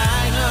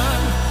gordijnen,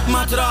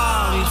 maar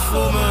tralies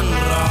voor mijn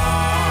raam.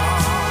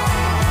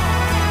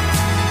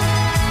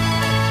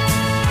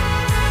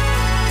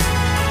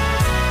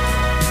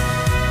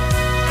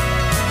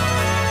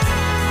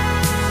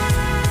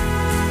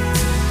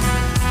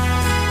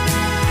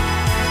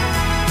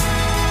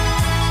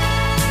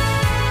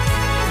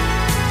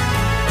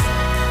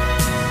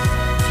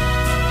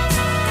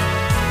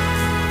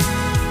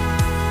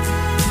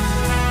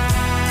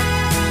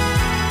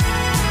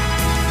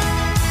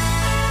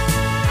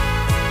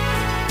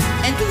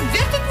 En toen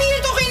werd het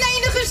meer toch in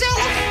enige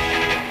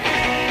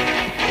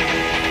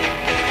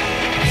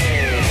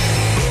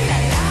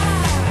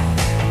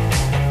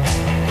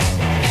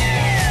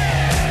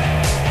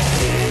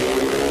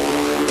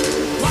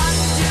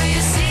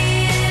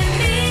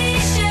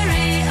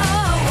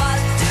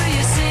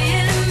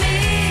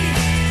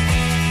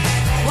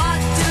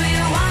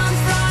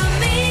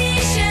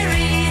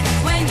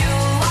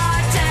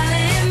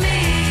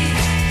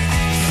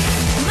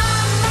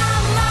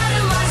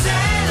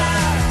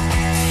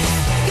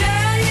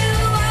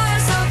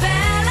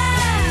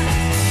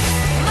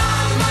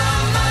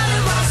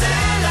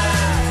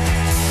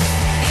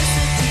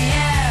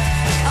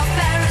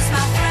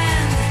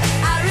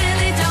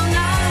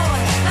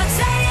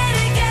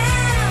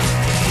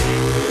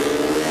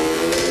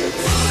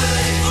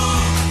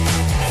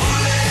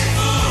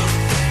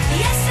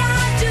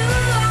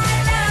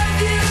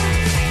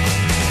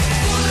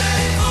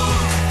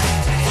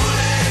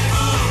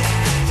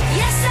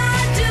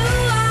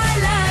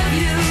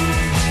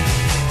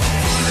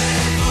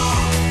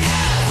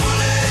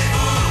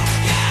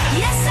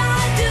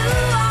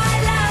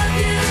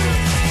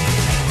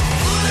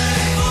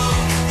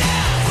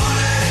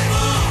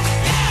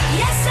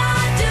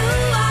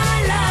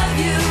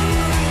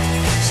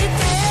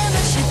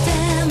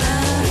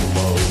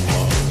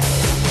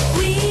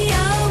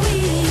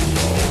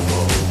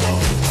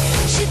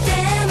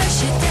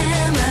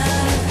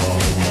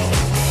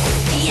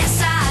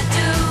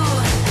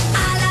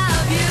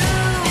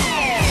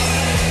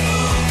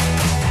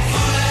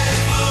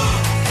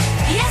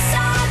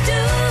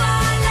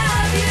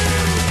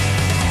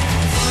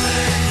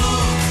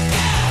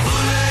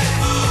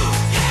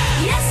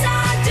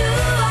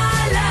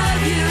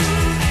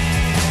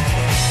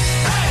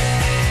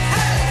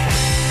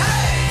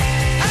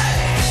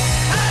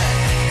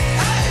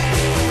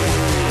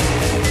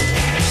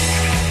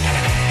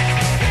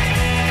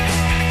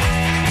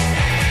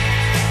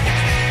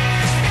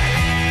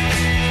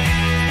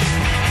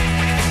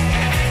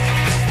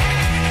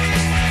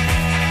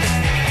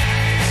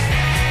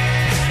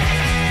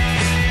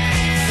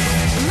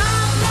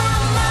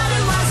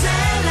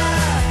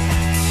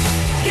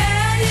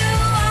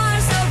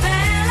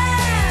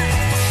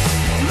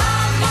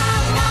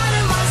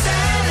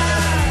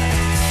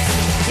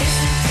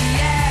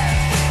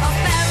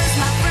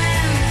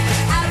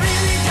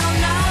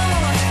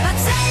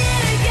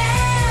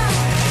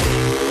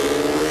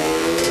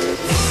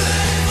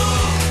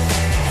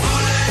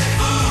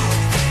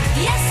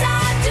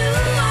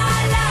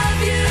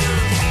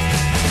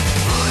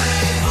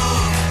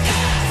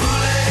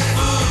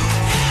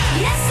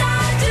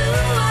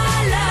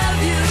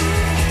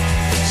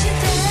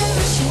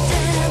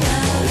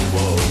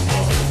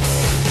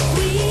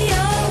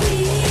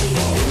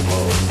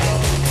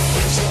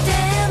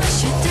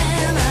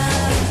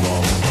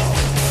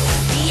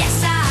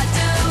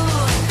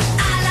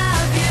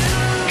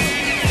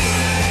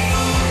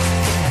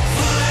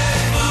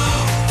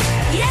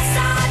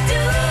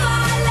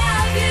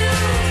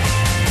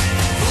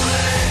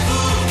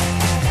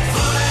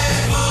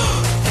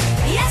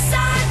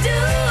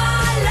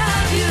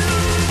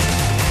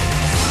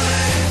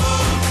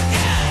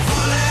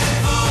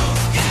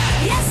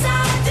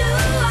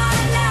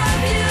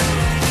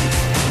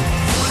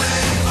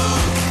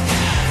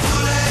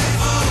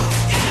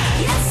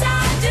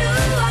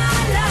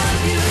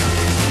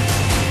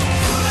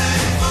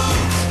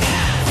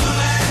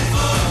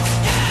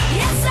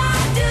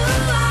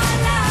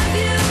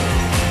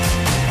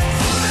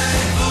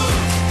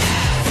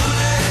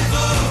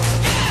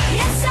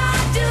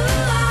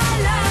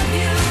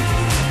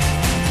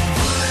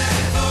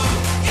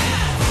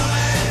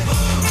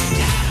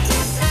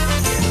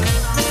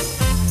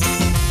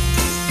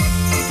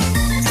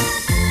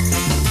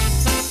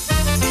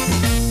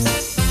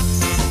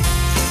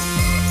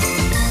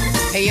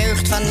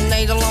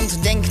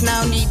Want denk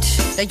nou niet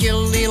dat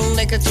jullie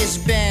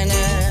lekkertjes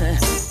bennen.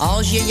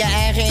 Als je je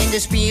eigen in de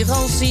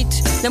spiegel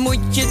ziet, dan moet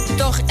je het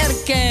toch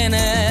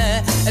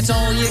erkennen. Het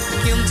zal je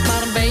kind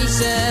maar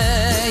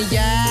wezen,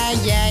 ja,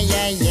 ja,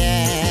 ja,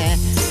 ja.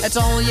 Het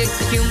zal je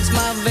kind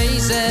maar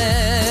wezen,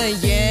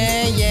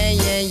 ja, ja,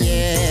 ja,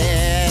 ja.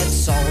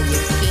 Het zal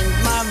je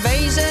kind maar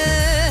wezen,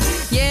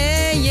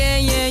 ja, ja,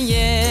 ja,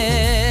 ja.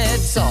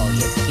 Het zal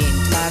je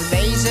kind maar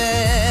wezen,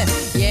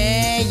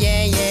 ja,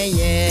 ja, ja,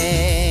 ja.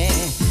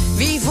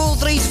 Wie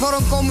voelt er iets voor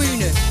een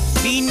commune?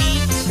 Wie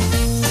niet?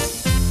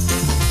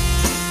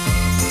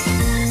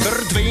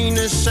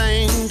 Verdwenen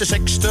zijn de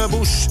sekste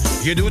boes.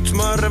 Je doet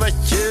maar wat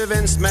je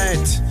wenst,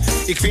 meid.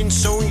 Ik vind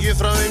zo'n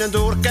juffrouw in een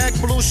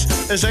doorkijkbloes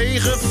een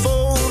zegen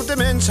voor de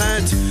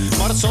mensheid.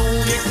 Maar het zal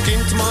je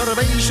kind maar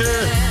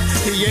wezen,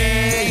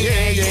 yeah,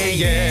 yeah, yeah,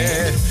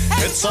 yeah.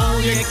 Het zal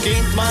je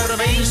kind maar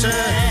wezen,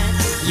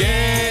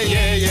 yeah,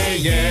 yeah,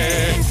 yeah,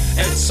 yeah.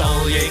 Het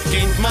zal je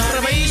kind maar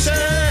wezen,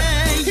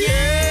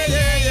 yeah,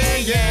 yeah,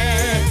 yeah, yeah.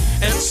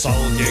 Het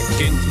zal je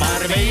kind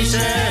maar wezen,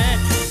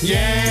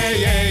 yeah,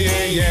 yeah,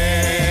 yeah,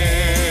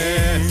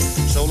 yeah.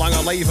 Zolang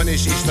er leven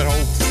is er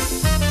hoop.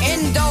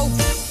 En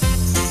doop.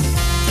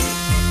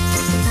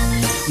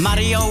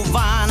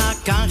 Marihuana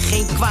kan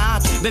geen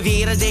kwaad,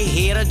 beweren de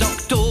heren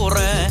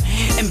doktoren.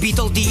 Een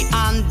Beatle die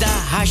aan de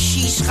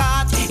hashish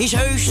gaat, is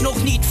heus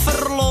nog niet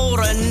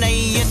verloren.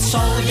 Nee, het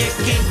zal je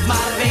kind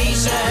maar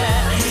wezen,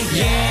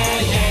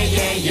 yeah, yeah,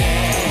 yeah,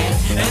 yeah.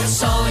 Het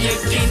zal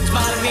je kind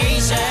maar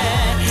wezen,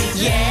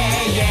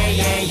 yeah, yeah,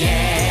 yeah,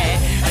 yeah.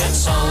 Het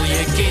zal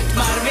je kind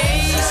maar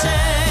wezen,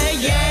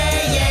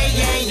 yeah, yeah,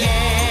 yeah,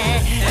 yeah.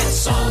 Het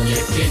zal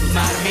je kind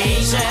maar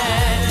wezen,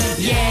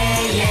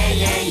 yeah, yeah,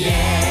 yeah, yeah.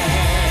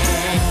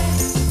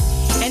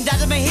 En dat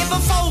het mijn hippe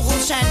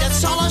vogels zijn, dat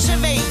zullen ze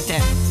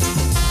weten.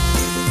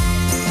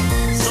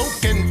 Zo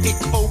ken ik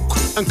ook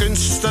een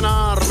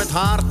kunstenaar met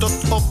haar tot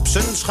op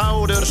zijn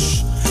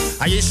schouders.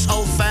 Hij is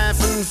al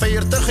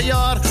 45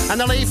 jaar en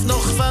hij leeft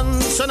nog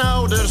van zijn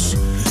ouders.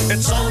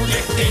 Het zal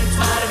je kind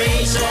maar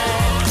wezen,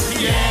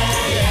 yeah,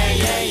 yeah,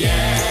 yeah, yeah.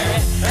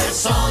 Het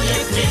zal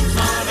je kind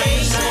maar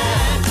wezen,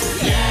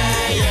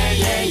 yeah, yeah,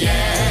 yeah,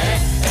 yeah.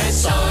 Het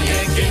zal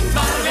je kind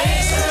maar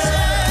wezen,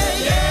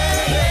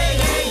 yeah, yeah,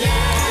 yeah,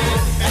 yeah.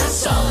 Het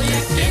zal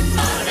je kind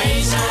maar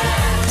wezen,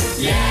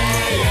 yeah,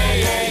 yeah,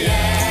 yeah, yeah.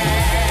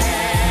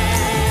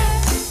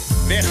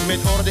 Weg met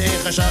orde en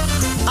gezag.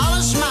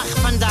 Alles mag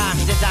vandaag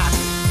de dag.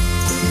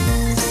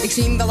 Ik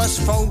zie wel eens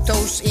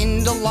foto's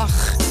in de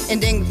lach en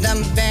denk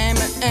dan bij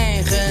mijn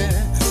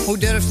eigen. Hoe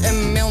durft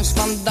een mens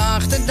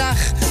vandaag de dag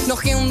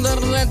nog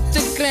kinderen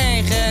te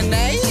krijgen?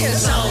 Nee,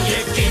 het zal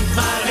je kind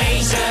maar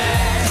wezen,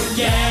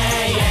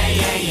 yeah, yeah,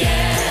 yeah, yeah.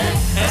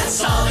 Het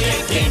zal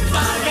je kind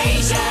maar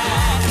wezen,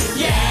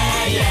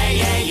 yeah, yeah,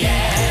 yeah, yeah.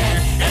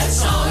 Het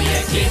zal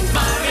je kind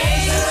maar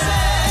wezen,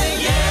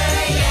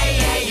 yeah, yeah,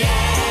 yeah, yeah.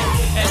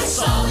 Het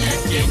zal je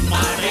kind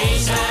maar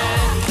wezen,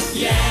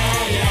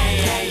 yeah, yeah,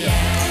 yeah, yeah.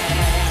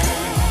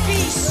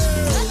 Peace,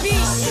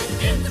 peace,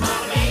 kind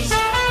maar wezen.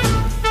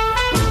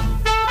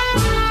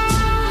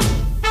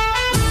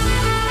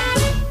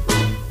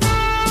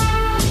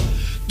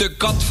 De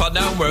kat van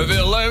ome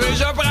Willem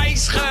is op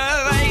reis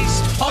geweest.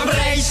 Op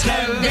reis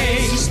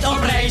geweest,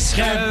 op reis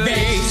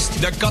geweest.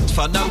 De kat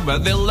van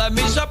ome Willem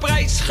is op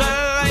reis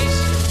geweest.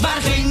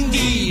 Waar ging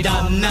die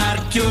dan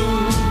naartoe?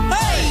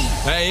 Hey!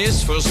 Hij is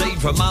voor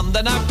 7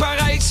 maanden naar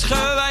Parijs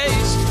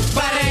geweest.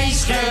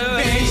 Parijs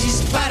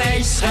geweest,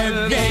 Parijs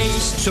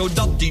geweest.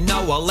 Zodat hij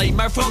nou alleen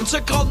maar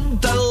Franse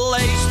kranten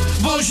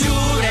leest.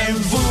 Bonjour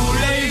en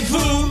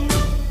voulez-vous.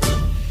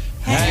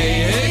 Hij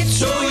heeft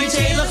zoiets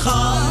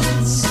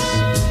elegants.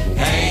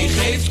 Hij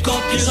geeft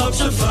kopjes op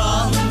zijn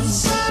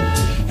Frans.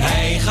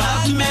 Hij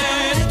gaat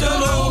met de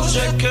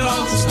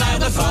rozenkrans naar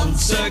de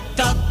Franse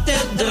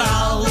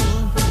kathedraal.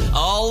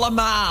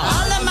 Allemaal.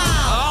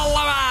 Allemaal.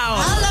 Allemaal.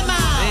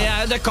 Allemaal.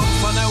 Ja, de kat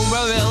van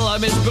ome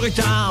Willem is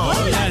brutaal.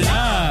 Oh la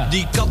la.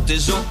 Die kat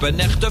is op een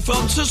echte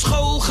Franse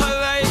school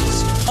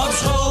geweest. Op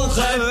school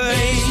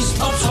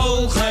geweest, op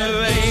school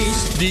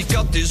geweest. Die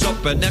kat is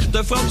op een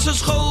echte Franse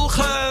school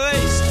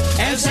geweest.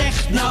 En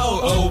zegt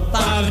nou, oh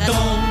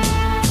pardon.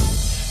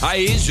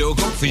 Hij is ook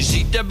op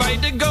visite bij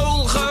de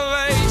goal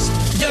geweest.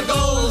 De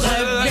goal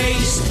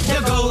geweest,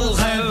 de goal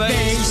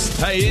geweest.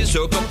 Hij is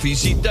ook op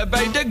visite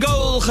bij de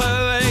goal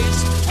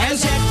geweest. En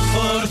zegt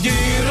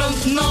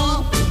voortdurend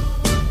non.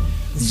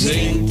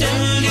 Zingt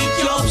een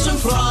liedje op zijn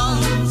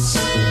Frans.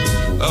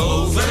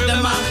 Over de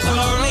macht van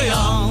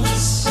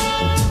Orleans.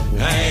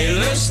 Hij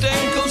lust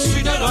enkel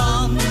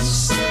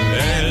suderans.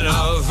 En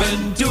af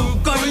en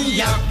toe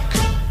cognac.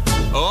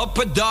 Op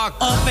het dak.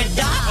 Op het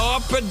dak.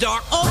 Op het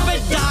dak. Op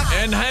het dak.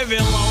 En hij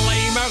wil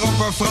alleen maar op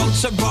een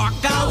Franse bak.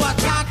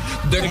 Kouakak.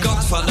 De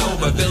kat van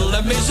ome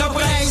Willem is op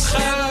reis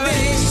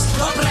geweest.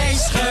 Op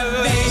reis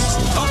geweest.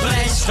 Op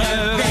reis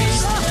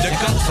geweest. De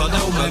kat van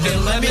ome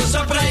Willem is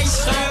op reis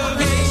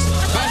geweest.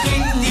 Waar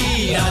ging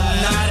die dan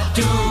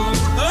naartoe?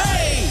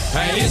 Hey!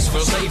 Hij is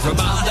voor 7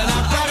 maanden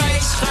naar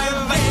Parijs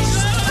geweest.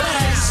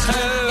 Parijs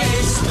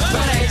geweest.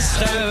 Parijs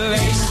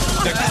geweest.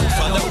 De kant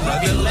van oma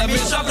Willem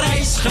is op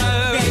reis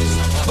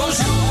geweest.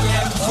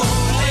 Bonjour en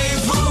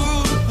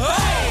voulez-vous.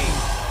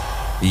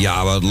 Hey!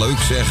 Ja, wat leuk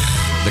zeg.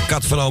 De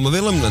kat van oma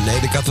Willem. Nee,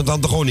 de kat van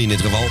tante Gonnie in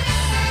dit geval.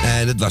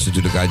 En het was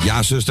natuurlijk uit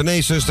Ja, zuster,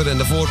 nee, zuster. En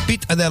daarvoor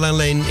Piet, Adelle en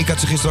Leen. Ik had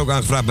ze gisteren ook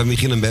aangevraagd bij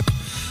Michiel en Beb.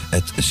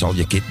 Het zal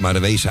je kind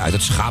maar wezen uit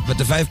het schaap met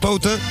de 5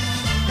 poten.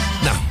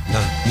 Nou,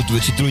 moeten we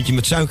het citroentje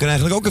met suiker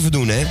eigenlijk ook even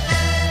doen, hè?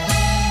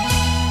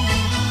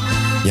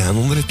 Ja, en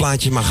onder dit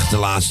plaatje mag de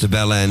laatste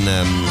bellen. En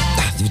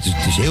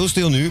het is heel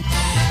stil nu.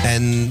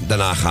 En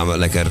daarna gaan we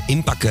lekker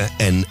inpakken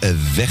en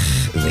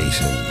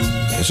wegwezen.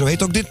 En zo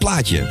heet ook dit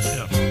plaatje.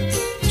 Ja.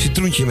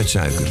 Citroentje met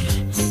suiker.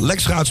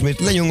 Lex Schoutsmit,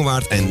 Len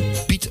Jongewaard en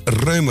Piet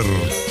Reumer.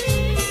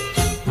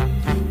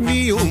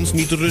 Wie ons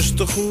niet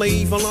rustig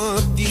leven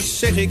laat, die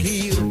zeg ik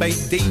hier bij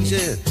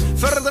deze.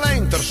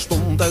 Verdwijnt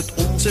terstond uit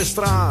onze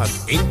straat,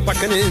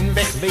 inpakken en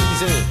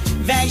wegwezen.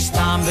 Wij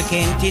staan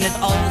bekend in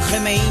het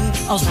algemeen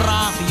als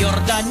brave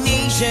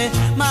Jordanezen.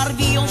 Maar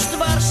wie ons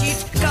dwars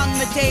zit, kan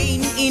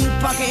meteen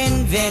inpakken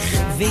en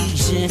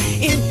wegwezen.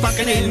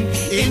 Inpakken en,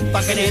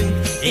 inpakken en,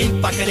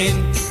 inpakken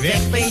en,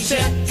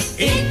 wegwezen.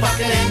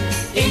 Inpakken en,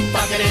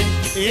 inpakken en,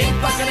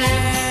 inpakken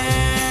en.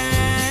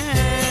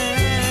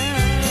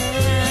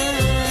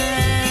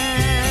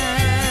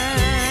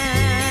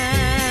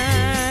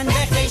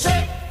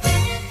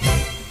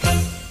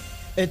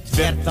 Het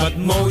werd wat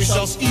moois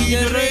als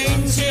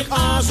iedereen zich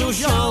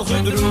asociaal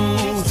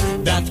gedroeg.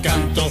 Dat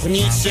kan toch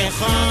niet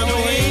zeggen,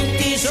 oh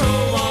het is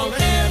zo al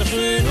erg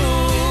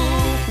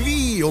genoeg.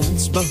 Wie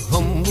ons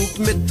behandelt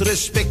met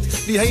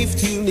respect, die heeft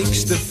hier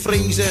niks te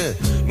vrezen.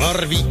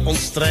 Maar wie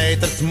ons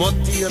strijdert,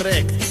 moet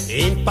direct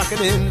inpakken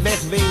en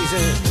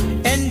wegwezen.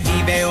 En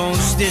wie bij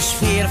ons de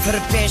sfeer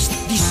verpest,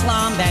 die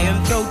slaan bij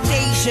een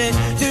prothese.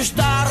 Dus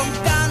daarom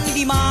kan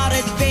die maar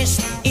het best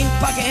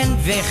inpakken en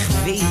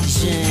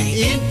wegwezen.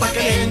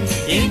 Inpakken en,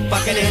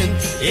 inpakken en,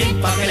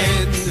 inpakken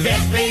en,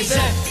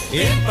 wegwezen.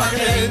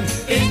 Inpakken en,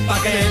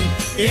 inpakken en,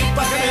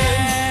 inpakken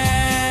en.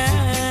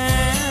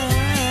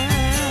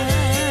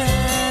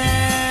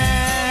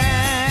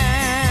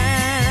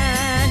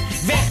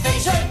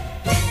 Wegwezen.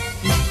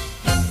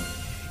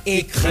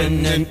 Ik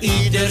gun hem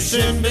ieder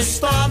zijn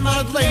bestaan, maar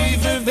het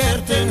leven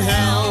werd een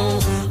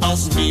hel.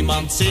 Als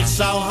niemand zich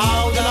zou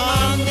houden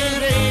aan de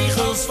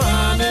regels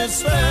van het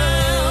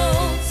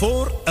spel.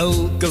 Voor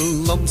elke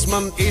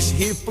landsman is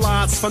hier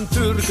plaats, van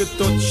Turken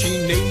tot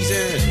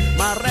Chinezen.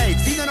 Maar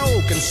rijdt wie dan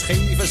ook een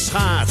scheve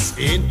schaats,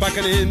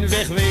 inpakken en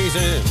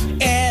wegwezen.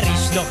 Er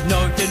is nog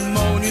nooit een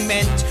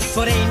monument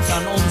voor een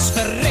van ons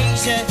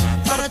verrezen.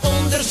 Maar het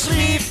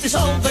onderschrift is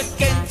al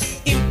bekend,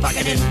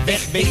 inpakken en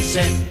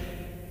wegwezen.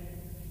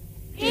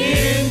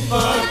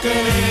 Inpakken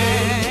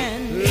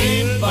en,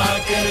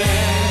 inpakken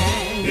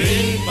en,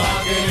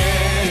 inpakken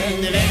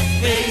en,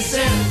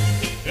 wegwezen.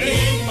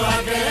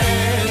 Inpakken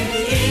en,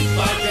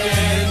 inpakken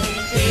en,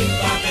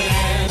 inpakken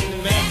en,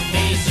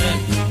 wegwezen.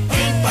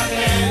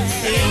 Inpakken en,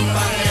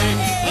 inpakken en,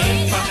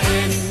 inpakken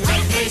en,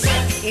 wegwezen.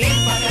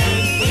 Inpakken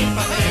en,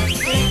 inpakken en,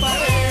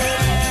 inpakken en.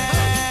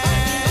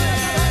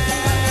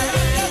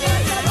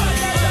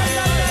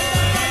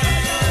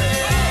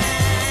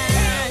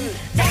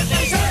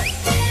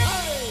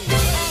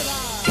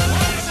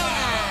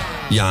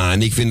 Ja,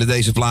 en ik vind dat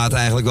deze plaat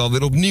eigenlijk wel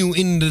weer opnieuw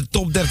in de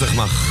top 30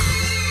 mag.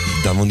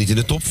 Dan wel niet in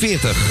de top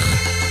 40.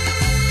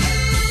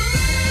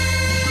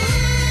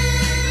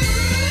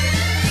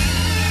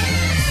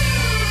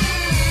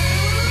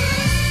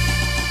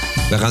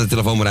 We gaan de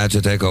telefoon maar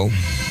uitzetten, Echo.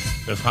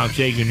 Dat ga ik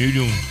zeker nu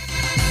doen.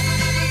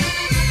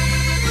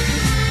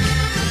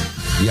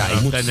 Ja,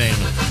 ik moet...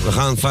 We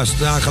gaan vast...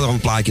 Ja, ik ga nog een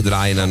plaatje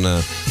draaien en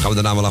dan gaan we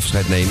daarna wel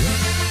afscheid nemen.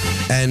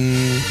 En...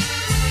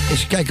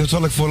 eens kijken, wat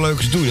zal ik voor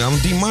leuks doen? Ja,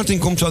 want die Martin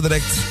komt zo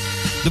direct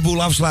de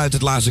boel afsluiten,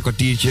 het laatste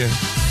kwartiertje.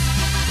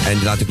 En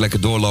die laat ik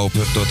lekker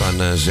doorlopen tot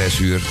aan 6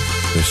 uur.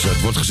 Dus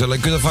het wordt gezellig.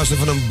 Je kunt er vast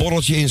even een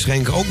borreltje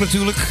inschenken, ook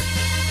natuurlijk.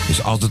 Het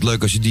is altijd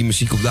leuk als je die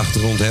muziek op de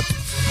achtergrond hebt.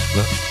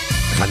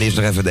 We gaan eerst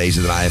nog even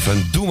deze draaien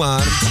van Doe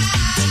Maar.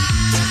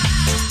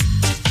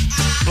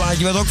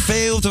 Plaatje wat ook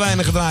veel te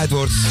weinig gedraaid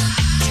wordt.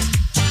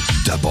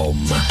 De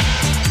Bom.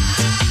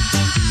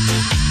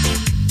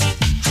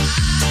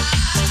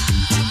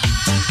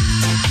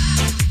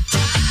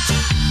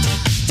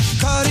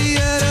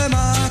 Carrière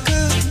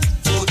maken,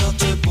 voordat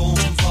de bom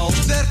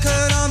valt.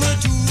 Werken aan mijn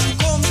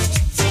toekomst,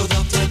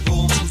 voordat de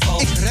bom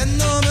valt. Ik ren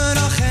door mijn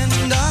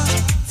agenda,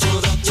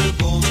 voordat de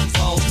bom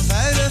valt.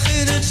 Veilig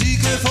in het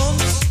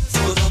ziekenfonds,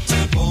 voordat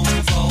de bom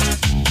valt.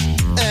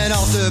 En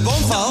als de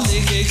bom valt, dan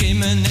lig ik in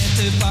mijn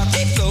nette pak.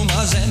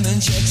 Diploma's en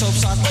mijn checks op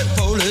zak. Mijn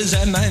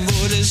polen en mijn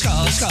woorden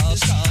schaal.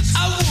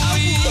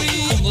 Auwoei,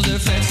 onder de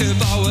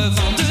flatgebouwen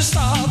van de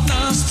stad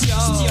naast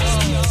jou.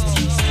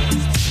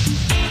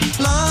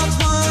 Laat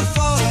maar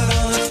vallen,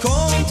 het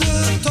komt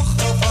er toch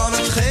wel van.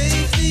 Het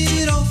geeft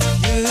hier of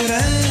je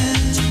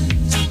rent.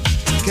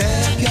 Ik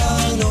heb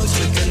jou nooit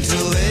gekend,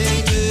 wil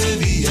weten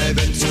wie jij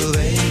bent. Wil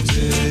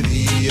weten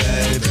wie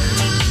jij bent.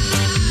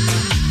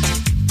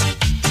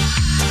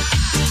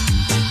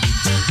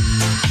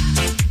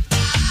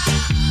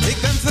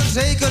 Ik ben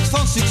verzekerd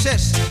van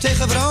succes,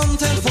 tegen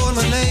brand en voor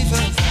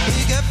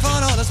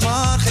alles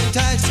maar geen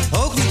tijd,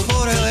 ook niet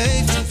voor heel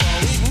even.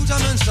 Ik moet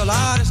aan mijn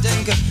salaris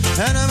denken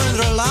en aan mijn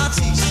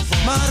relaties.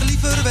 Maar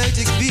liever weet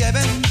ik wie jij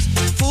bent,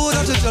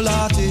 voordat het te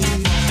laat is.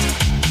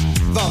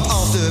 Want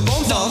als de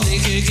bom dan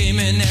lig ik in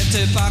mijn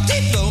nette pak,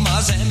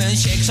 diploma's en mijn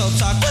checks op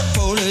zak.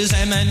 Polen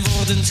zijn mijn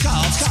woorden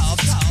schaal.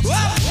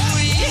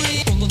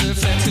 Onder de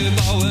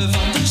flatgebouwen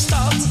van de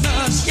stad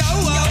naast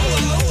jou.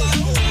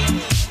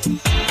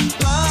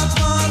 Laat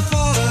maar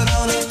vallen,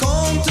 dan het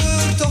komt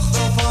er toch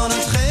wel van.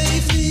 Het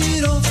geeft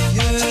niet of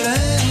je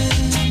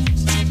rent.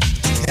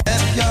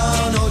 Heb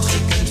jou nooit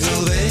gekend,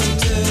 wil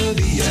weten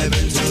wie jij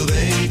bent, wil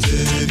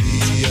weten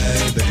wie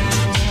jij bent.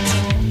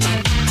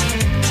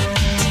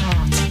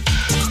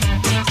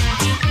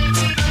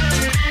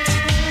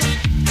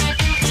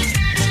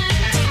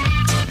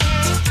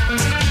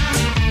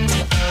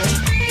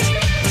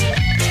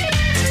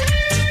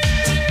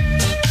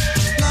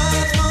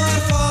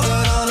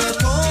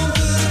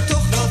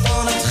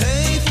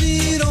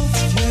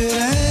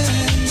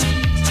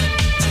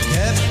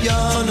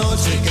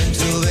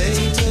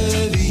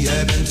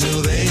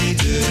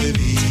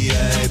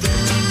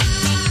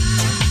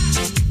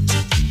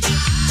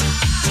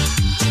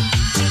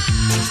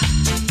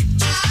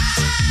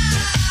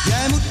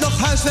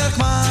 Huiswerk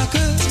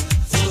maken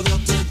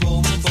voordat de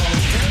bom valt.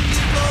 En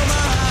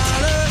diploma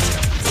halen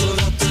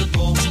voordat de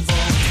bom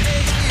valt.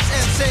 X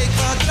is FC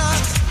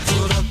kwadraat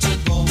voordat de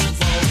bom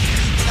valt.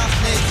 Nach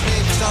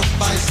nee, stap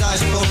bij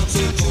side, kommt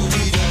zu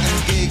wieder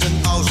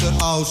entgegen außer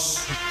aus.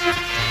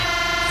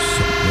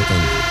 Zo,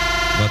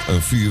 wat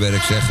een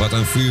vuurwerk zeg, wat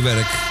een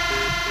vuurwerk.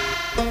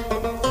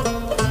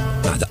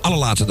 Nou, de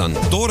allerlaatste dan.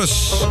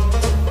 Doris.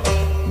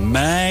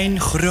 Mijn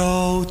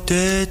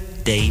grote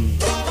teen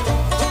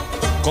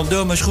komt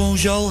door mijn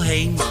schoenzool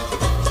heen.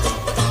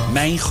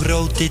 Mijn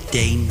grote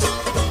teen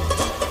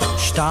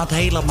staat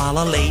helemaal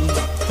alleen.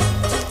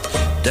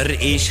 Er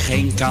is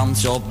geen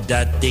kans op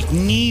dat ik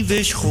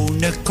nieuwe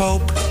schoenen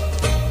koop.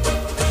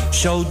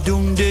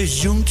 Zodoende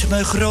zoent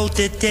mijn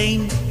grote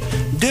teen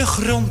de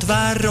grond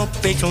waarop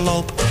ik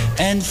loop.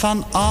 En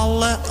van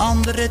alle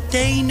andere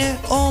tenen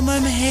om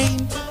hem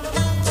heen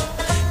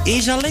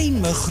is alleen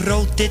mijn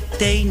grote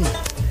teen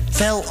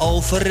vel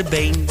over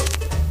been.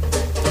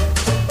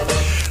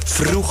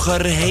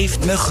 Vroeger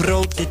heeft mijn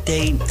grote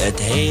teen het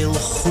heel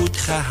goed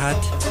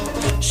gehad.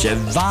 Ze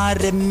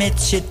waren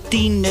met z'n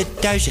 10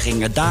 thuis, ze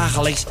gingen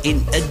dagelijks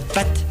in het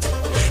bad.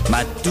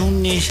 Maar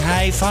toen is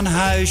hij van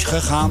huis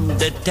gegaan,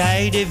 de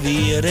tijden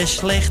weer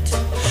slecht.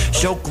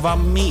 Zo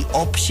kwam hij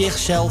op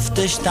zichzelf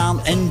te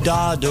staan en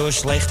daardoor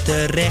slecht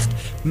terecht.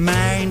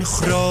 Mijn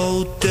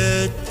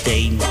grote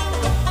teen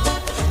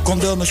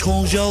komt door mijn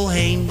schoenzool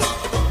heen.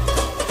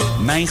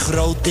 Mijn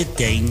grote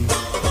teen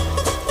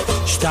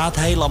staat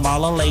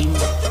helemaal alleen.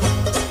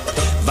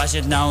 Was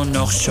het nou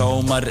nog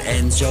zomer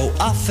en zo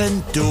af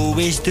en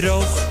toe is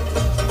droog.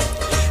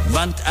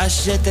 Want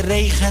als het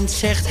regent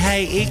zegt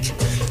hij ik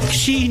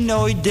zie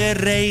nooit de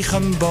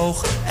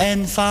regenboog.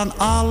 En van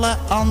alle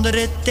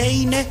andere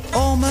tenen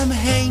om hem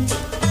heen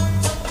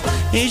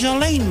is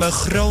alleen mijn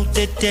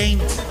grote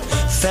teen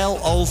fel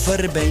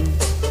overbeen.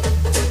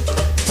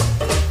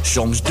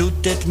 Soms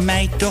doet het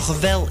mij toch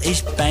wel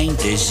eens pijn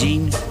te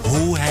zien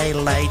hoe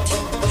hij lijdt.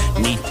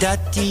 Niet dat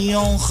hij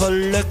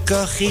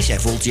ongelukkig is, hij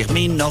voelt zich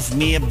min of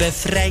meer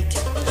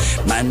bevrijd.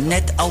 Maar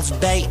net als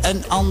bij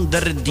een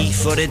ander die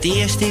voor het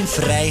eerst in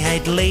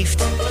vrijheid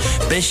leeft,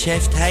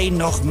 beseft hij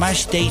nog maar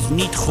steeds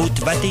niet goed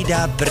wat hij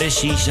daar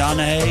precies aan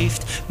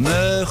heeft.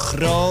 Mijn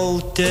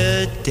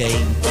grote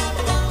teen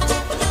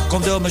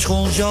komt door mijn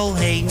schoenzool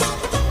heen.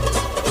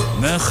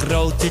 Mijn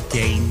grote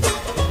teen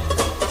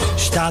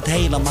staat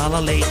helemaal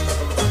alleen.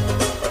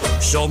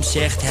 Soms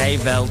zegt hij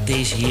wel, het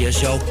is hier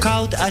zo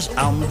koud als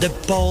aan de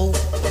pool.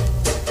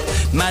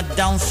 Maar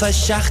dan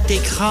verzacht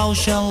ik gauw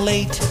zijn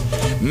leed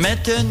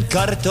met een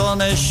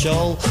kartonnen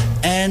zool.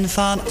 En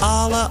van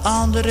alle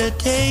andere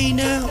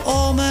tenen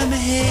om hem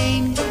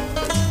heen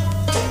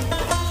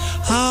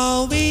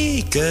hou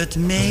ik het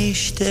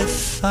meeste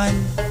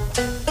van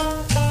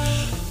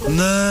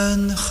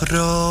mijn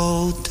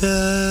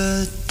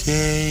grote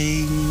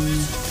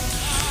teen.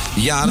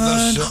 Ja, dat was...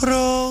 Mijn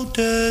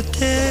grote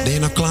teen. Ben je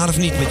nou klaar of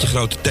niet met je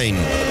grote teen?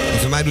 Die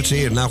van mij doet ze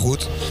eer. Nou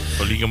goed.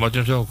 Van Lieke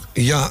Martens ook.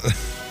 Ja.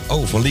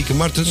 Oh, van Lieke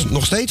Martens.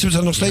 Nog steeds? We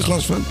zijn er nog steeds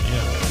last van?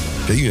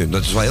 Ja. Kijk,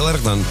 dat is wel heel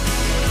erg dan.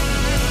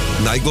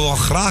 Nou, ik wil wel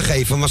graag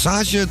even een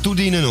massage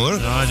toedienen, hoor.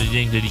 Ja, ik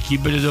denk dat die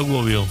keeper het ook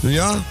wel wil.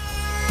 Ja?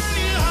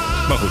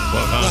 Maar goed, we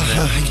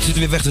gaan... ik zit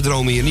weer weg te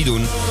dromen hier. Niet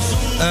doen.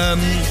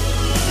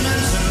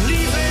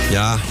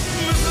 Ja.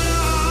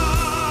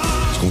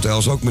 Dus komt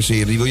Els ook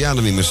masseren. Die wil jij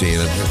dan weer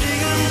masseren.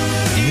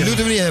 Die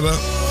moeten we niet hebben.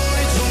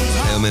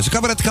 Heel mensen.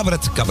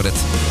 Cabaret.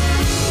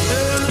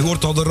 U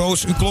hoort al de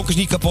roos. Uw klok is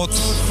niet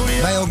kapot.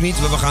 Wij ook niet.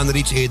 Maar we gaan er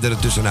iets eerder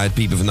tussenuit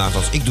piepen vandaag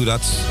als ik doe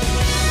dat.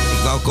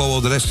 Ik wou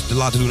Kool de rest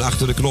laten doen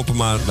achter de knoppen,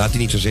 maar daar had hij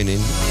niet zo zin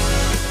in.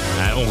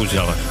 Nee,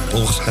 ongezellig.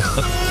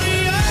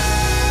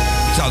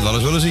 Ik zou het wel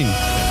eens willen zien.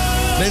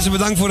 Mensen,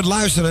 bedankt voor het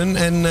luisteren.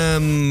 En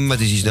het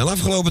is hier snel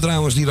afgelopen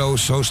trouwens, die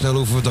Roos. Zo snel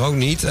hoeven we het ook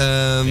niet.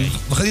 We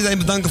gaan iedereen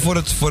bedanken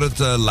voor het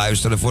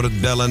luisteren, voor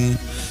het bellen.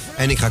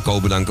 En ik ga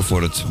Ko bedanken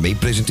voor het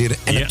meepresenteren.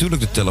 En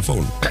natuurlijk de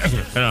telefoon.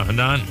 Graag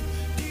gedaan.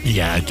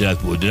 Ja, uiteraard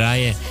voor het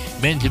draaien.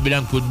 Mensen,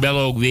 bedankt voor het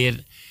bellen ook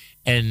weer.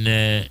 En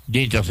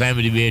dinsdag zijn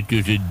we er weer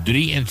tussen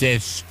 3 en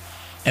 6.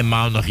 En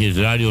maandag is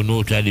Radio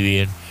Noordzijde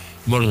weer.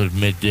 Morgen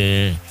met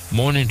de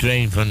morning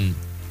train van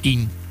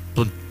 10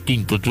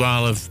 tot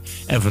 12.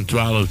 En van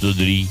 12 tot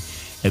 3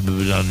 hebben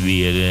we dan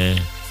weer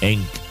Henk,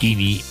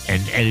 Tini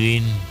en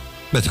Erwin.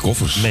 Met de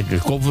koffers. Met de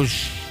koffers.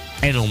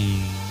 En om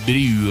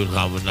 3 uur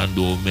gaan we dan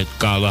door met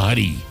Kale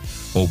Harry.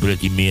 Hopen dat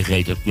hij meer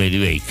geeft dan tweede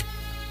week.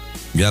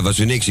 Ja, was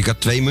er niks. Ik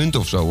had 2 munten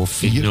of zo, of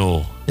 4.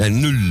 No. Ja,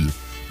 0.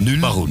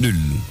 Maar goed, 0.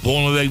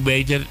 Volgende week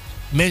beter.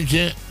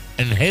 Mensen,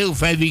 een heel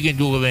fijn weekend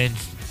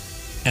toegewenst.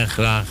 En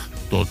graag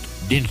tot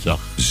dinsdag.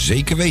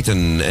 Zeker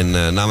weten.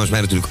 En namens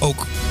mij natuurlijk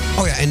ook.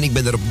 Oh ja, en ik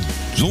ben er op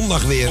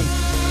zondag weer.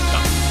 Ja.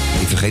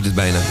 Ik vergeet het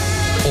bijna.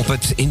 Op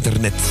het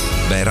internet.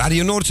 Bij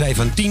Radio Noordzij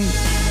van 10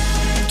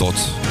 tot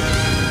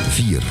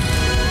 4.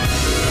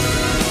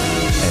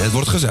 En het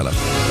wordt gezellig.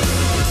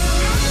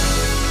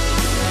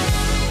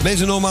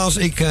 Mensen, nogmaals,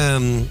 we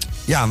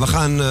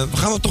gaan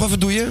het toch even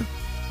doen.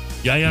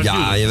 Ja,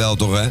 jawel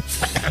toch, hè.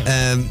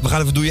 We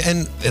gaan even doen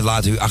en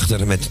laten u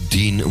achter met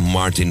Dean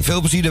Martin. Veel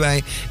plezier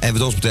erbij. En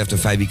wat ons betreft een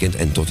fijn weekend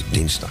en tot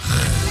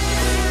dinsdag.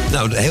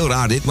 Nou, heel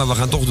raar dit, maar we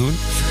gaan het toch doen.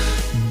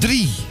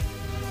 3,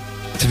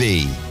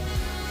 2,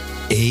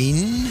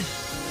 1.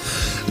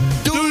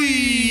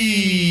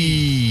 Doei!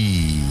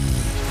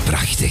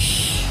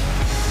 Prachtig.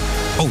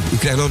 Oh, u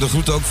krijgt nog de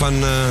groet ook van...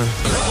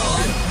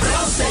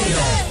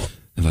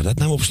 En waar dat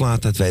nou op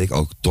slaat, dat weet ik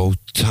ook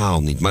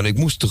totaal niet. Maar ik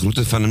moest de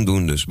groeten van hem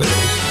doen, dus. We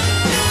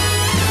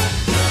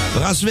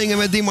gaan swingen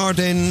met Dean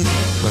Martin.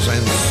 We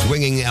zijn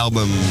swinging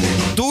album.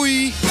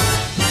 Doei!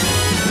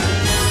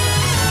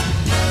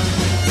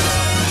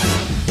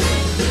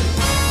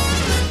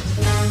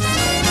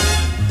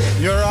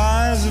 Your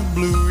eyes are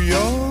blue,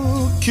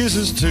 your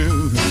kisses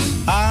too.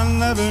 I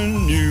never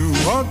knew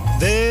what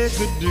they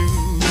could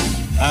do.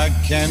 I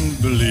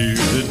can't believe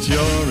that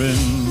you're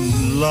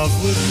in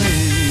love with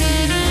me.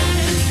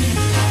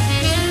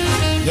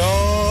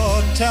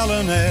 You're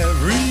telling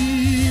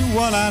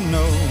everyone I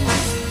know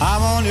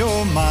I'm on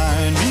your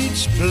mind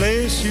each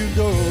place you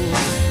go.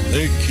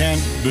 They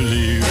can't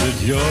believe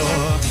that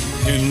you're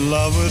in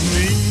love with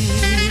me.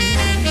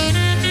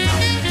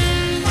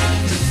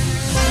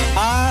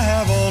 I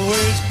have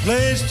always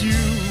placed you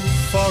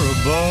far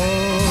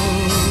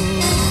above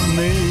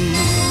me.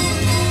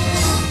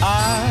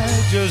 I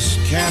just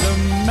can't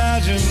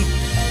imagine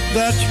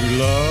that you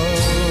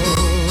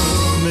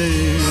love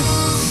me.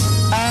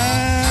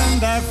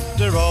 And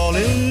after all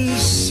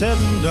is said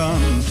and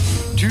done,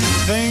 to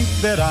think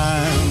that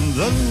I'm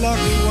the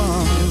lucky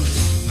one,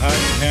 I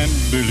can't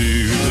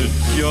believe that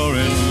you're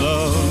in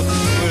love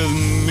with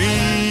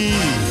me.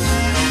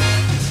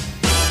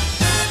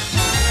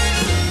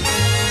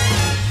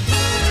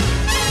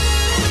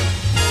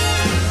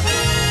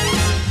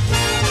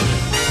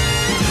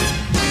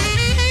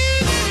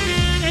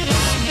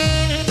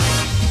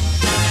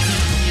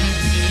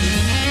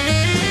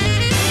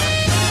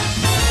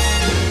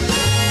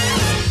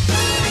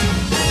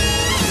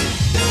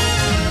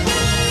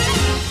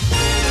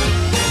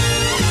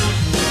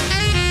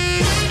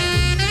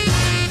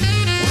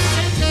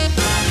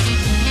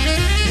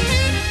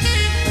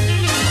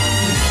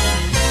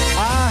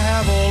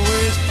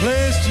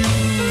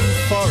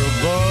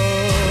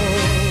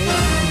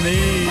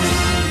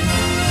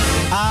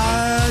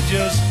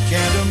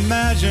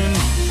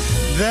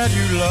 That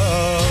you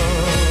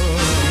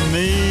love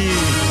me.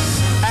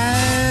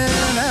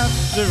 And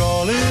after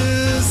all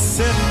is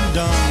said and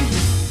done,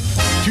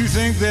 to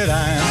think that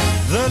I'm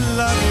the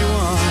lucky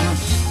one,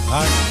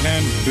 I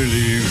can't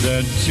believe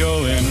that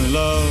you're in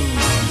love.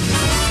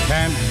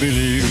 Can't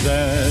believe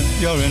that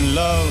you're in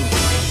love.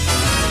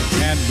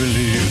 Can't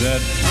believe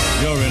that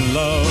you're in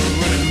love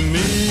with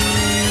me.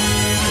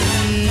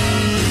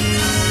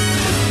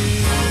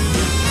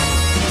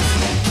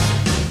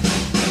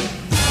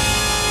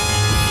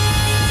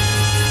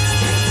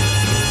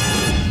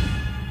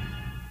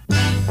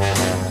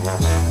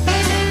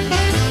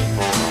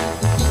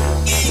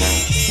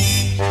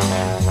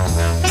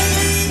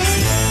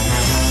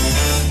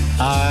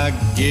 I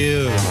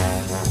give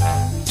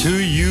to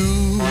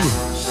you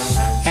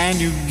and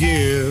you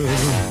give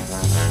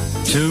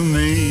to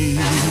me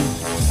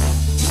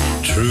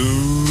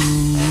true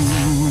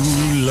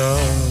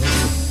love,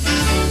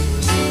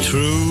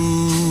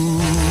 true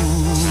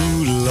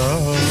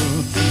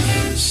love.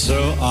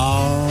 So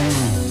on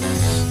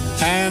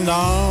and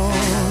on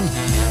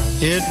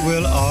it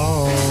will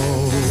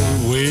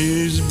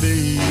always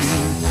be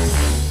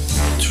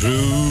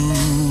true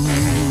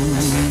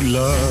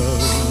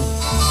love.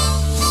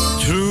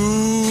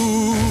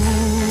 True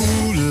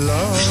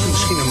love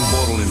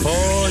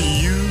for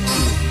you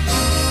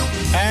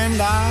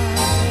and I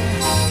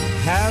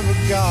have a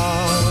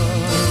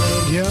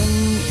guardian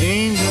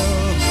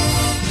angel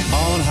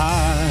on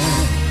high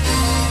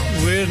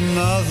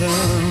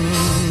nothing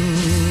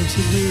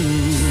to do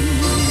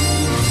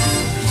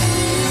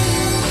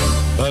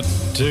but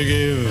to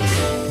give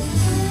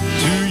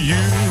to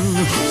you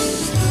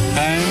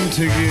and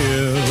to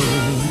give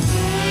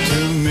to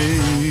me.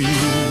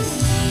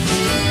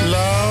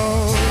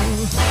 Love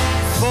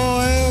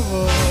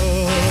forever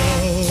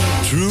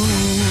true.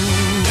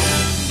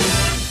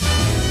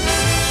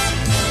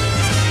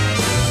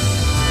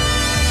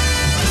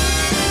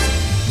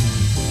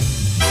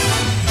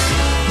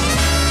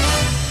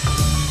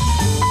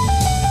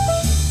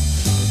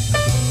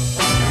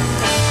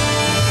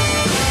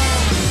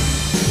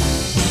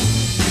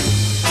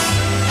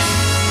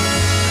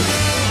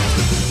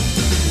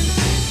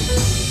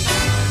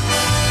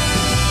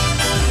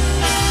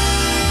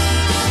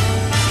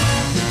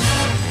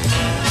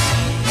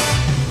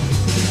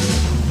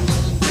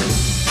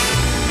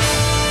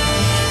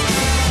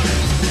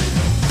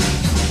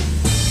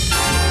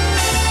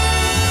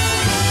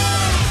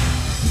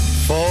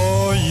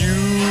 For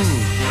you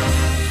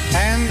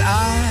and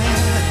I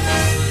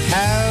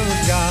have a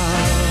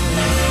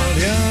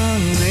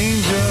guardian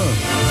angel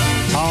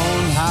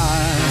on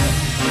high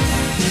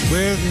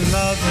with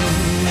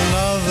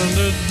nothing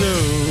to do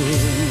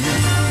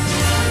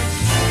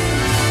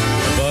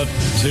but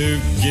to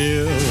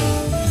give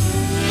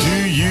to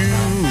you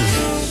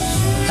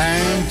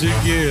and to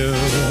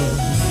give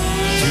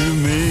to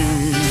me.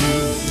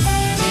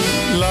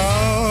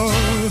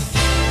 Love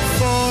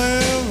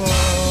forever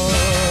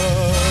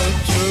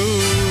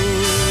true.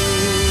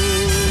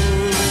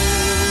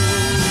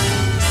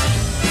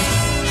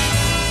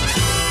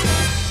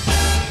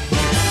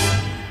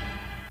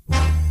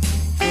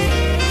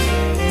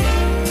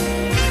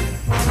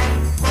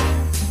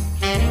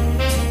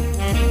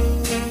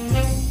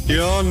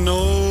 You're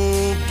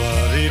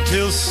nobody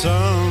till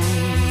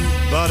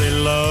somebody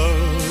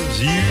loves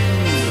you.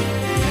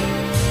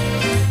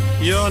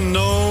 You're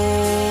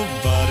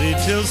nobody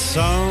till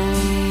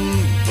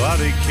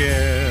somebody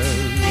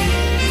cares.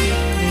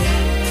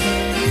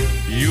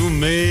 You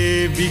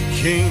may be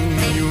king,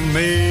 you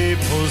may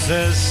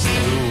possess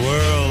the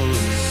world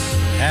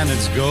and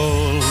its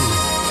gold,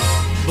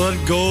 but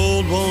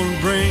gold won't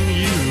bring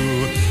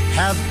you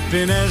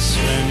happiness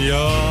when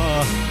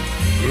you're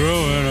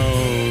growing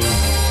old.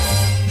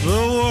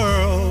 The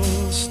world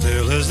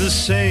still is the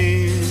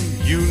same,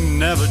 you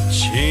never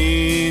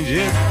change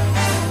it.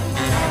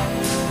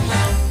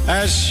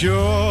 As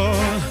sure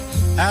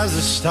as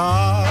the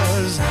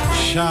stars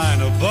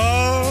shine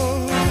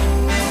above,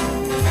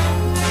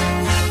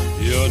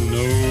 you're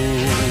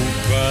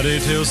nobody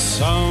till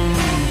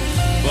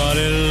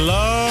somebody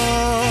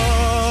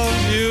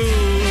loves you.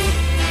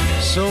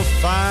 So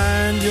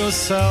find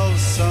yourself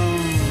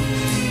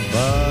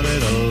somebody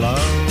to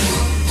love.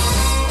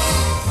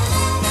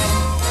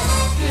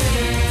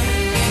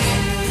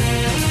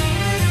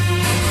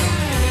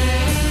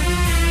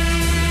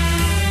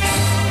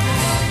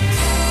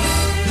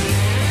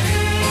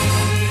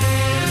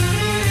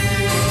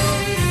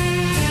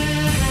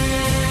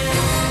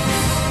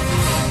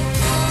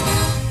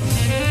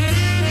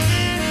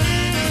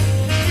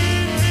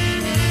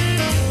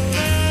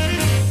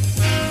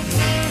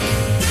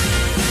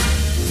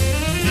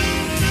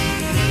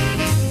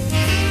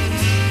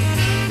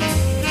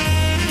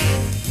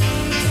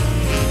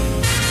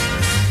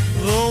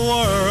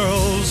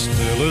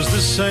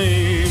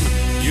 Same,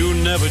 you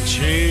never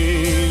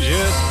change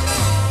it.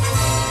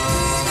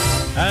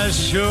 As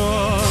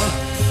sure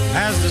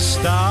as the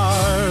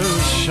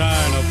stars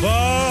shine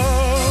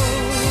above,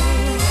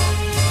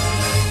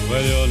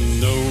 well, you're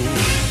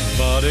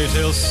nobody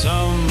till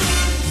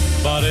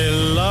somebody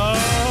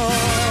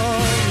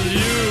loves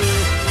you.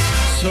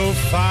 So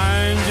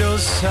find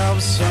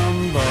yourself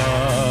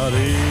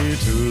somebody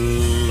to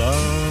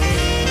love.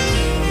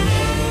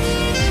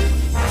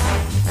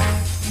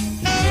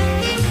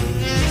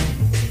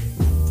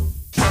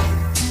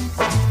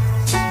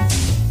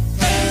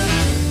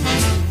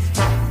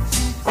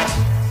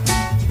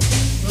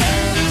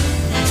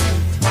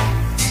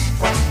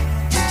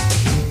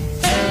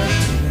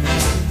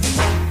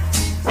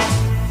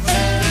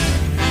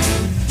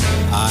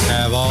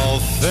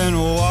 Often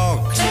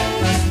walked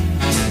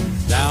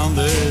down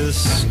this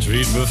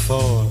street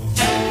before,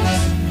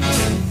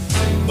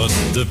 but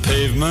the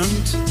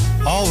pavement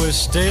always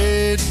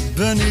stayed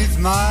beneath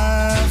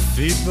my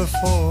feet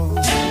before.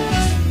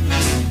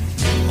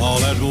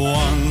 All at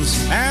once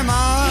am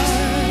I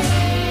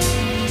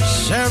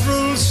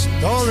several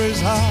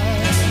stories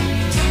high,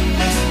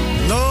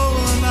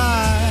 knowing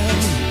I'm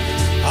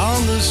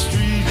on the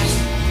street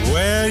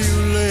where you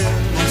live.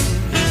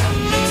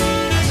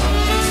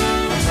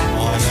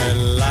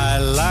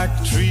 Lilac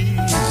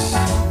trees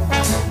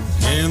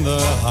in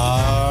the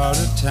heart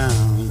of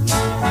town.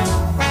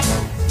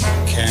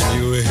 Can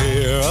you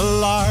hear a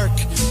lark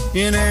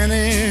in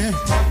any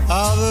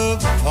other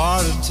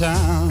part of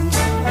town?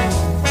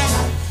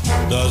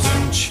 Does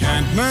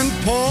enchantment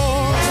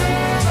pour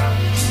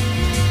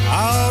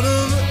out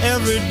of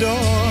every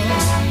door?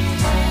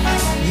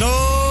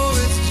 No,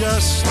 it's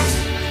just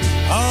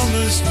on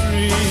the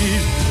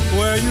street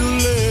where you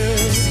live.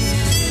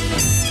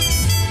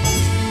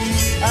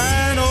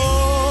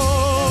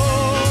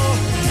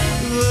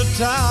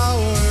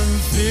 sour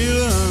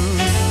feeling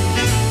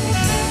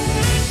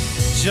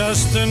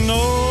just to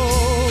know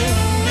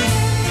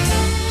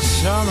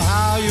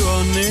somehow you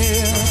are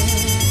near.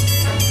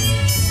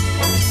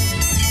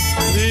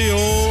 The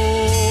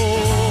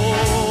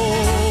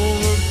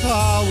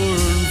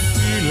overpowering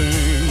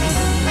feeling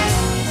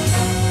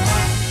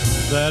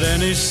that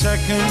any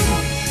second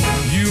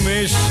you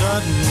may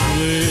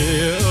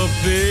suddenly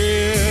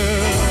appear.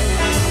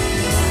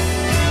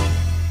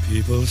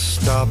 People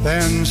stop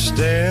and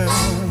stare,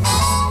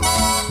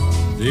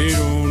 they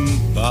don't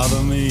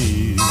bother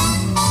me,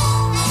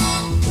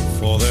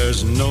 for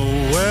there's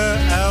nowhere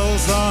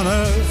else on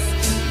earth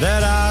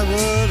that I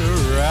would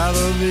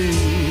rather be.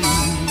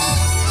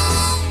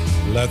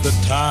 Let the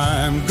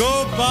time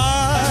go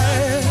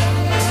by,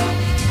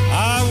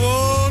 I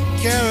won't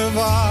care if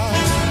I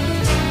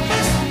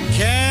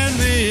can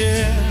be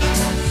here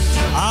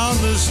on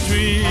the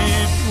street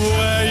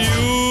where you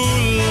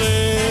live.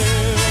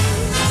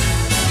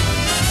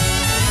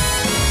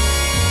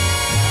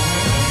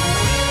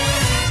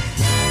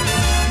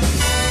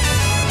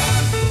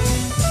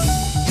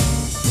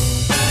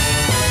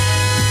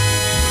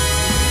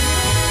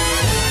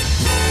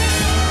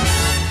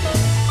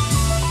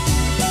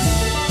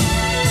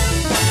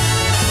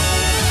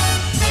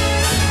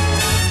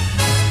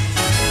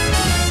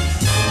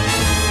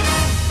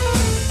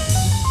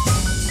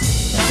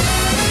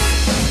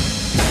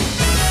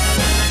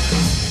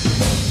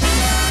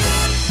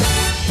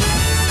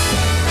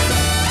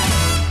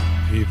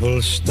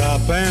 People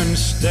stop and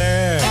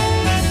stare,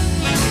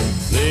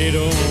 they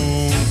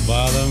don't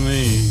bother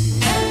me,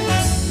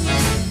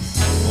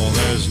 for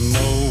there's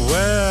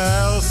nowhere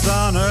else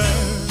on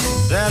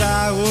earth that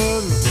I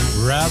would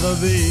rather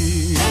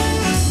be.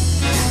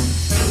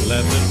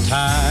 Let the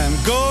time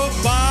go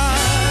by,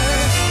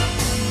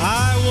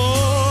 I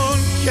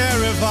won't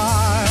care if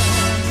I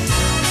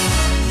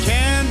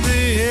can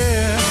be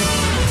here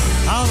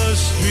on the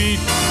street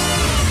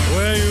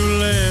where you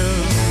live.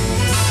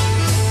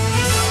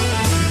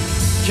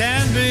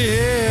 Can be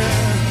here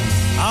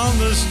on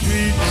the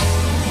street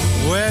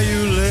where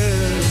you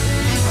live.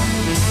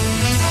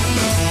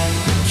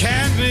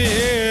 Can be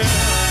here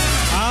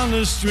on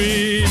the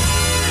street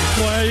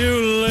where you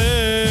live.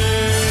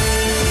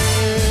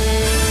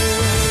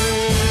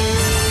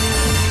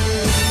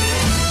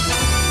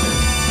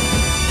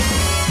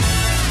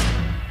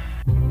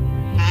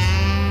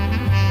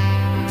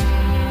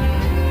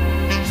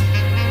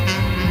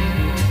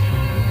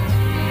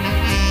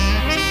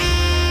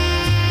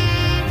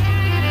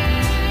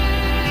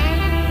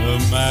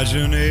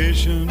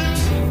 Imagination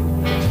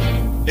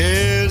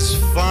is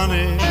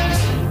funny.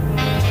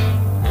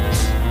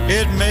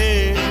 It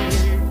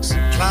makes a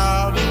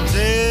cloudy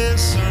day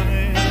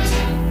sunny,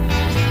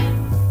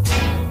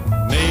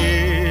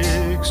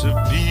 makes a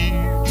bee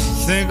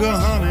think of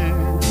honey,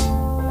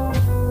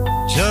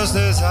 just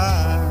as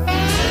I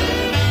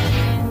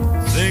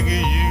think of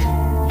you.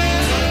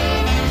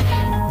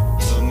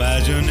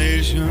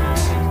 Imagination,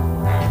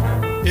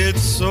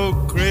 it's so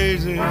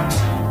crazy.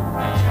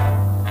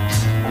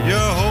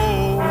 Your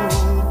whole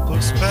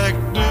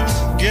perspective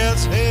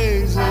gets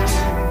hazy.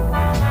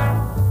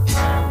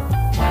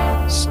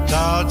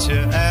 Start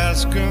you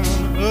asking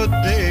a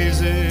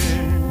daisy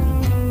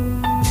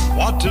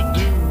what to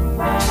do,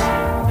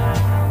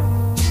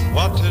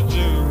 what to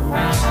do.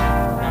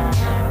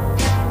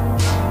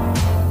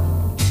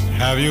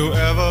 Have you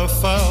ever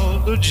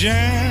felt a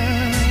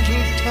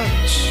gentle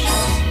touch,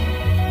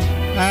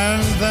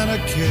 and then a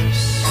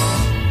kiss,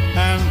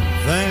 and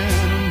then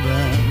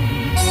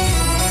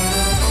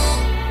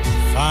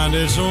find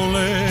it's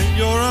only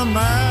your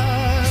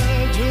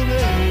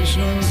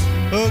imagination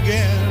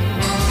again.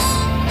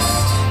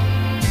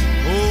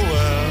 Oh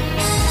well,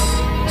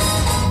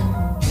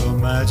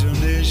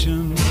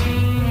 imagination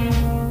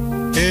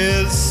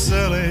is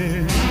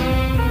silly.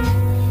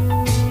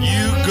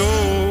 You go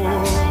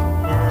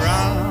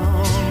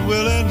around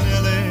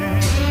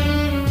willy-nilly.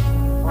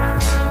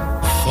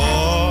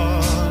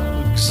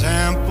 For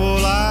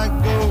example, I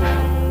go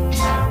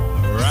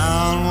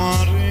around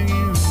wanting you.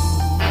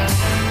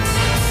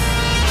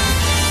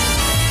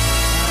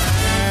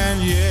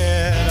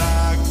 Yet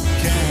I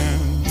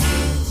can't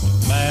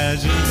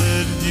imagine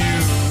that you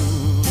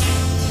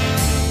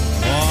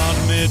want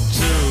me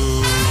to.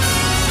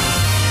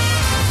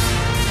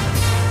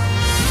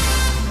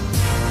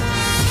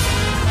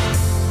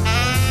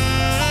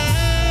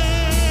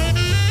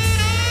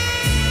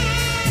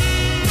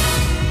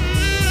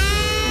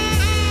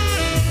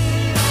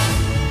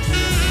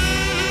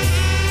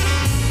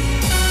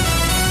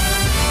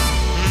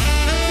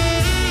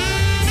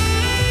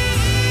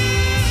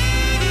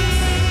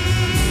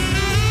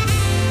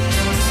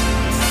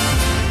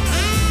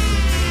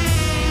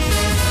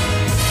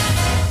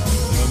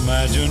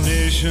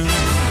 Imagination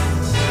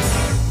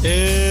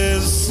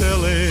is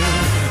silly.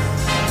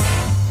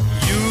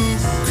 You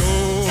go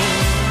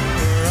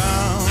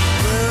around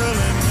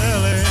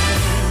willy-nilly.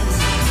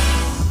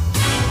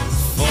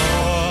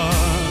 For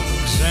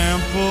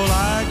example, I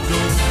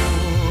go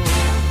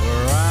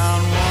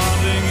around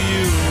wanting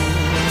you.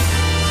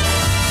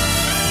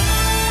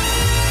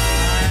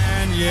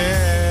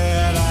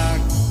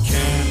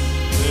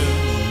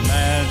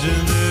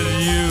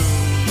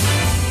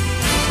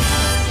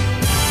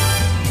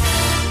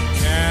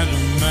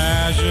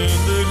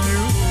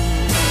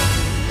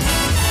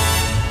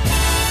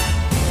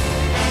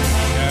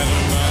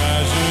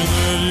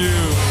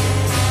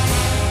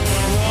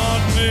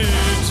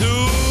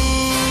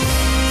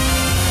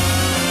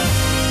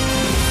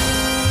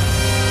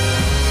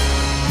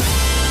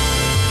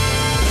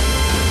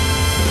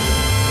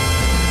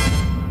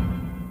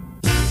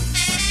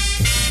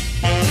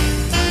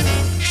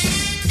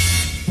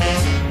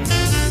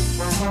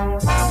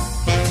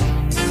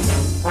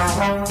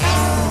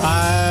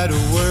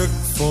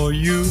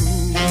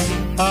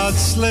 I'd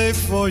slave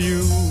for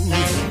you.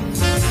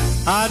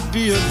 I'd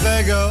be a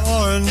beggar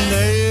or a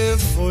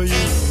knave for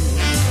you.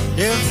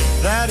 If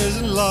that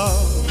isn't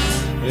love,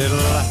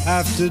 it'll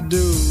have to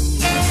do.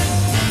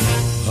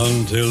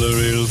 Until the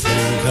real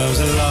thing comes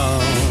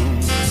along,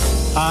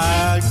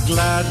 I'd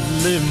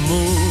gladly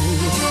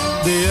move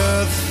the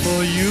earth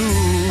for you,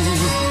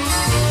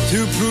 to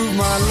prove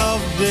my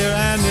love, dear,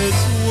 and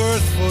its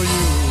worth for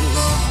you.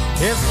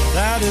 If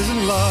that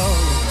isn't love,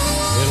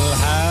 it'll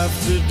have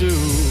to do.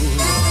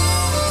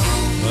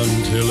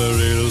 Until the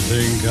real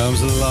thing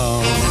comes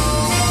along.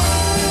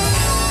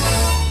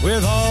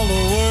 With all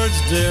the words,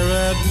 dear,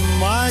 at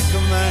my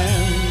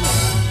command,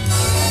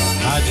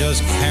 I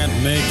just can't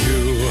make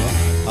you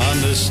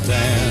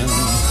understand.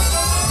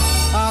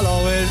 I'll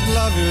always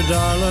love you,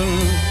 darling,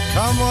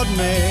 come what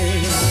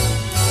may.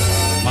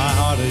 My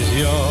heart is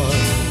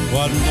yours,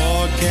 what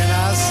more can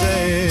I say?